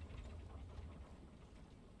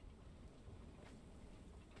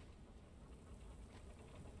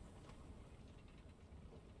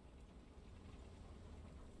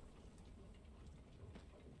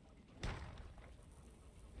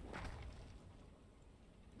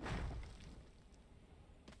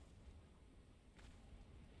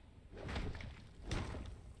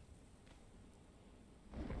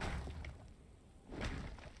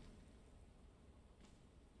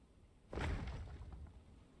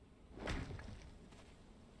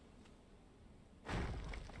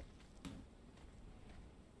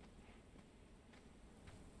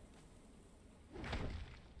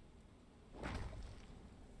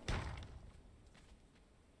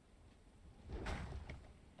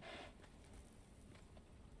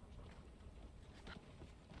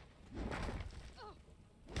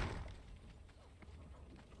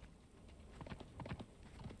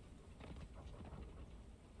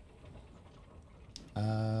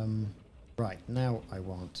 Right, now I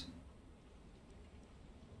want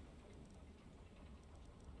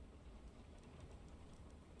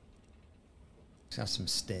let's have some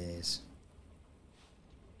stairs.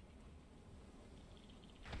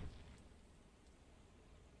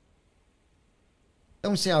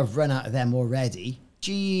 Don't say I've run out of them already.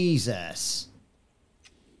 Jesus.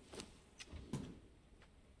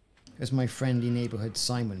 Because my friendly neighbourhood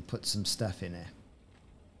Simon put some stuff in there.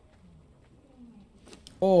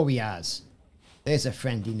 Oh, he has. There's a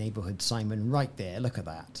friendly neighbourhood Simon right there. Look at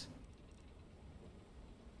that.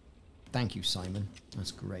 Thank you, Simon. That's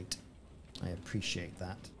great. I appreciate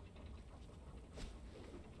that.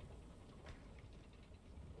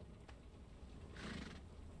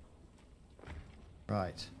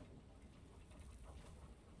 Right.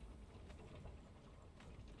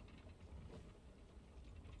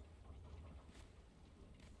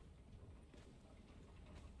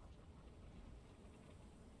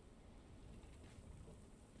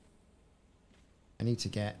 I need to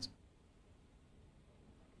get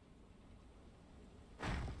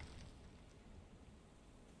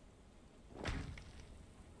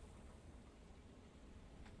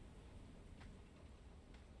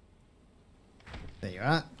there you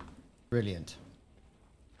are. Brilliant.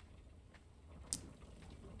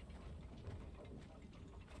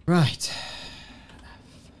 Right.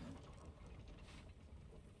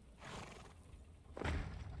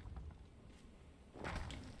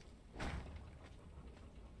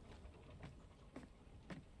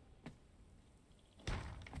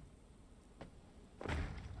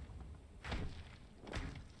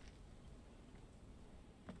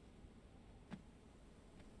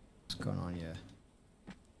 What's going on here?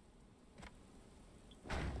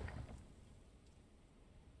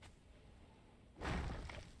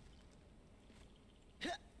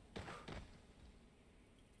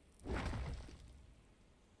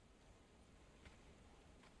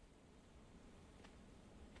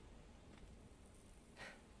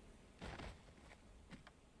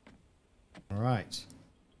 All right.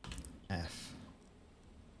 F.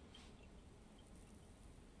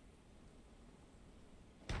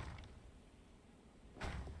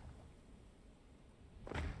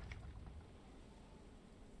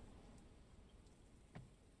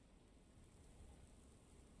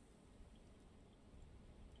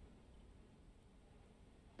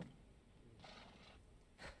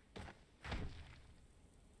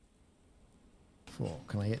 Four.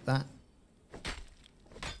 Can I hit that?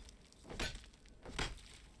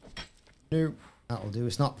 No, that'll do.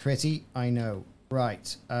 It's not pretty, I know.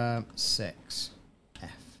 Right, 6. F.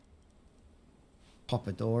 Pop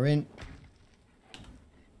a door in.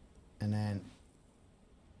 And then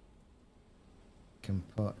can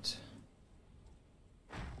put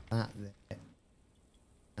that there.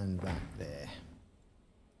 and that there.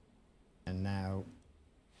 And now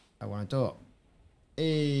I want a door.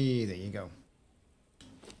 Hey, there you go.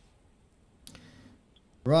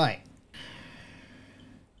 Right.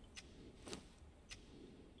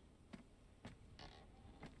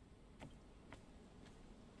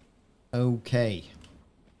 Okay.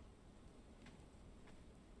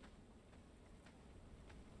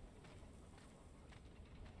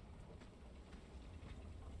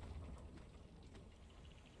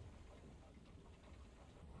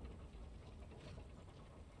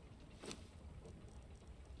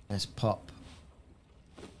 Let's pop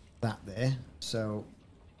that there so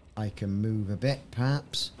I can move a bit,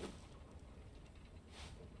 perhaps.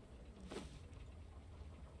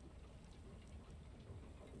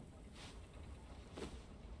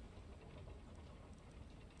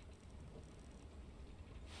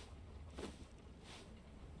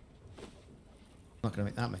 Not going to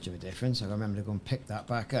make that much of a difference. I remember to go and pick that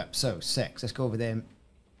back up. So 6. Let's go over there and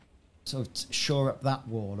sort of shore up that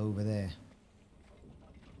wall over there.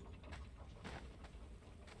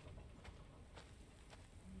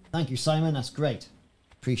 Thank you, Simon. That's great.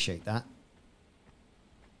 Appreciate that.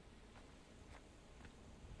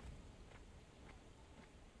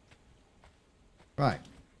 Right.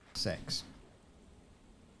 6.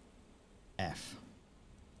 F.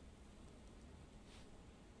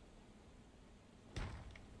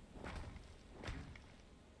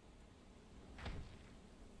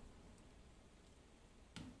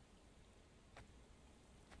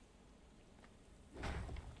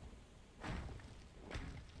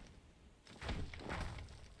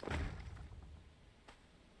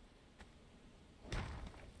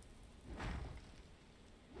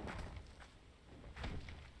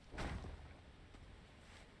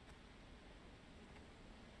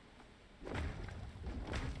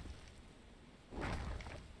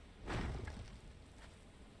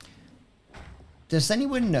 Does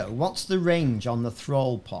anyone know what's the range on the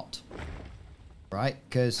thrall pot? Right,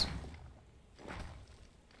 because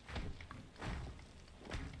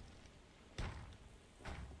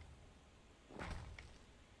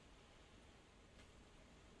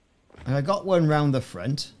I got one round the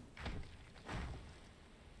front.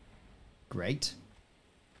 Great.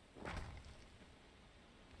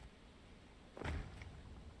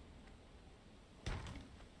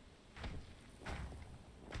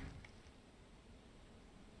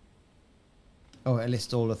 Oh, it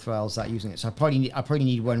lists all the thralls that are using it. So I probably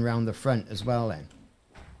need one round the front as well then.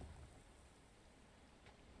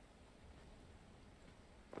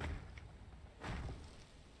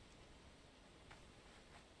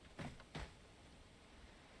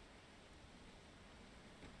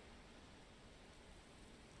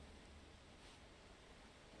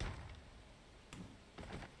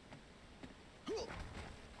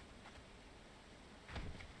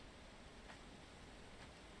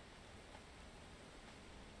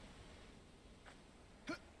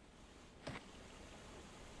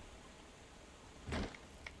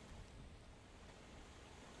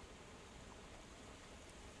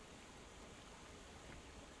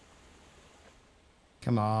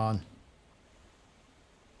 Come on.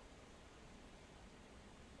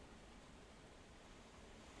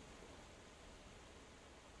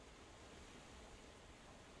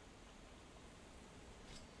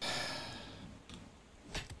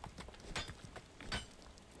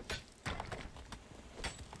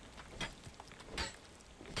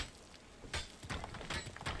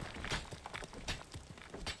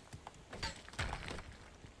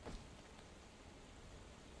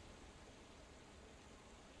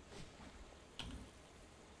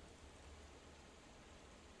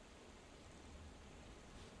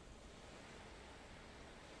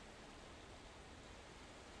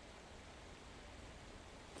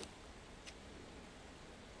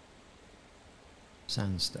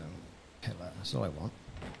 Sandstone pillar, that's all I want.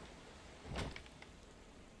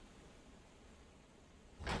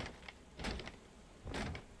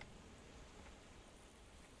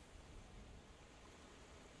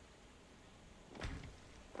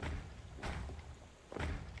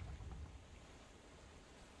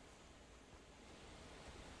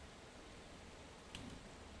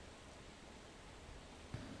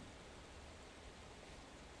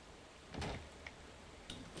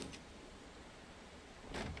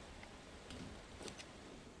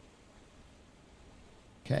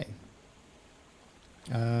 Okay.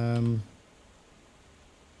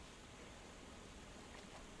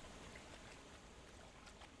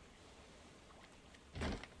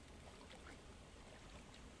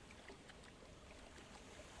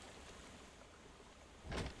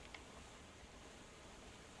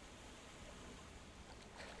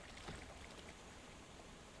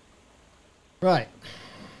 Right.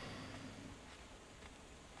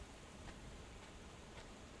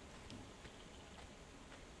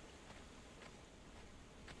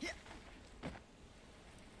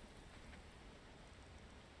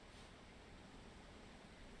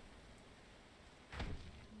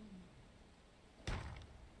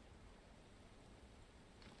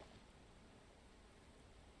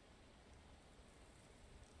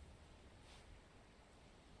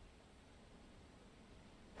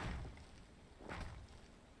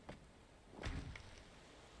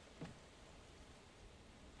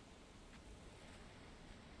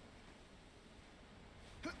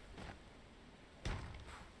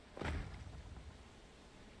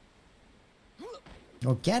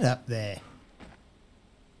 Oh, get up there.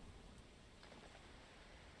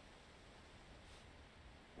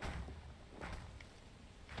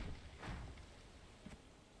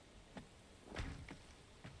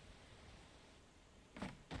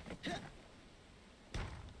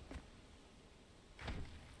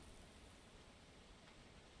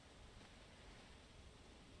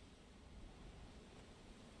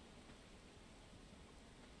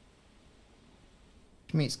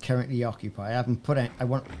 I mean, it's currently occupied. I haven't put it. I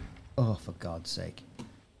want. Oh, for God's sake.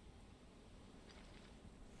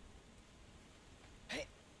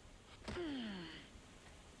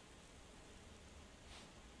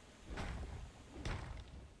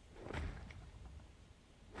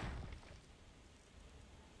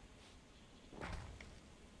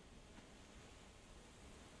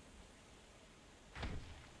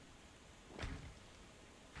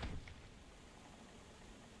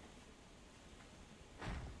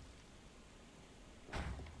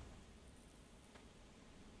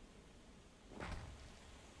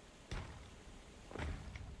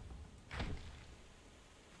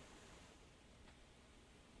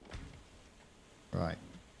 Right.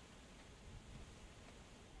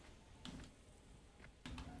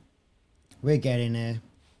 We're getting there.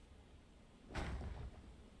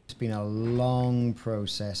 It's been a long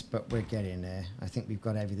process, but we're getting there. I think we've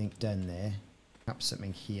got everything done there. Perhaps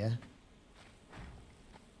something here.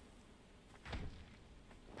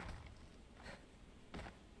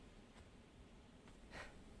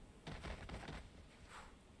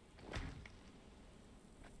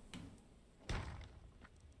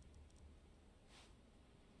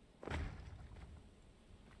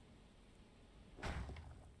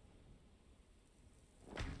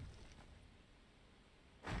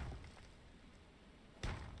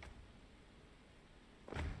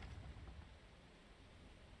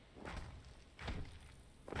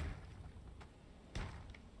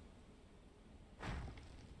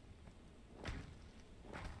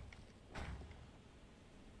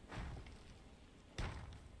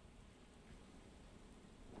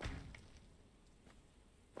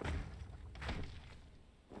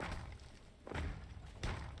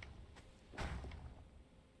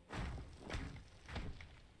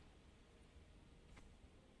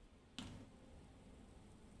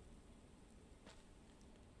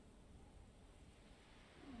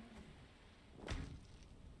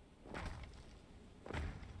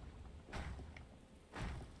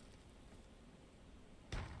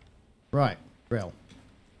 Right, Brill.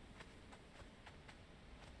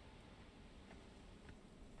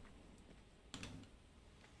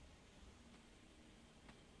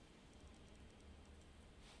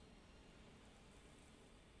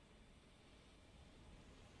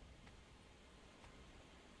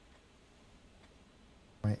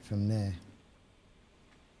 Right from there.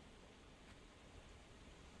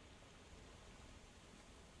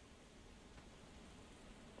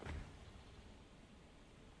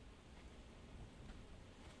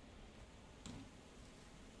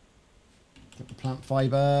 Get the plant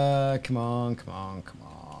fiber. Come on, come on, come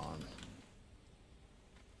on.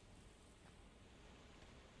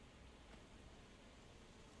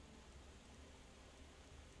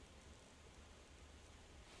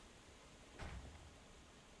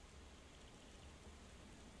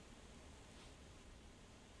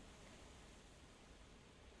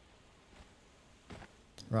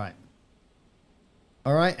 Right.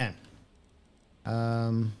 All right, then.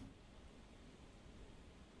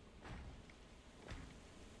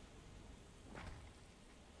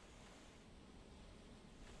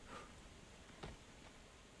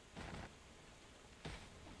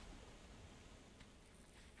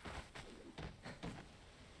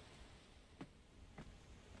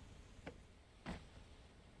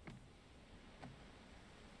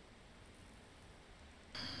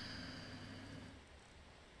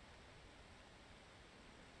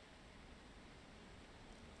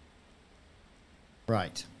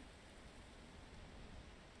 Right.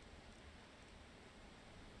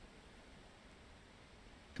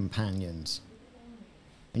 companions.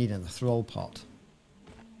 We need another thrall pot.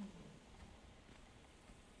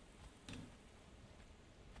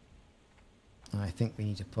 And I think we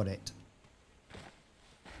need to put it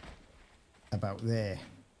about there.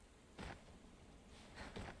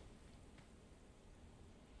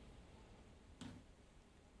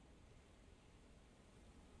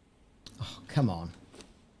 Oh, come on.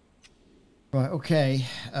 Right, okay.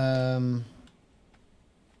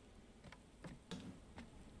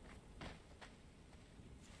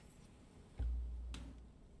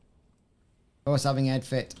 Oh, it's having head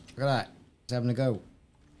fit. Look at that. It's having a go. I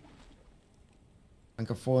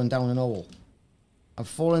think I've fallen down an hole. I've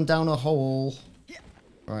fallen down a hole.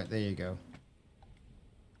 Right, there you go.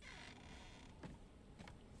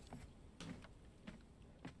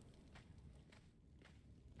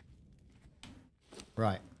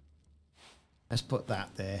 Right. Let's put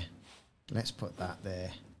that there. Let's put that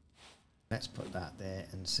there. Let's put that there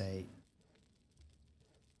and say...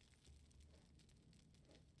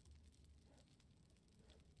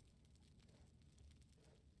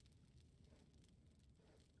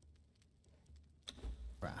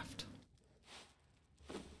 craft.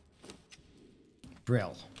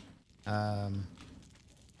 Brill. That's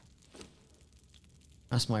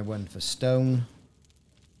my one for stone.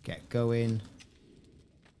 Get going.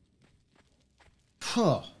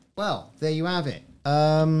 Huh. Well, there you have it.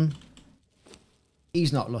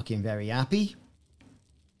 He's not looking very happy.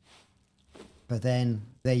 But then,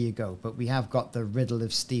 there you go. But we have got the riddle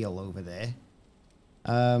of steel over there.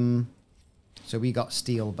 So we got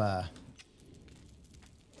steel bar.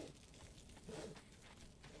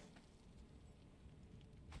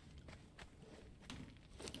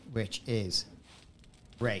 Which is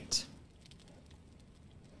great.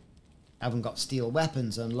 Haven't got steel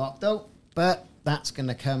weapons unlocked though, but that's going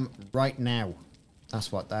to come right now.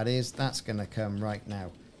 That's what that is. That's going to come right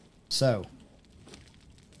now. So,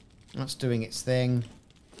 that's doing its thing.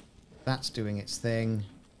 That's doing its thing.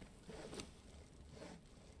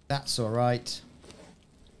 That's alright.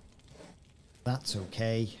 That's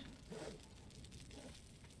okay.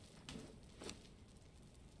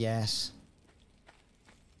 Yes.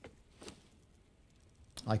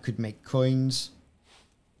 I could make coins.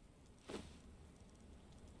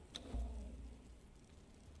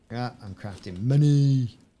 Yeah, I'm crafting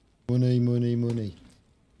money. Money, money, money.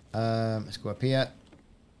 Let's go up here.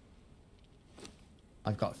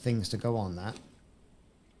 I've got things to go on that.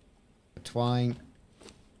 Twine.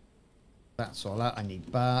 That's all that. I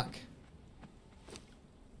need bark.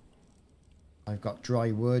 I've got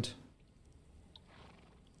dry wood.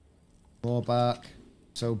 More bark.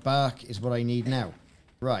 So bark is what I need now.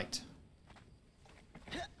 Right.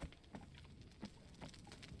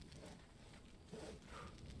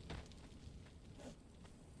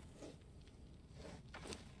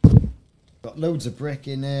 Got loads of brick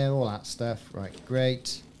in there, all that stuff. Right,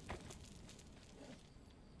 great.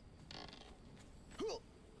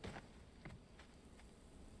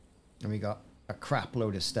 And we got a crap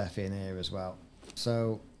load of stuff in here as well.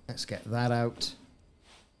 So let's get that out.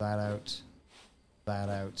 That out. That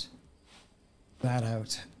out. That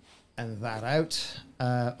out. And that out.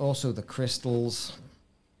 Also the crystals.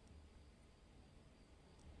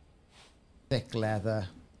 Thick leather.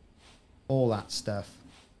 All that stuff.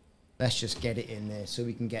 Let's just get it in there so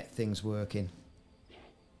we can get things working.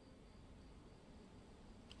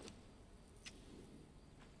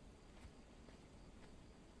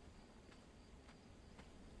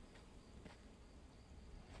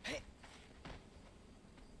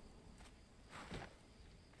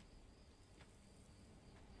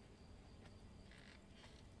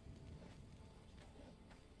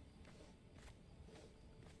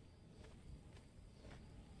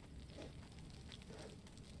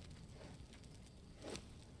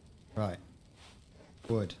 Right.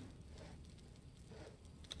 Wood.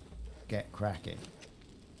 Get cracking.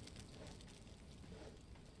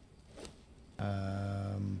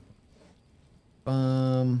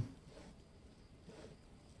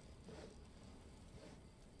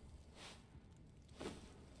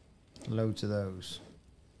 Loads of those.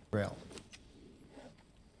 Brill.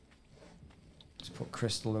 Let's put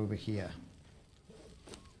crystal over here.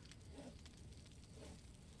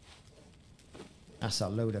 That's a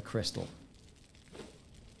load of crystal.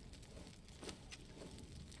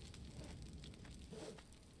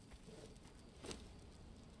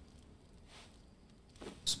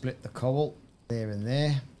 Split the coal there and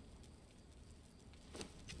there.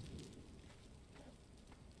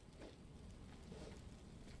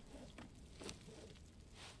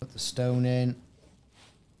 Put the stone in.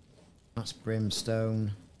 That's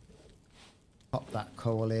brimstone. Pop that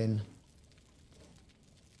coal in.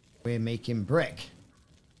 We're making brick.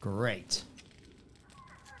 Great.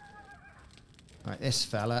 Right, this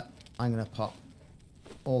fella, I'm going to pop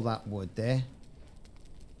all that wood there.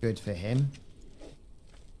 Good for him.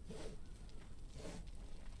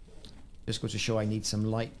 Just got to show I need some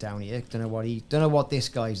light down here. Don't know what this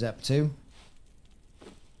guy's up to.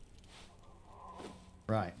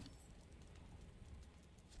 Right.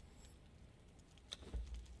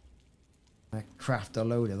 I craft a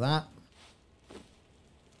load of that.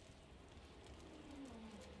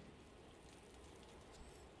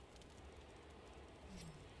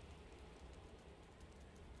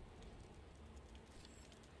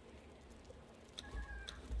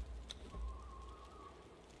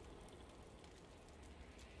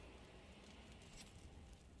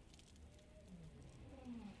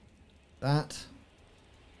 That.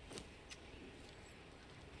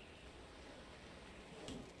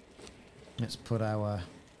 Let's put our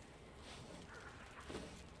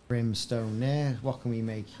brimstone there. What can we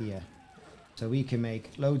make here? So we can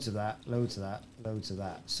make loads of that, loads of that, loads of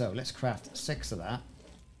that. So let's craft 6 of that.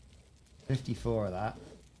 54 of that.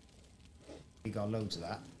 We got loads of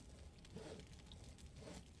that.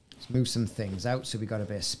 Let's move some things out so we got a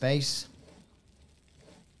bit of space.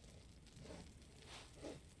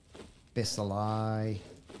 Bissell eye.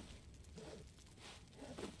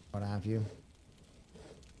 What have you.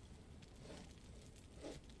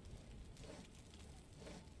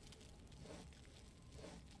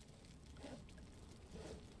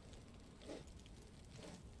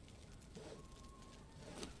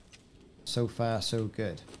 So far, so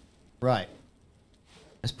good. Right.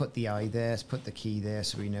 Let's put the eye there. Let's put the key there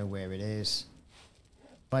so we know where it is.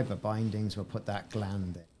 Fiber bindings, we'll put that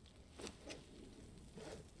gland there.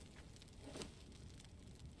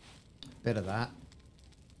 Bit of that.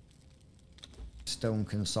 Stone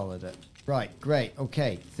consolidate. Right, great.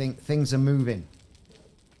 Okay, things are moving.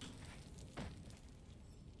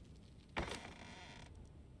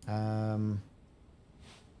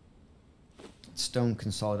 Stone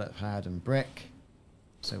consolidate, hardened brick.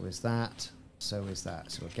 So is that. So is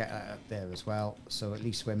that. So we'll get that up there as well. So at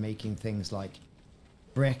least we're making things like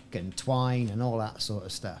brick and twine and all that sort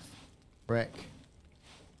of stuff. Brick.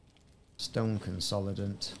 Stone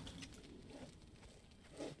consolidant.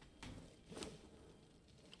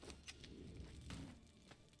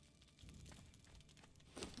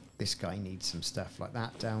 This guy needs some stuff like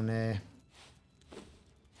that down there.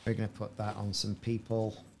 We're going to put that on some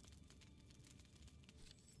people.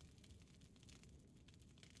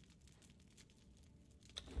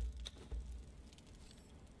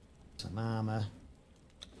 Some armor.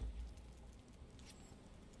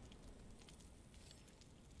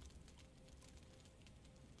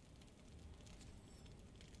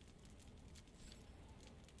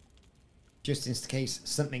 Just in case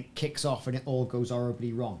something kicks off and it all goes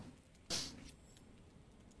horribly wrong.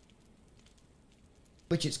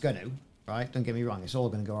 Which it's going to, right? Don't get me wrong. It's all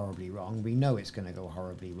going to go horribly wrong. We know it's going to go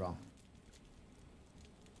horribly wrong.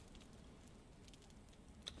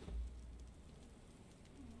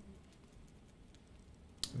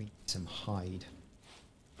 We need some hide.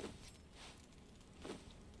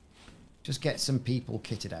 Just get some people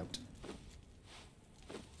kitted out.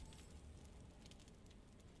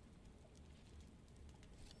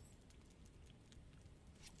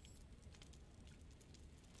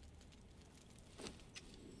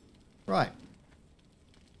 Right.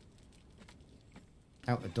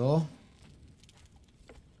 Out the door.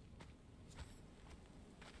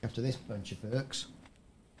 After this bunch of perks.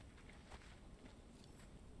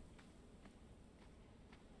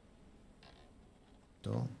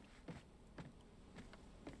 Door.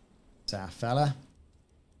 It's our fella.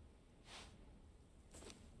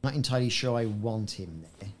 Not entirely sure I want him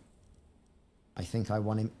there. I think I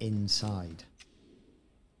want him inside.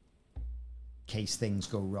 In case things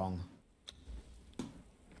go wrong.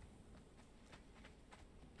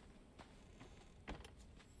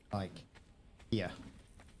 Like, here.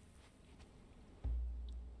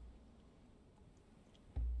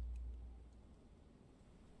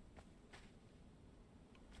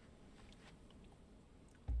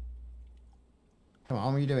 Come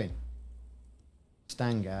on, what are you doing?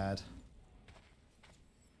 Stand guard.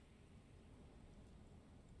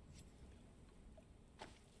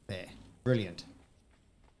 There. Brilliant.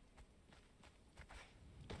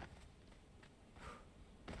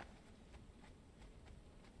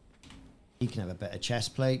 He can have a better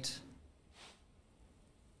chest plate.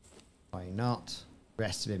 Why not? The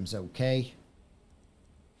rest of him's okay.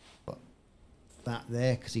 Put that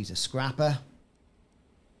there because he's a scrapper.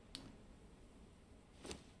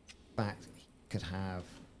 In fact, he could have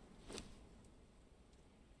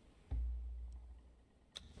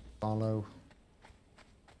Follow.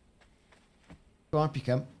 Go on, up you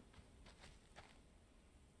come.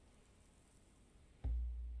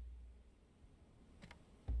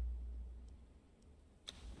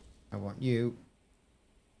 I want you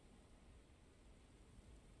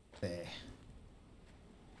there.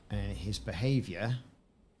 And his behavior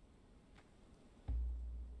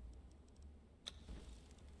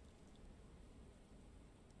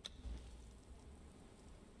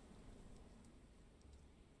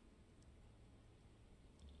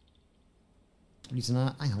he's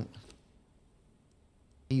not, hang on.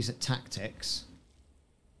 He's at tactics.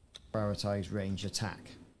 Prioritize range attack.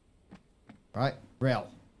 Right, Rill.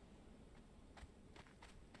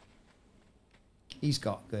 He's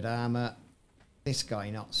got good armor. This guy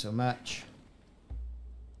not so much.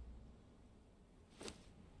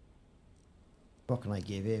 What can I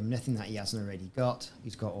give him? Nothing that he hasn't already got.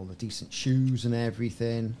 He's got all the decent shoes and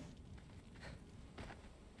everything.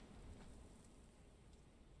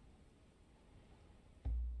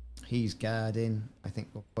 He's guarding. I think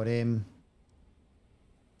we'll put him.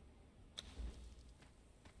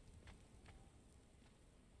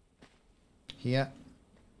 Here.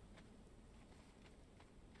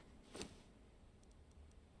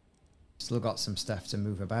 Still got some stuff to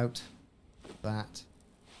move about. That.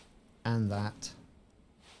 And that.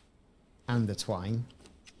 And the twine.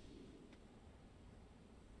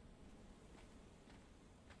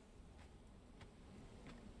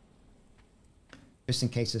 Just in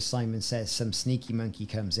case, as Simon says, some sneaky monkey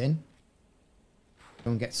comes in.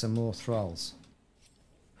 Go and get some more thralls.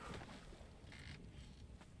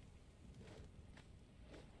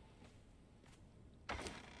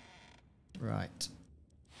 Right.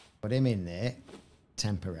 Put him in there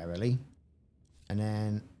temporarily. And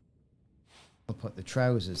then I'll put the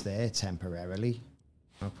trousers there temporarily.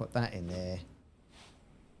 I'll put that in there.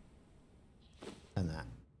 And that.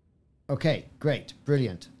 Okay, great.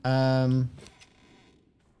 Brilliant.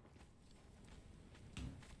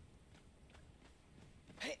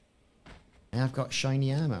 I've got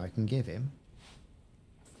shiny armor I can give him.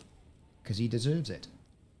 Because he deserves it.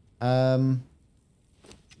 Right.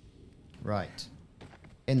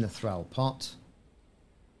 In the thrall pot.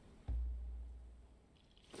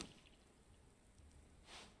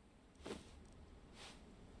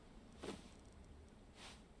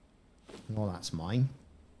 Well, that's mine.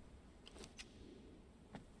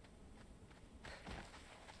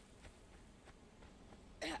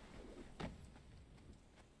 Where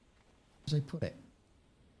did I put it?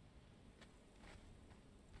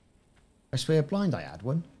 I swear blind I had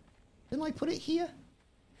one. Didn't I put it here?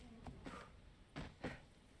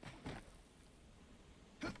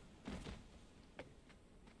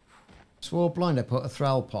 Swore blind I put a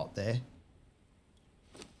thrall pot there.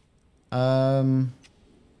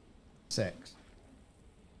 6.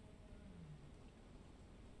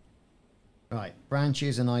 Right,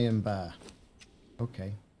 branches and iron bar.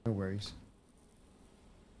 Okay, no worries.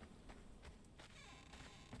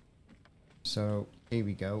 So here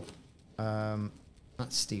we go.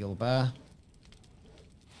 That's steel bar.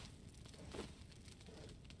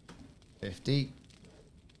 50.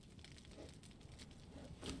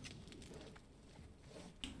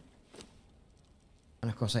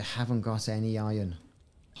 And of course I haven't got any iron.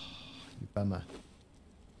 Oh, you bummer.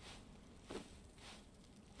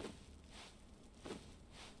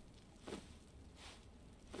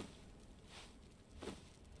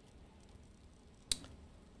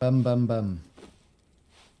 Bum bum bum.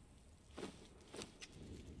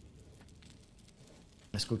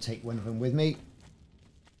 Let's go take one of them with me.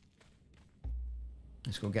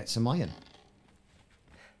 Let's go get some iron.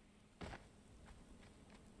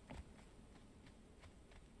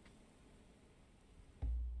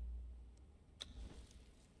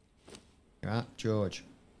 Right, George.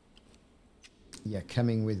 You're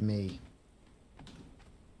coming with me.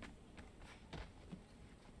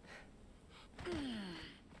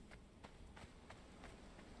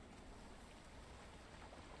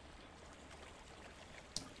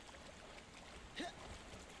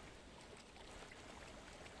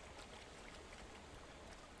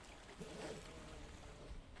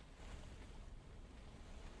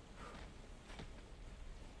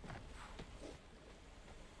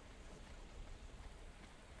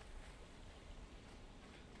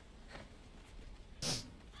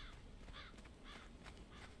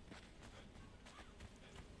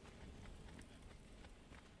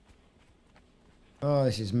 Oh,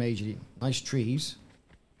 this is majorly nice trees.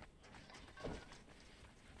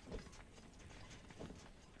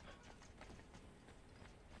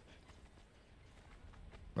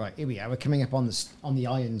 Right, here we are. We're coming up on the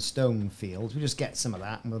ironstone field. We'll just get some of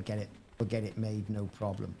that, and we'll get it made, no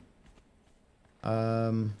problem.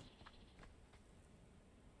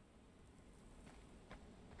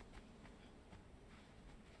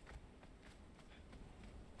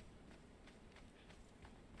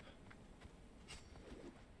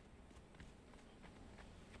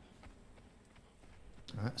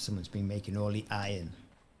 Someone's been making all the iron.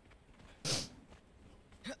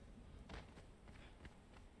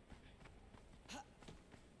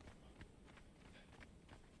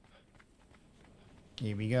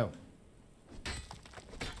 Here we go.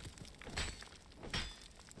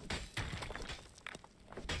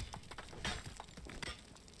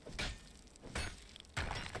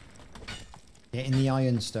 Getting the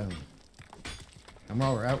ironstone. And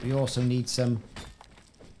while we're out, we also need some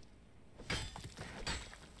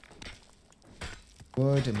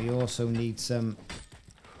wood, and we also need some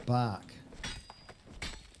bark.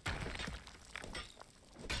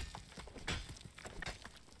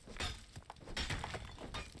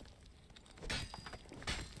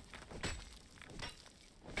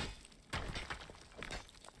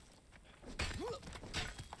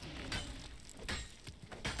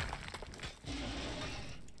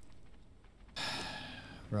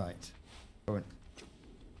 Right. Go on.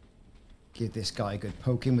 Give this guy a good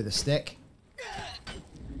poking with a stick.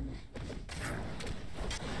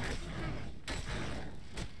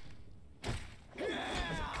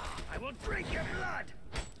 I will drink your blood.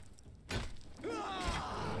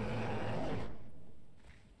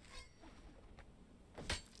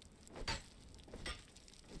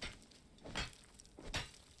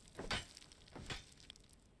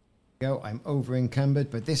 Go, I'm over encumbered,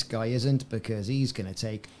 but this guy isn't, because he's going to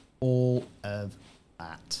take all of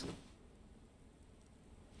that.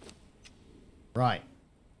 Right.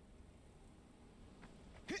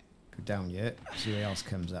 Go down here, see what else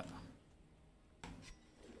comes up.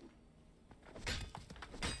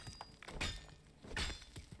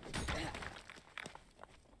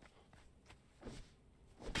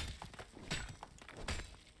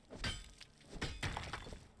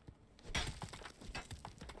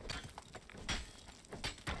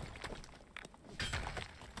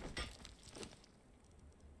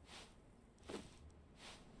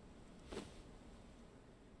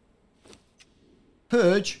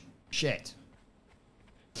 Purge? Shit.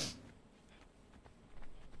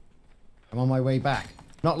 I'm on my way back.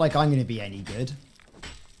 Not like I'm going to be any good.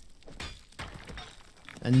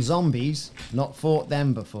 And zombies, not fought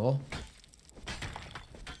them before.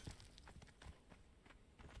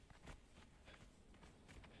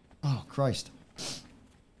 Oh, Christ.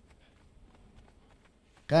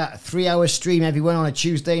 A 3-hour stream, everyone, on a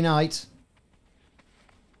Tuesday night.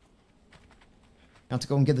 I have to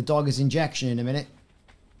go and give the dog his injection in a minute.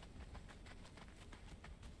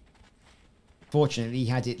 Fortunately, he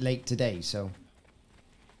had it late today, so.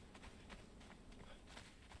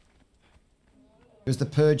 Was the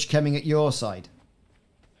purge coming at your side?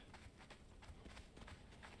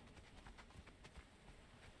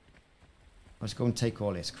 Let's go and take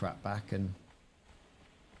all this crap back, and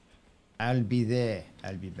I'll be there.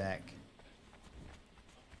 I'll be back.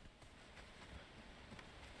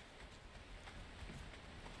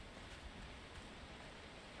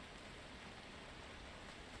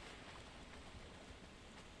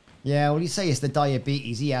 Yeah, well, you say it's the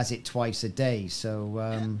diabetes. He has it twice a day, so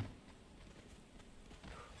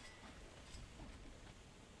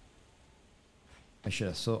I should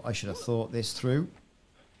have thought this through.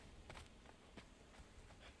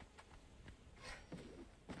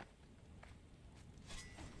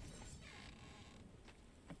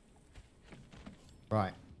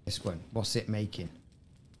 Right, this one. What's it making?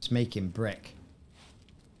 It's making brick.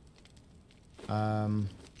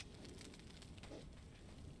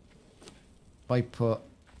 If I put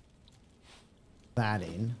that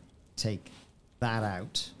in, take that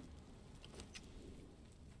out,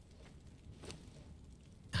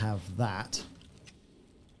 have that,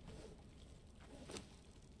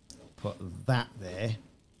 put that there,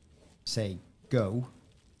 say go,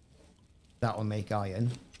 that will make iron,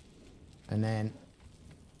 and then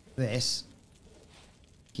this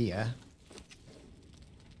here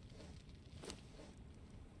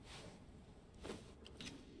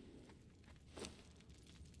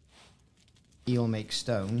he'll make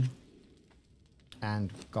stone,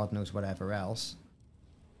 and God knows whatever else.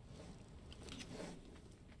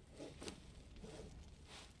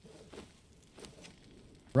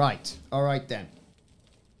 Right, alright then.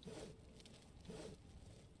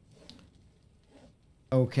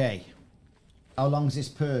 Okay. How long's this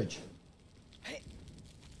purge?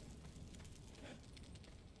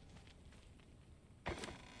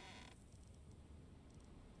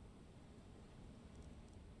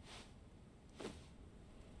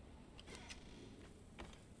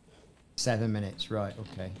 7 minutes, right,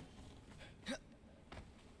 okay.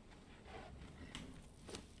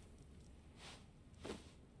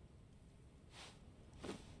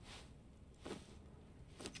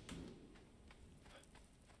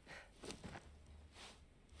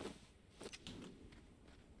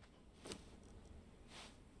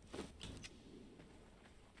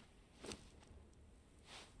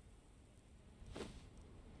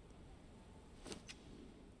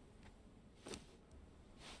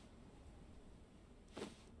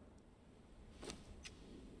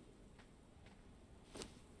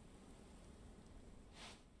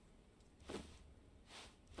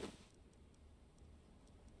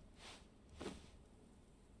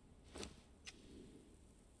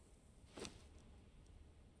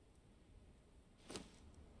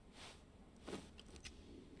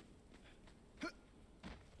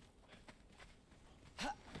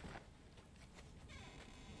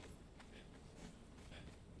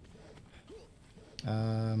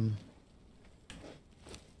 Um,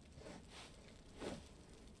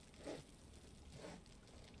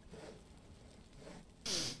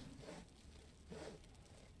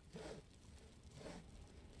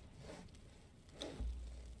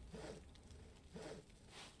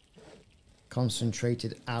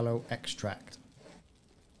 concentrated aloe extract.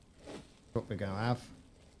 What we're going to have.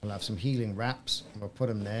 We'll have some healing wraps. We'll put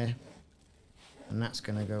them there. And that's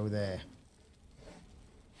going to go there.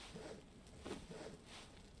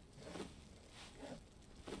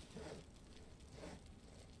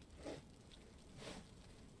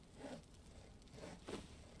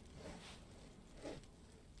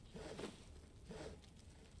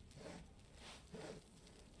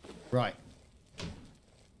 Right.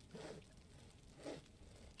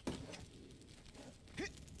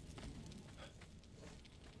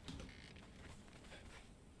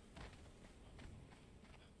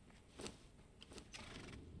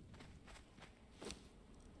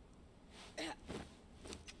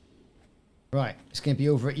 Right, it's going to be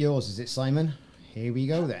over at yours, is it, Simon? Here we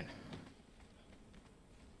go then.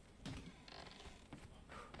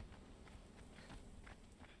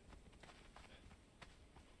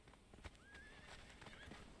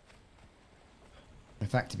 In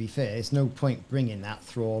fact, to be fair, there's no point bringing that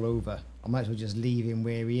thrall over. I might as well just leave him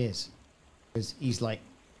where he is. Because he's like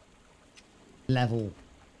level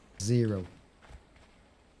 0.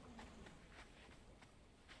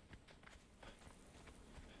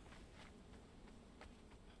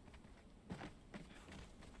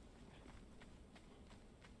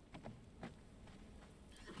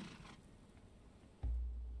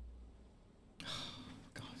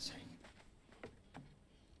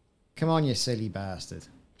 Come on, you silly bastard.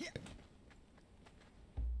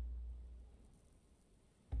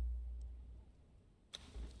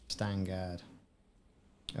 Stand guard.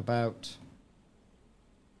 About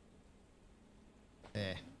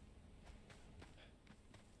there.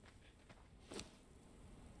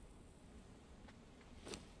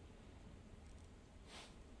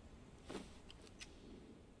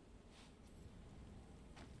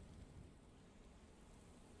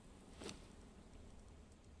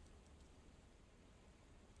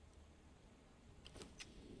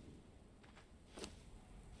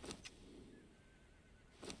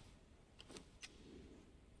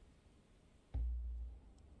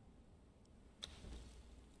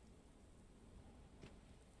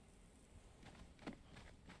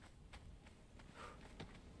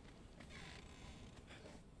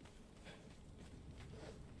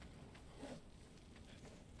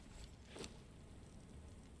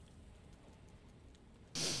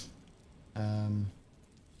 Um,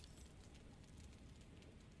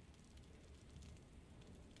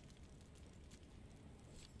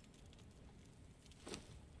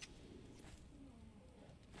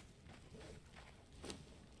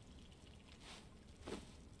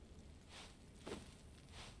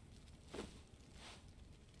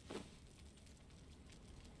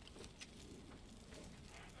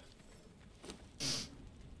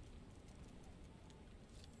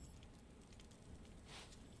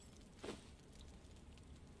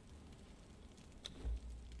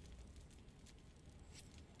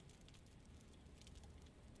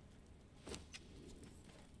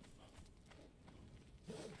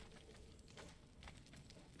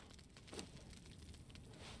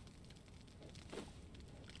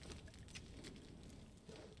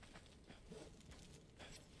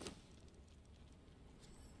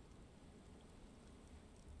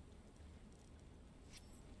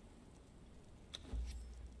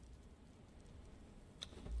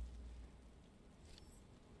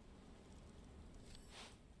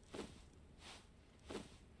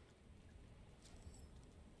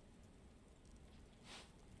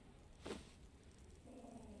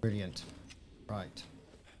 Brilliant. Right.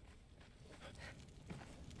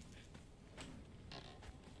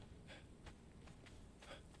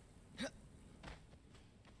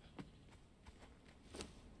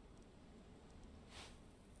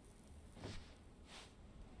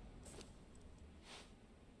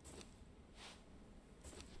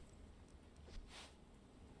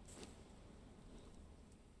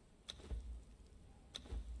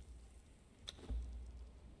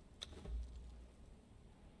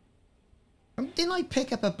 Didn't I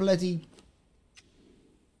pick up a bloody...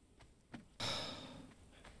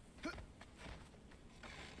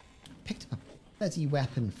 Picked up a bloody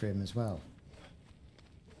weapon for him as well.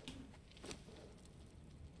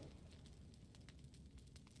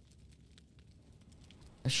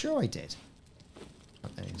 I'm sure I did.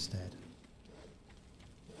 Not there instead.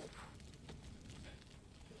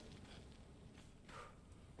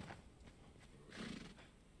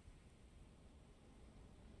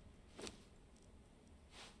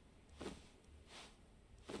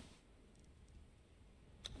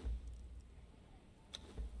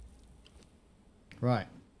 Right,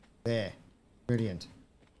 there, brilliant.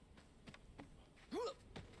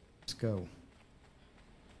 Let's go.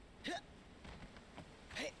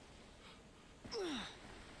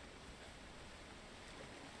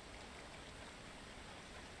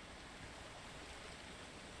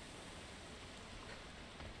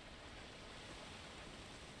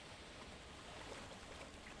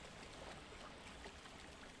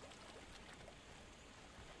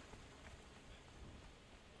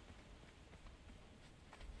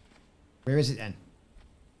 Where is it then?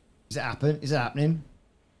 Is it happen? Is it happening?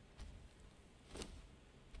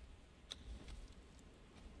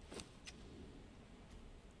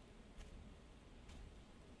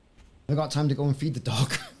 I've got time to go and feed the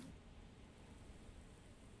dog.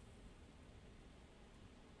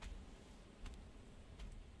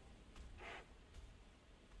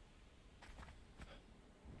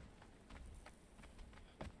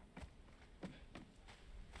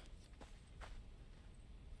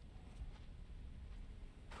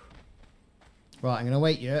 Right, I'm going to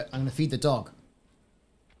wait here. I'm going to feed the dog.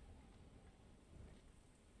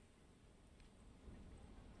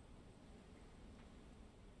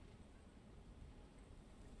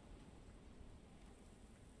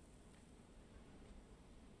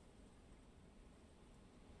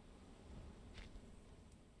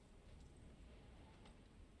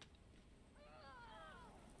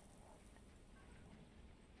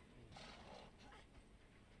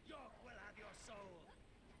 York will have your soul.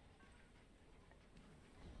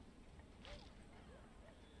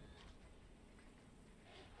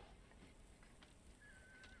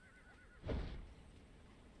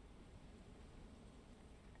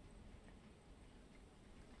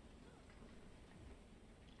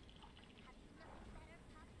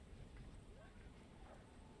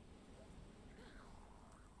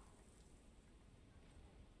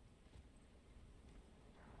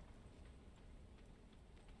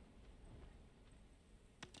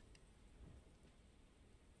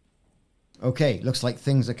 Okay, looks like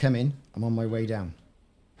things are coming. I'm on my way down.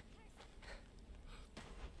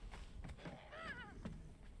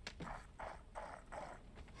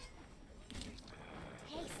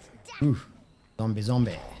 Ooh, zombie,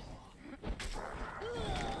 zombie.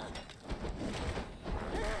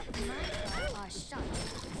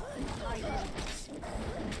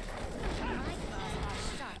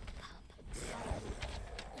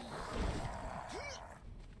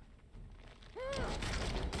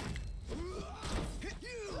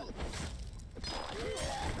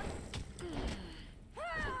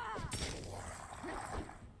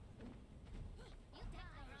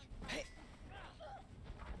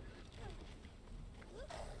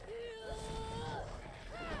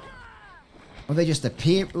 Oh, they just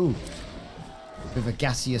appear. Ooh. With a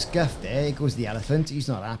gaseous guff there. There goes the elephant. He's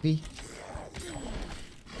not happy.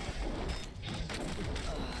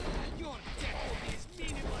 Your death will be as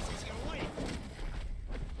meaningless as your life.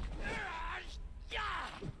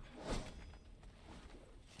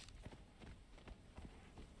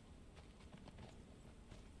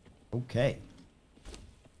 Okay.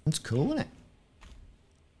 That's cool, isn't it?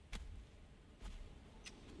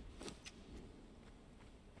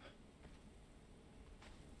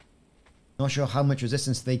 Not sure how much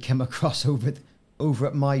resistance they come across over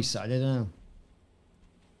at my side. I don't know.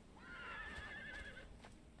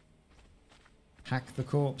 Hack the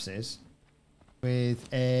corpses with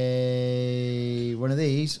one of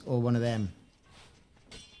these or one of them.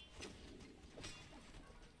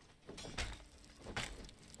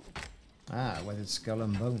 Ah, weathered skull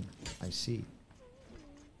and bone. I see.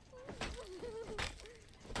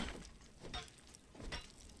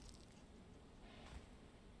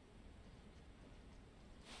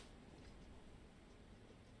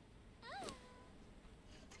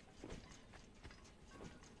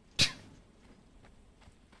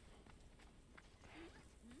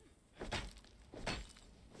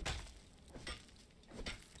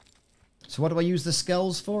 So what do I use the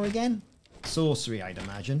skulls for again? Sorcery, I'd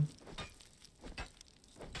imagine.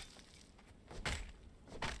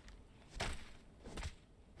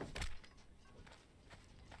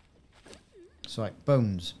 So like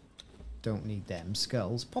bones. Don't need them.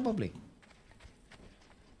 Skulls, probably.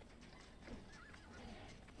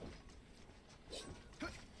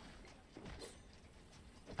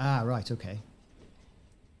 Ah, right, okay.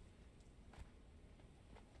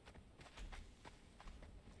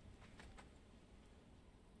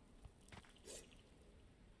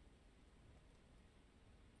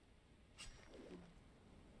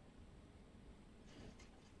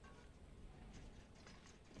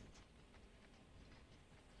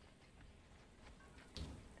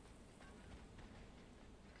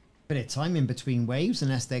 Bit of time in between waves,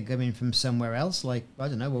 unless they're coming from somewhere else, like, I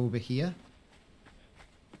don't know, over here.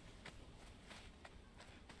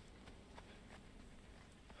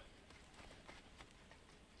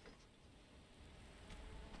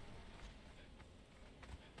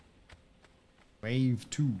 Wave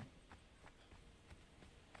 2.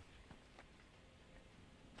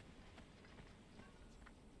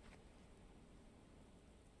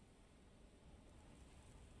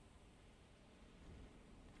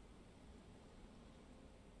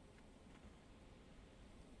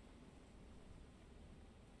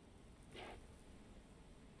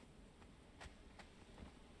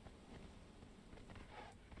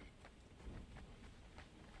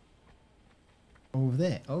 Over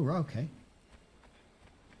there. Oh, right, okay.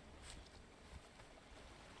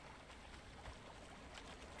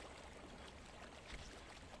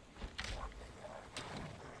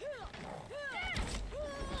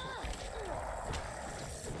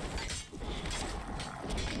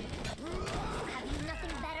 Have you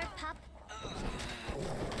nothing better, pup?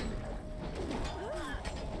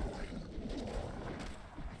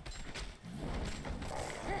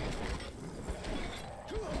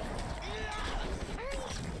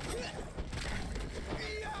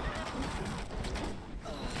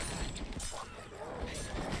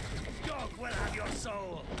 Dog will have your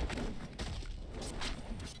soul.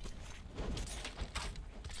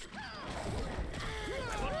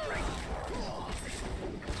 I will break.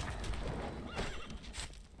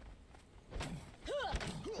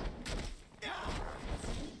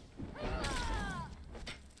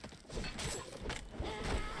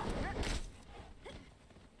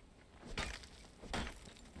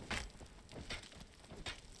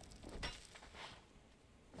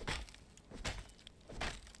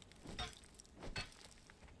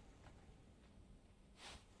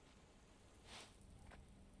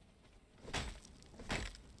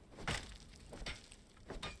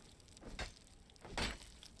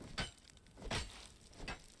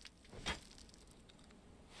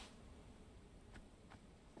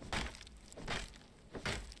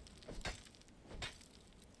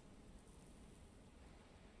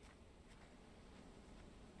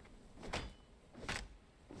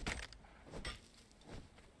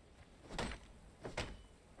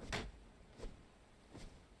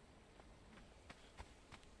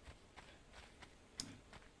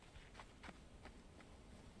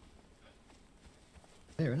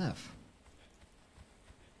 Fair enough.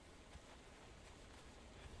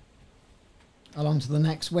 Along to the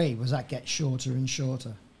next wave, as that gets shorter and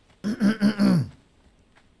shorter.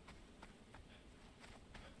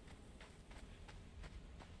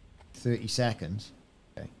 30 seconds.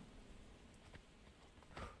 Okay.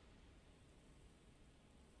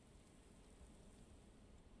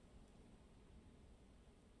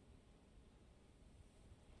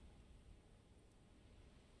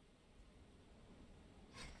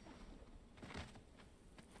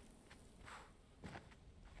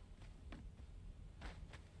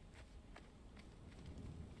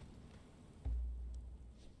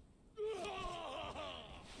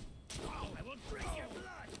 I will drink your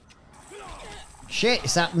blood. Shit,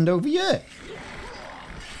 it's happened over here.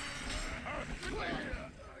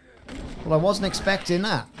 Well, I wasn't expecting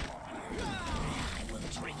that. I will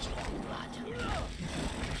drink your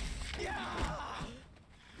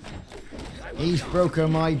blood. He's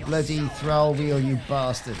broken my bloody thrall wheel, you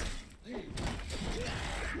bastard.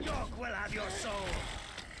 Dog will have your soul.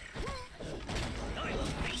 I will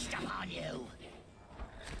feast upon you.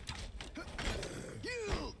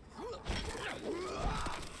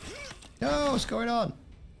 No, what's going on?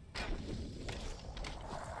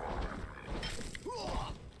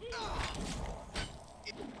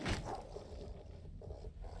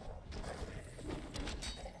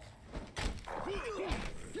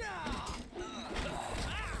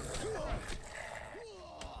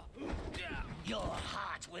 Your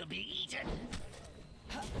heart will be eaten.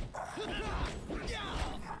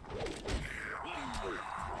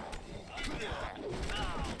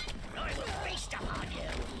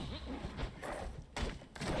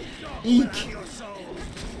 Eek! Your soul.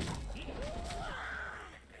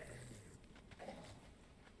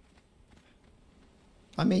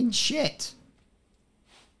 I mean, shit.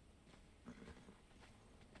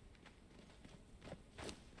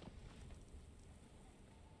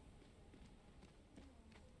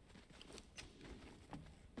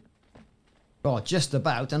 Oh, just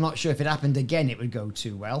about. I'm not sure if it happened again it would go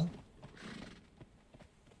too well.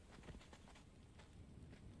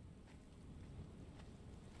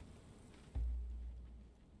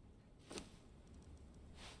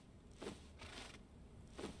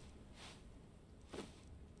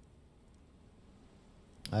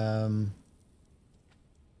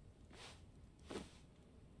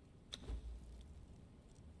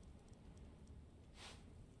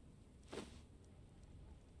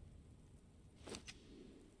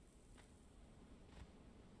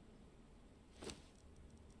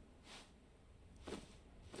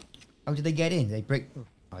 How did they get in? They break...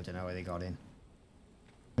 I don't know where they got in.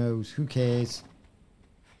 Who knows? Who cares?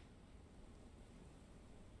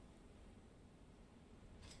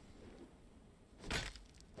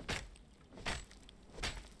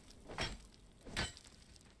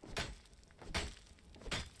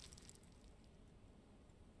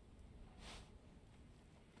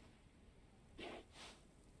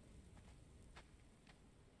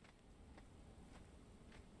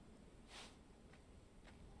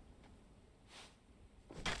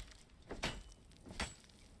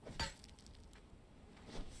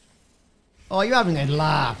 Oh, you're having a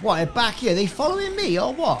laugh. What, they're back here? They following me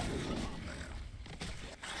or what?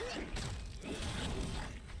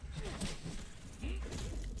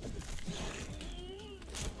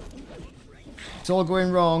 It's all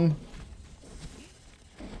going wrong.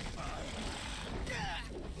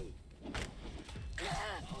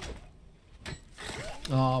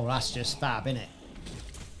 Oh, that's just fab, innit?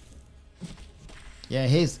 Yeah,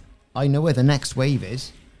 here's... I know where the next wave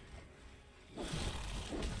is.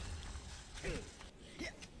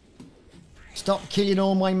 Stop killing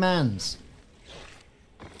all my mans.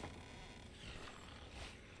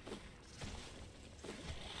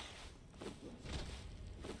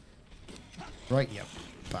 Right, yep.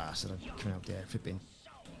 Bastard, I'm coming out there, flipping.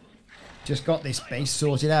 Just got this base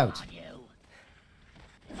sorted out.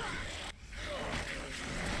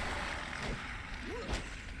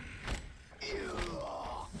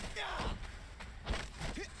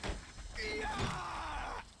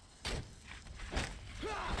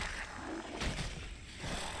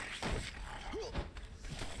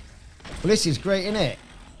 Well, this is great, isn't it?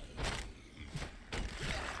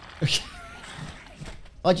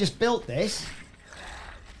 I just built this.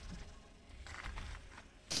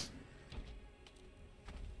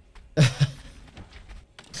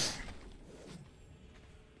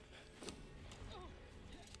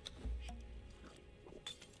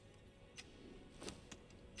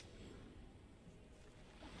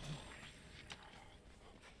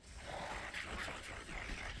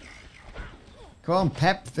 Come on,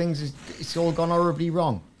 Pep. It's all gone horribly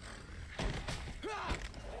wrong.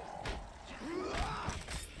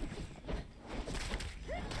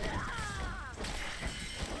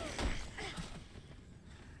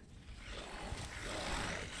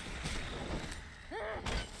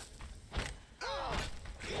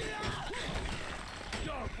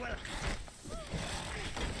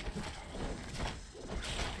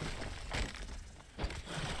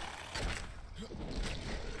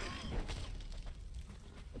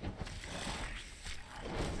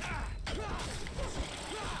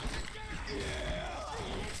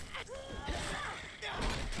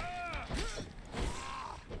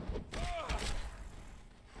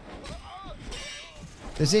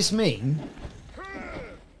 Does this mean...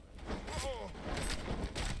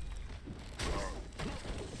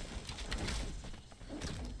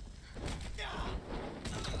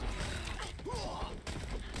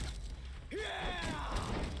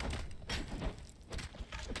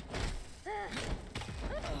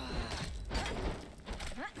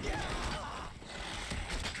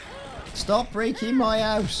 Stop breaking my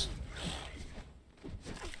house!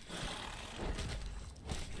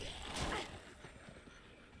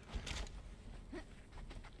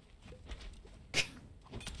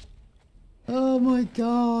 Oh my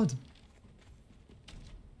god!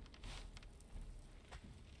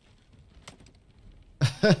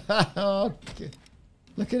 Okay.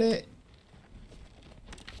 Look at it!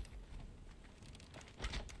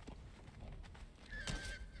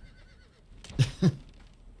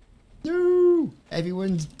 No!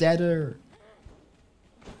 Everyone's deader!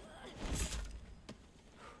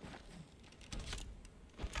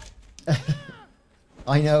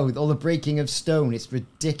 I know, all the breaking of stone, it's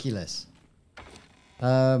ridiculous.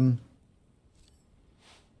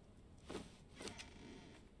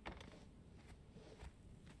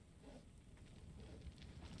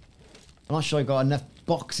 I'm not sure I got enough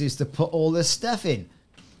boxes to put all this stuff in.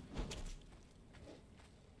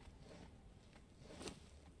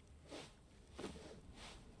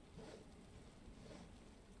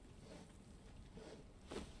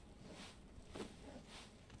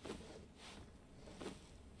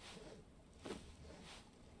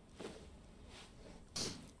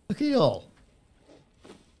 Look at it all.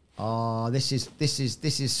 Oh, this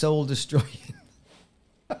is soul destroying.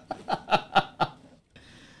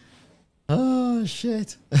 Oh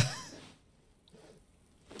shit.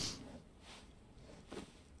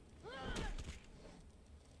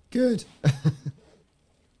 Good.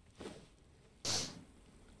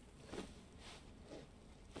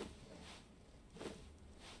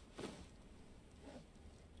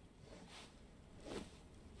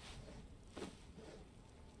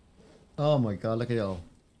 Oh my god, look at it all.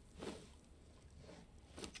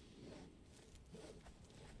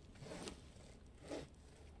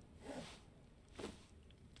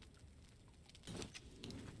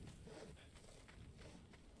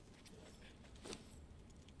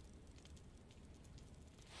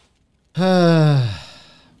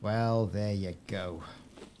 Well, there you go.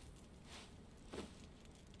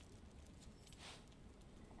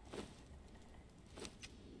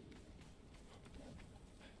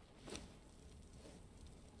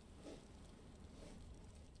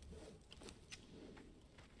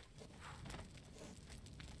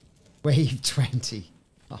 Wave 20.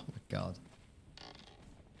 Oh my god.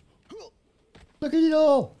 Look at it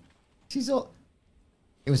all. She's all.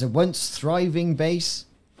 It was a once thriving base.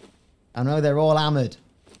 I know they're all hammered.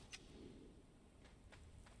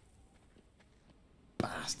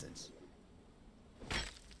 Bastards.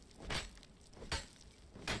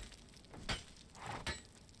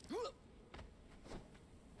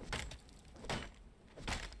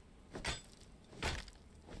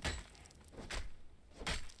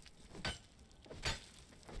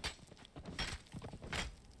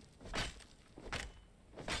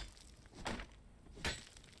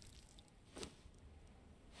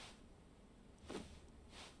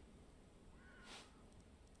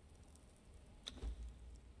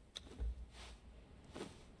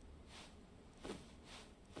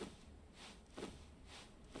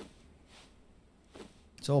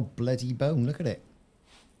 It's all bloody bone, look at it.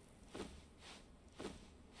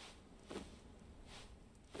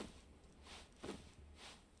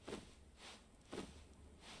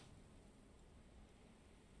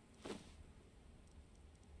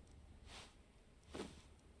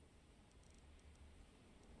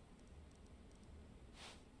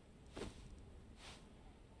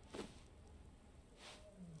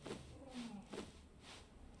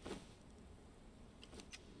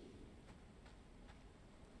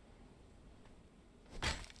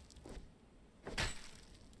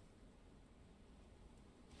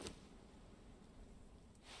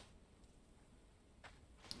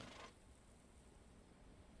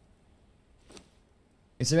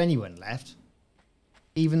 Is there anyone left?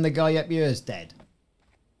 Even the guy up here is dead.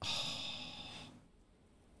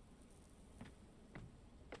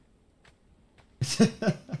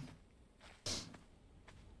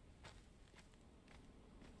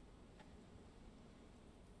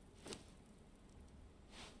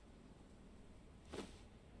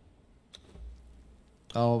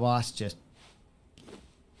 Oh, well, that's just...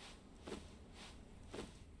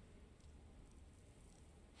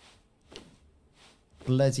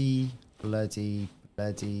 Bloody, bloody,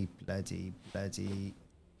 bloody, bloody, bloody,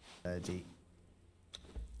 bloody,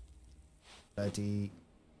 bloody,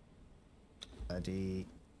 bloody,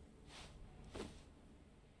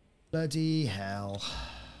 bloody hell.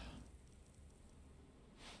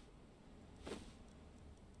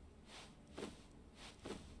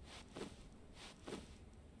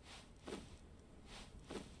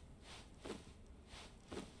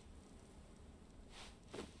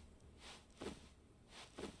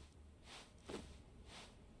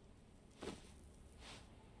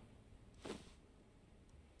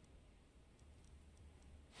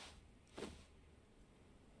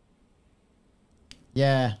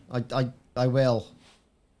 Yeah, I will.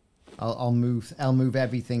 I'll move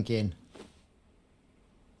everything in.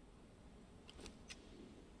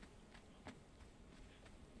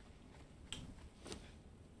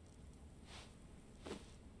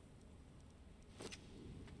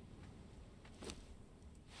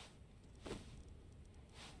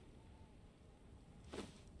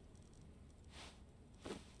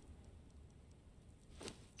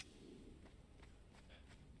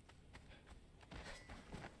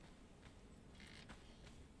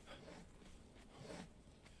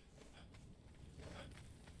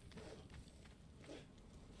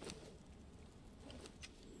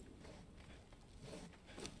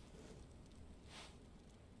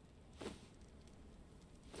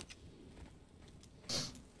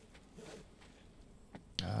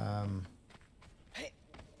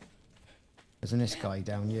 Doesn't this guy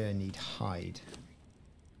down here need hide?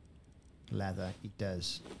 Leather, he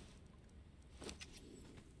does.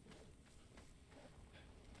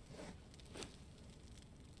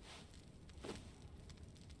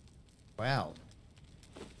 Well,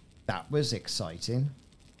 that was exciting.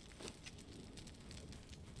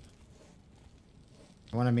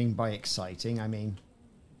 What I mean by exciting, I mean,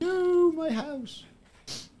 no, my house.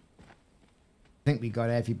 I think we got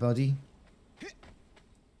everybody.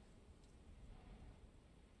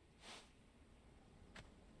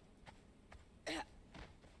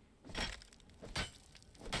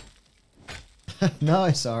 No,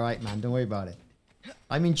 it's all right, man. Don't worry about it.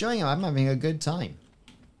 I'm enjoying it. I'm having a good time.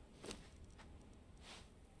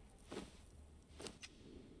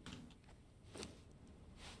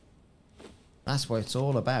 That's what it's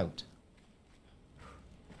all about.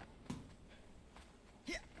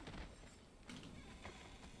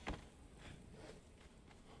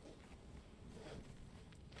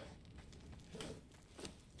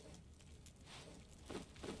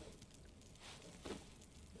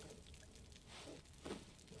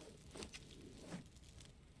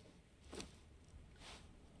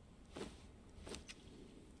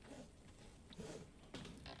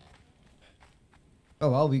 Oh,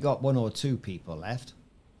 well, we got 1 or 2 people left.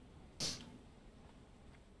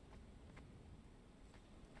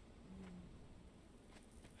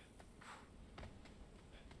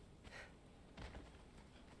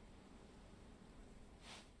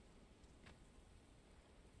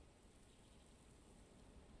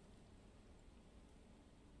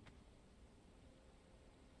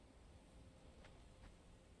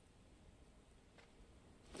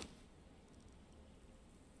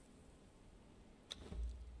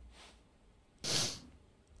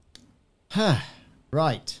 Huh.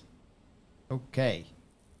 Right. Okay.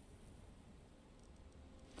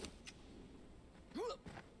 Do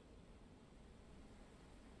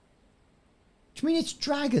you mean it's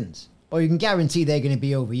dragons? Or you can guarantee they're going to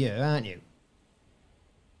be over here, aren't you?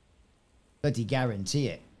 Bloody guarantee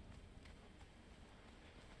it.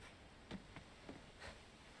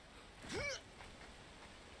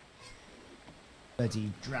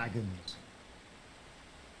 Bloody dragons.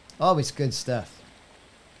 Oh, it's good stuff.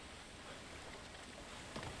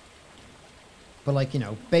 But like, you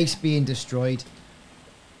know, base being destroyed.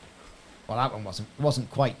 Well, that one wasn't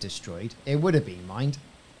quite destroyed. It would have been, mind.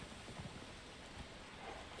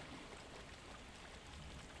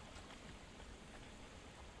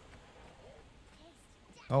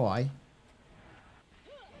 Oh, aye.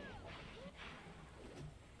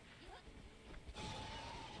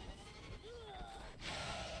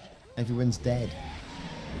 Everyone's dead.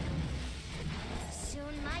 Soon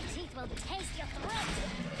my teeth will taste your throat.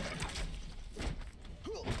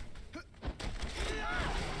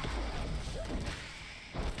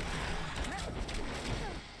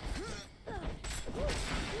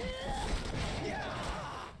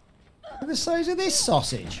 Look at the size of this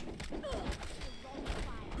sausage.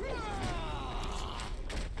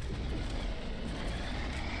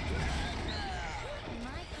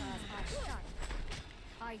 My claws are sharp.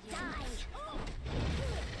 Are you? Die.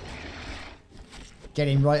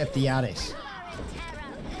 Getting right up the Addis. You are in terror.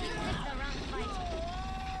 You picked the wrong fight.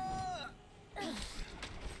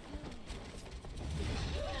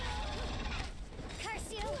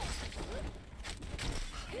 Curse you!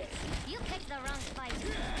 You picked the wrong fight.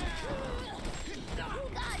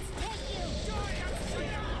 Gods take you!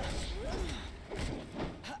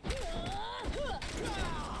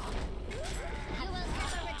 You will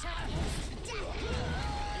never return.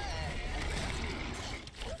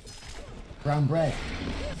 Brown bread.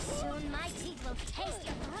 Soon my teeth will taste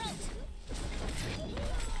your throat.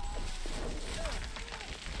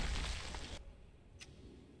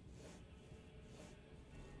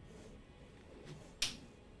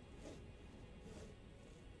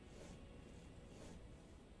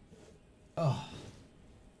 Oh.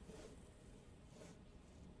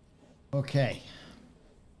 Okay.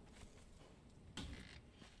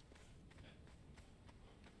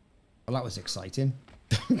 Well, that was exciting.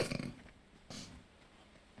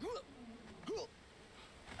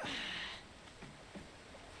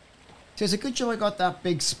 So it's a good job I got that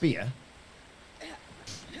big spear.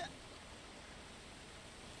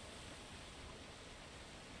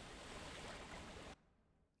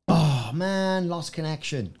 Oh, man. Lost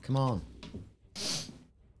connection. Come on.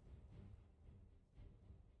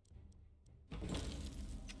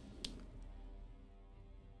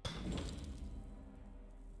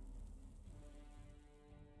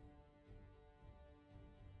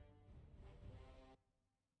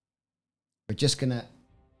 We're just gonna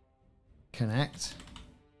connect.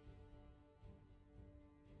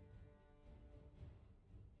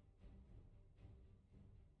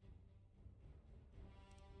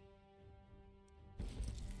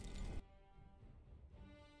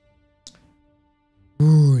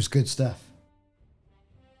 was good stuff.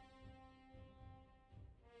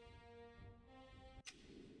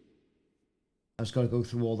 I've just got to go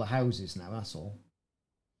through all the houses now, that's all.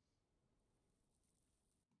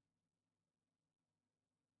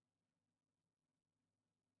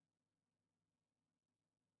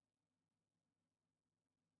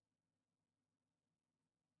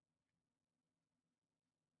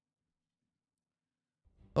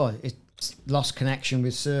 Oh, it's lost connection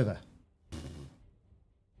with server.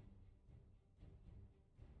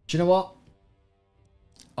 Do you know what?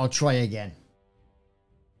 I'll try again.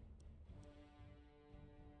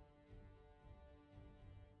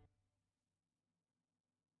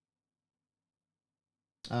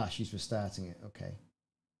 Ah, she's restarting it. Okay.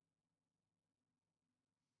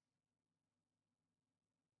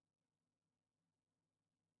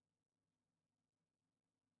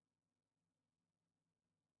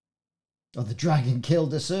 Oh, the dragon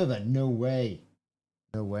killed the server. No way.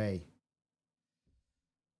 No way.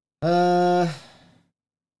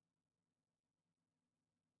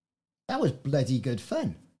 That was bloody good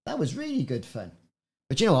fun. That was really good fun.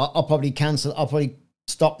 But you know what? I'll probably cancel. I'll probably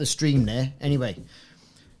stop the stream there. Anyway,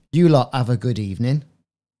 you lot have a good evening.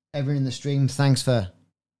 Everyone in the stream, thanks for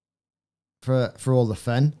all the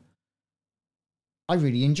fun. I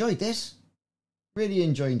really enjoyed this. Really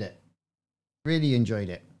enjoyed it. Really enjoyed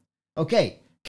it. Okay,